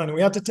X19. And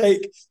we had to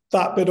take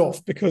that bit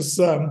off because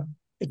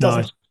it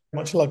doesn't have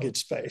much luggage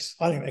space.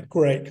 I think they're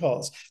great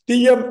cars.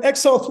 The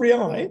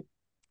XR3i,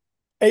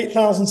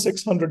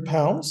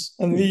 £8,600,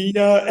 and the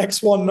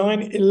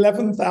X19,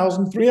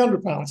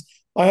 £11,300.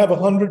 I have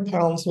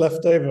 £100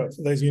 left over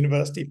for those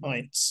university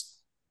pints.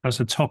 That's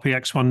a toppy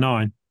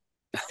X19.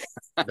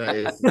 That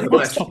is the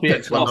best toppy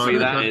X19.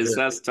 That is.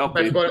 That's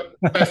toppy.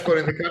 Best one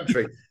in the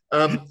country.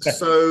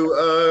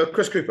 So,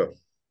 Chris Cooper.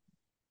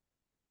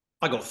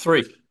 I got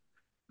 3.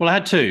 Well, I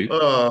had 2.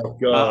 Oh,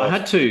 God. I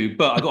had 2,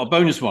 but I got a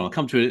bonus one. I'll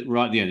come to it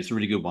right at the end. It's a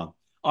really good one.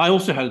 I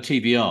also had a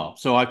TVR.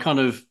 So I've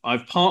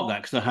parked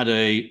that because I had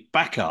a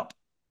backup,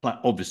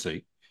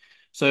 obviously.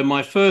 So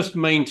my first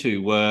main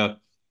 2 were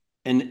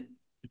in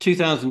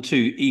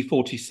 2002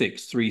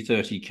 E46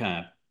 330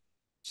 cab,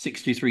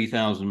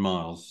 63,000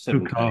 miles,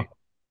 7K.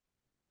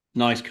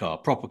 Nice car,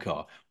 proper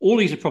car. All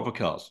these are proper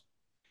cars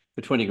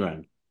for 20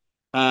 grand.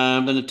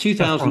 Then the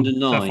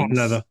 2009.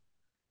 Leather.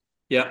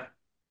 Yeah.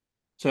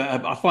 So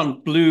I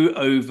found blue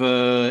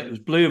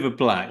over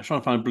black. I was trying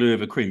to find blue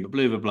over cream, but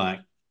blue over black.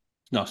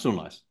 No, still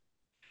nice.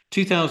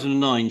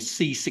 2009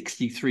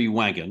 C63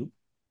 wagon,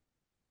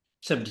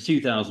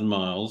 72,000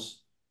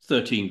 miles,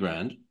 13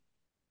 grand.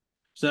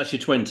 So that's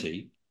your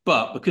 20.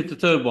 But because the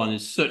third one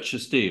is such a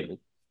steal,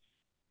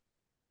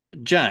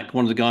 Jack,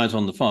 one of the guys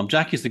on the farm,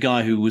 Jack is the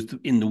guy who was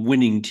in the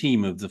winning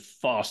team of the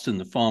Fast and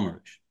the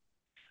Farmerish.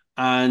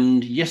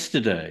 And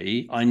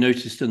yesterday, I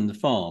noticed in the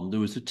farm, there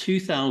was a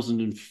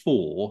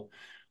 2004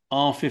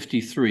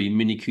 R53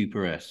 Mini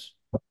Cooper S.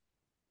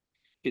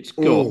 It's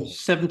got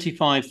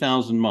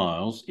 75,000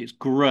 miles. It's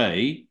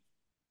grey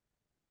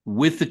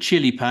with the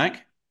chili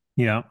pack.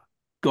 Yeah.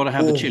 Got to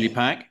have the chili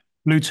pack.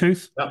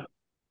 Bluetooth?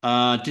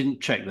 Yep.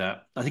 Didn't check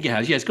that. I think it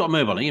has. Yeah, it's got a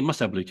mobile. It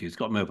must have Bluetooth. It's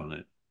got a mobile in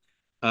it.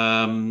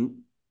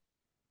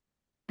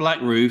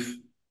 Black roof,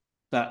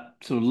 that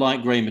sort of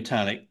light grey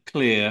metallic,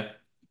 clear,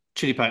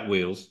 chili pack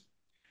wheels.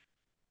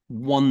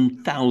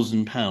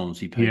 £1,000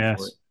 he paid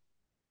for it.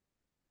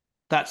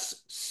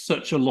 That's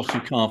such a lossy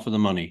car for the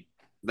money.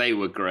 They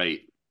were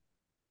great.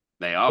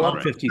 They are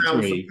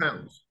 £153.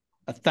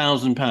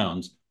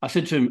 £1,000. I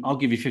said to him, I'll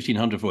give you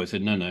 1,500 for it. He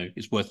said, no,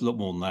 it's worth a lot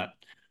more than that.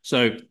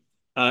 So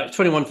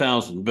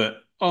 21,000, but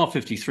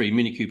R53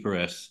 Mini Cooper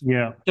S.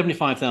 Yeah.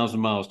 75,000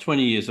 miles,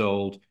 20 years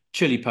old,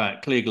 chili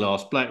pack, clear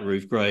glass, black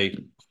roof, grey,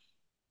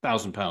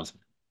 £1,000.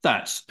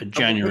 That's a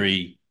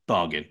January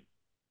bargain.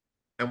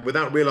 And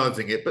without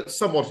realising it, but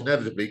somewhat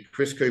inevitably,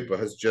 Chris Cooper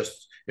has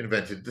just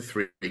invented the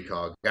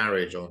 3-car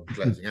garage on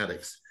Collecting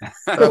Addicts.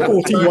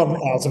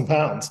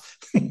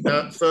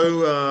 £41,000.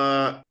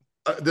 So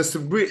there's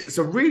it's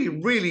a really,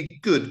 really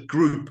good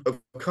group of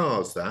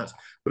cars, that.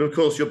 But of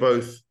course, you're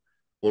both,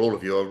 well, all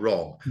of you are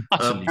wrong.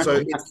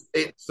 So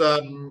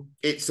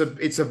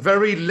it's a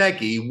very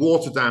leggy,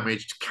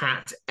 water-damaged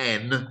Cat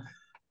N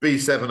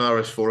B7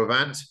 RS4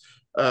 Avant.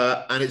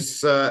 And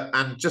it's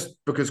and just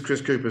because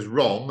Chris Cooper's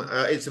wrong,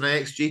 it's an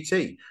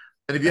AXGT.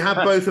 And if you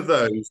had both of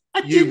those,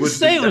 you would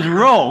say it was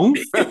wrong.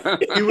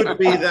 You would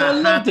be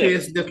the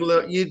happiest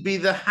little. You'd be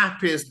the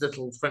happiest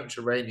little French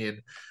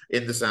Iranian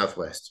in the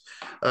southwest,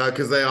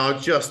 because they are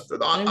just.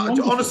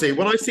 Honestly,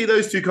 when I see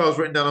those two cars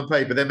written down on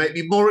paper, they make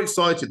me more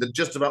excited than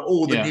just about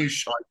all the new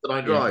shite that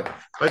I drive. Yeah.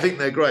 I think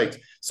they're great.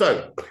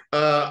 So,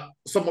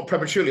 somewhat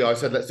prematurely, I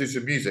said let's do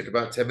some music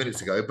about 10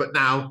 minutes ago, but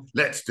now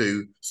let's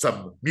do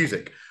some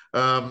music.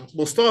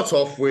 We'll start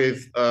off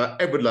with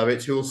Edward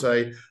Lovett, who will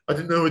say, "I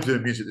didn't know we're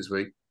doing music this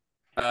week."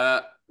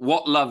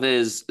 What Love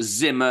Is,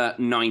 Zimmer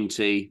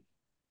 90.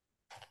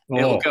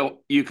 It'll go.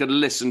 You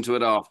can listen to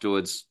it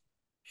afterwards.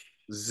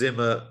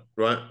 Zimmer,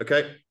 right?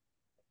 Okay.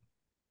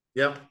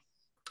 Yeah.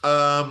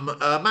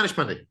 Manish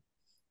Pandey.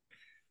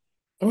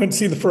 I went to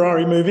see the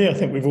Ferrari movie. I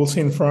think we've all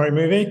seen the Ferrari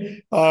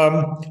movie.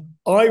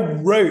 I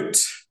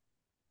wrote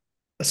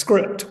a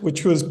script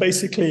which was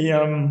basically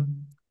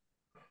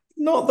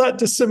not that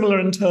dissimilar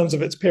in terms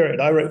of its period.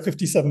 I wrote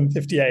 57,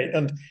 58,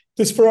 and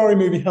this Ferrari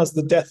movie has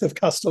the death of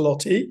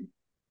Castellotti.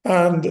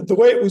 And the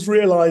way it was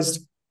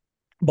realized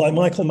by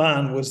Michael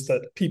Mann was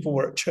that people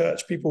were at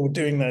church, people were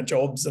doing their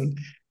jobs, and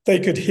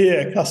they could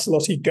hear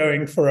Castellotti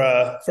going for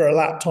a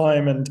lap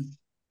time, and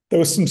there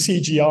was some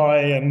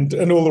CGI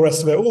and all the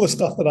rest of it, all the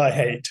stuff that I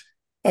hate.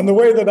 And the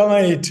way that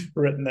I'd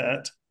written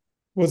it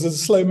was a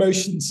slow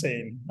motion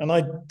scene, and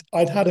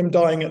I'd had him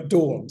dying at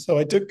dawn. So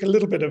I took a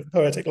little bit of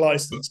poetic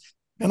license,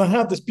 and I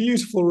had this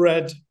beautiful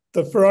red,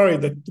 the Ferrari,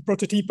 the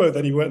prototipo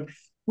that he went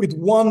with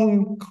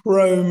one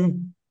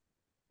chrome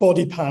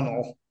body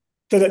panel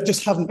that it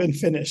just hadn't been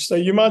finished. So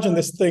you imagine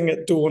this thing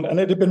at dawn, and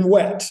it had been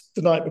wet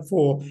the night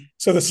before.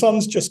 So the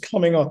sun's just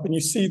coming up and you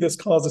see this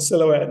car as a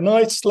silhouette. And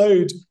I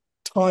slowed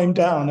time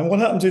down. And what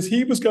happened is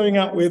he was going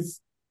out with,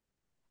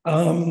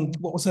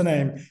 what was her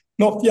name?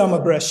 Not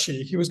Fiamma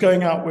Bresci. He was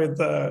going out with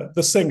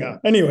the singer.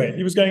 Anyway,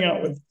 he was going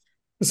out with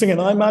the singer.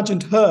 And I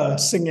imagined her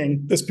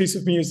singing this piece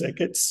of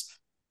music. It's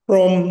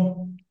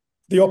from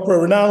the opera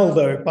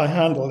Rinaldo by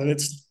Handel, and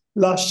it's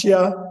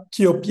Lascia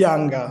ch'io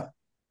pianga.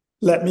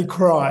 Let me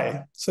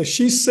cry. So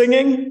she's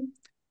singing,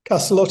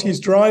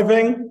 Castellotti's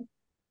driving,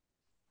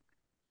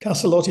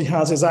 Castellotti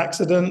has his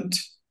accident,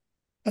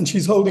 and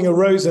she's holding a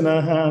rose in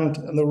her hand,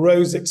 and the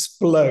rose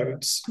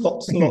explodes,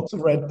 lots and lots of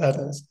red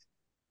petals.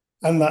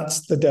 And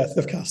that's the death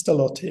of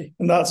Castellotti.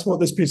 And that's what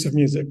this piece of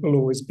music will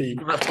always be.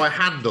 And that's by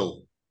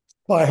Handel.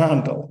 By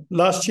Handel.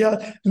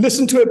 Lascia.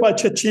 Listen to it by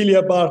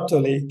Cecilia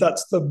Bartoli.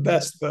 That's the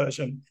best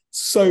version.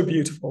 So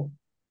beautiful.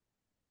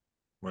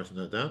 Writing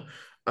that down.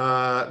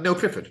 Neil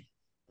Clifford.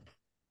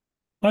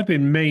 I've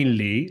been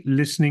mainly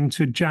listening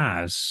to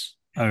jazz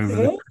over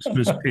the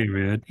Christmas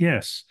period.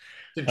 Yes.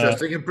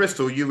 Interesting. In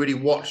Bristol, you really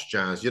watch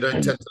jazz. You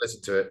don't tend to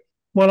listen to it.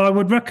 Well, I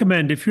would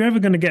recommend, if you're ever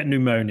going to get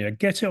pneumonia,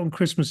 get it on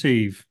Christmas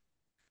Eve,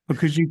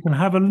 because you can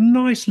have a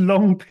nice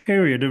long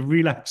period of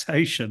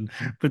relaxation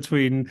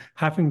between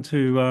having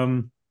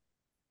to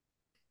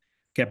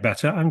get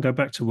better and go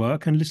back to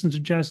work and listen to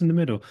jazz in the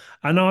middle.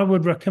 And I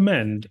would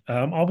recommend,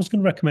 I was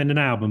going to recommend an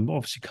album, but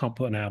obviously can't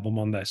put an album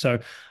on there. So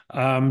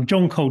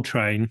John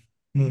Coltrane,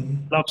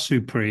 Love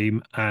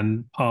Supreme,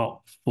 and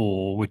Part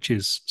 4, which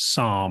is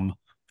Psalm,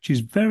 which is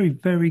very,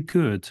 very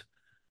good.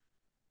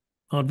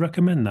 I'd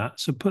recommend that.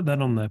 So put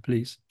that on there,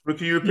 please.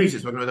 Can you repeat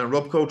it? So I'm going to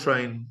Rob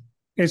Coltrane.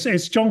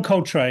 It's John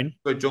Coltrane.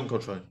 Oh, John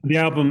Coltrane. The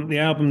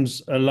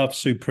album's Love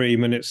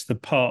Supreme, and it's the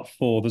Part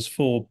 4. There's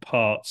 4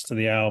 parts to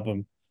the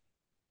album.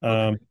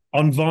 On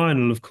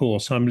vinyl, of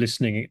course, I'm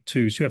listening it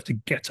too. So you have to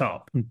get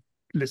up and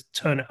let's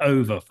turn it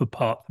over for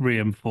Part 3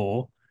 and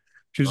 4.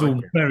 Which is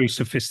all very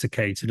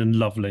sophisticated and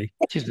lovely.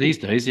 Just these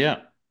days,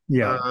 yeah.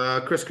 Yeah.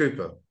 Chris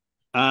Cooper.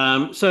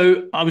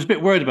 So I was a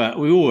bit worried about,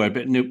 we all were a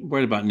bit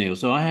worried about Neil.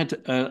 So I had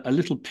a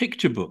little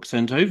picture book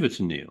sent over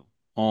to Neil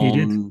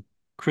on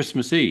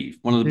Christmas Eve.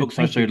 One of the books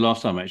I showed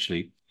last time,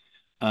 actually.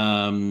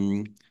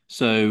 So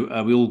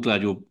we're all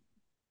glad you're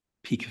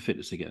peak of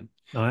fitness again.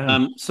 I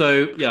am.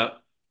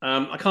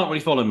 I can't really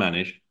follow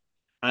Manish,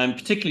 and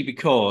particularly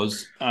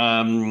because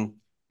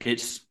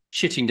it's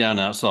shitting down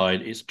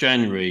outside. It's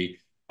January.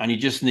 And you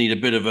just need a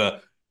bit of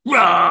a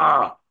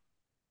rah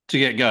to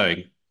get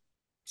going.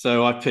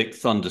 So I picked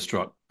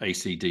Thunderstruck,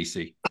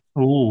 AC/DC.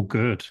 Oh,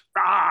 good.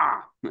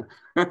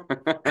 I've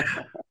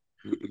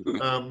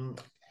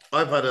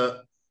had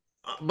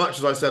much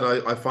as I said,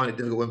 I find it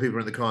difficult when people are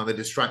in the car and they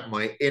distract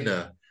my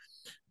inner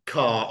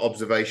car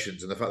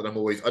observations and the fact that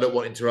I don't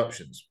want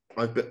interruptions.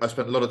 I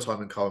spent a lot of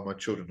time in the car with my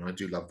children, and I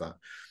do love that.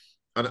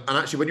 And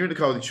actually, when you're in the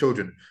car with your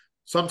children,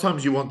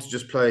 sometimes you want to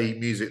just play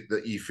music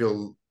that you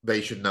feel they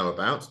should know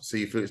about, so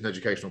you feel it's an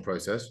educational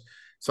process.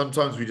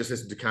 Sometimes we just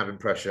listen to Cabin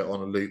Pressure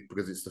on a loop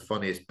because it's the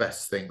funniest,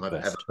 best thing I've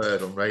ever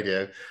heard on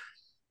radio.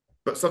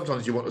 But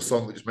sometimes you want a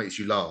song that just makes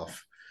you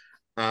laugh.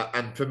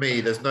 And for me,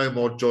 there's no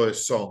more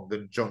joyous song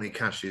than Johnny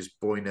Cash's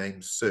Boy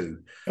Named Sue.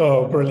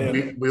 Oh,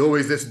 brilliant. We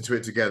always listen to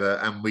it together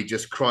and we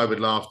just cry with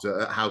laughter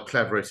at how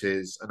clever it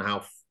is and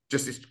how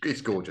just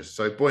it's gorgeous.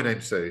 So Boy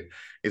Named Sue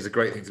is a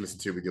great thing to listen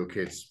to with your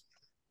kids.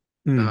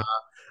 And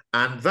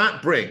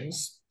that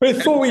brings...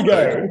 Before we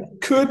go,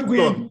 could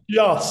we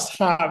just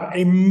have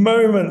a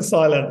moment's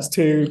silence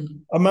to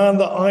a man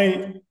that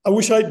I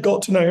wish I'd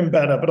got to know him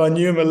better, but I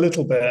knew him a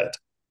little bit.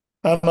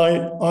 And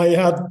I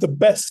had the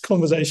best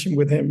conversation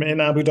with him in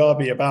Abu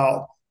Dhabi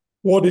about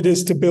what it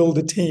is to build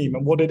a team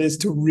and what it is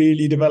to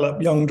really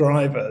develop young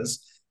drivers.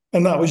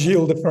 And that was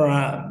Gilles de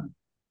Ferran.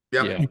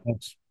 Yeah.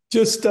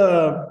 Just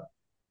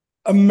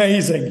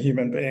amazing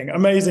human being.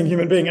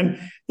 And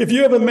if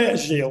you ever met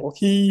Gilles,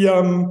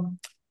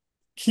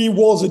 he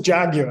was a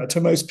jaguar to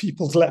most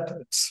people's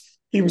leopards.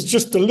 He was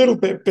just a little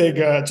bit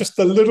bigger, just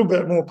a little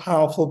bit more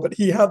powerful, but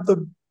he had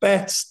the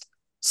best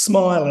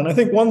smile. And I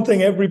think one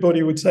thing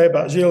everybody would say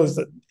about Gilles is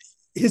that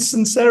his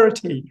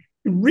sincerity,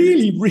 he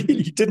really,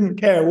 really didn't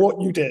care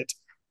what you did.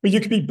 Well, you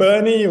could be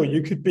Bernie, or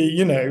you could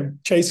be,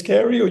 Chase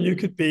Carey, or you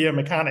could be a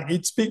mechanic.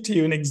 He'd speak to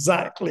you in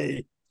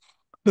exactly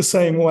the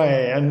same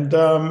way. And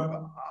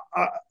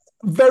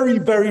very,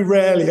 very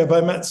rarely have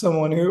I met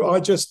someone who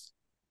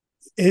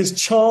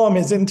his charm,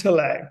 his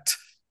intellect,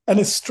 and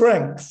his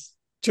strength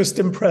just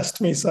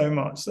impressed me so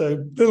much.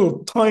 So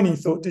little tiny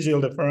thought to Gilles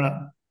de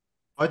Ferran.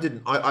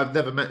 I've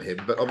never met him,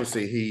 but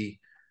obviously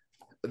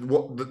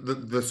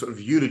the sort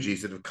of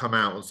eulogies that have come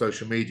out on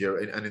social media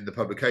and in the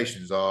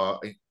publications are,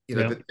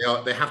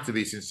 they have to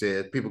be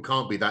sincere. People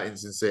can't be that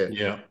insincere.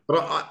 Yeah.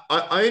 But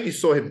I only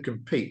saw him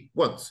compete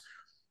once.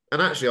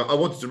 And actually, I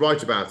wanted to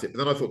write about it,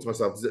 but then I thought to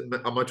myself,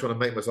 am I trying to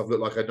make myself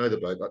look like I know the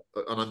bloke?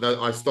 And I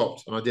know I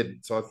stopped, and I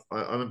didn't. So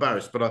I'm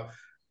embarrassed. But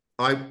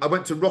I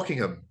went to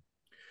Rockingham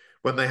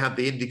when they had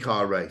the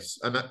IndyCar race,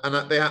 and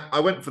I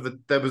went for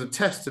there was a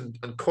test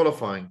and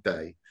qualifying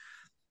day,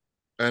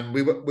 and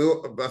we were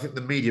I think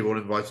the media were all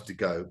invited to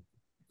go,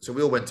 so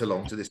we all went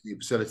along to this new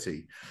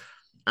facility,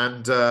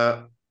 and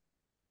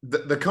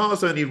the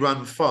cars only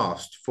run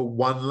fast for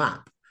one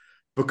lap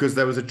because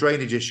there was a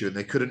drainage issue and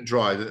they couldn't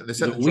drive, and they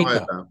sent the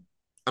driver down.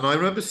 And I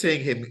remember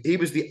seeing him; he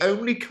was the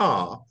only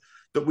car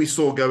that we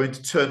saw go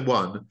into turn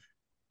one,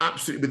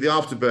 absolutely with the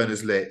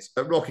afterburners lit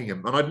at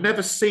Rockingham. And I'd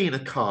never seen a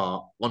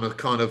car on a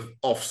kind of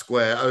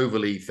off-square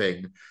overly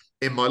thing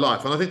in my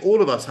life. And I think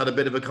all of us had a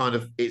bit of a kind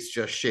of, it's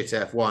just shit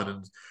F1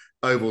 and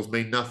ovals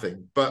mean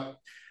nothing. But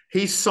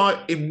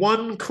in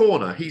one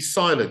corner, he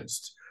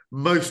silenced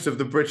most of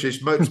the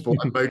British motorsport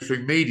and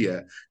motoring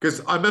media.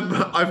 Because I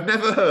remember, I've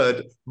never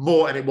heard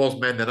more, and it was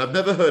men then, I've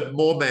never heard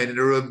more men in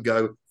a room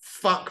go,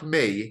 fuck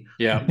me.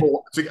 Yeah.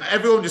 So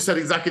everyone just said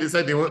exactly the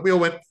same thing. We all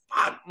went,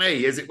 fuck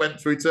me, as it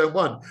went through turn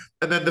one.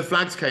 And then the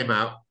flags came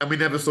out and we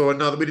never saw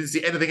another. We didn't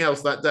see anything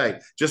else that day.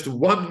 Just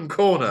one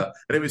corner,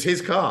 and it was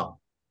his car.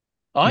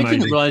 I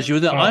didn't realise you were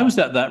there. I was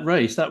at that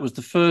race. That was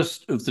the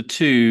first of the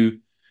two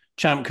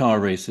champ car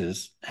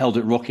races held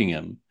at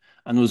Rockingham.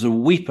 And there was a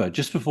weeper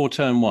just before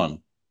turn one.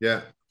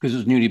 Yeah. Because it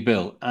was newly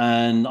built.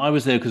 And I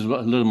was there because a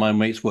lot of my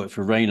mates worked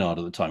for Reynard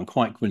at the time,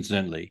 quite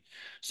coincidentally.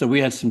 So we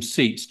had some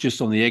seats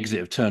just on the exit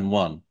of turn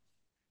one.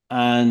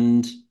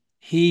 And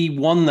he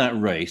won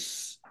that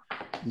race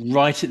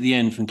right at the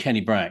end from Kenny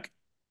Brack.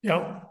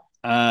 Yeah.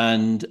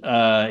 And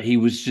he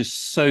was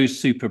just so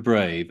super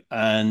brave.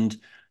 And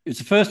it's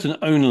the first and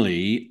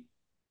only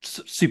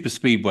super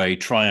speedway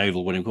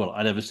tri-oval, what do you call it,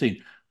 I'd ever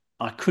seen.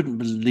 I couldn't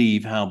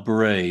believe how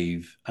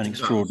brave and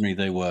extraordinary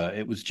they were.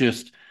 It was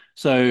just,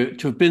 so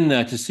to have been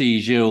there to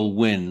see Gilles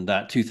win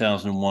that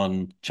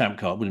 2001 champ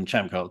car, William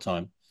champ car at the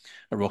time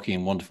at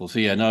Rockingham, wonderful. So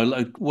yeah,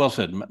 no, well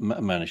said,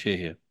 Manish,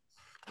 here.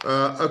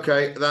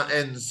 Okay, that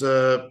ends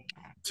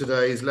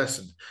today's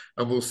lesson,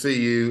 and we'll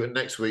see you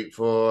next week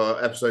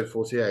for episode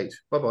 48.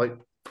 Bye-bye.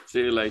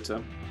 See you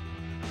later.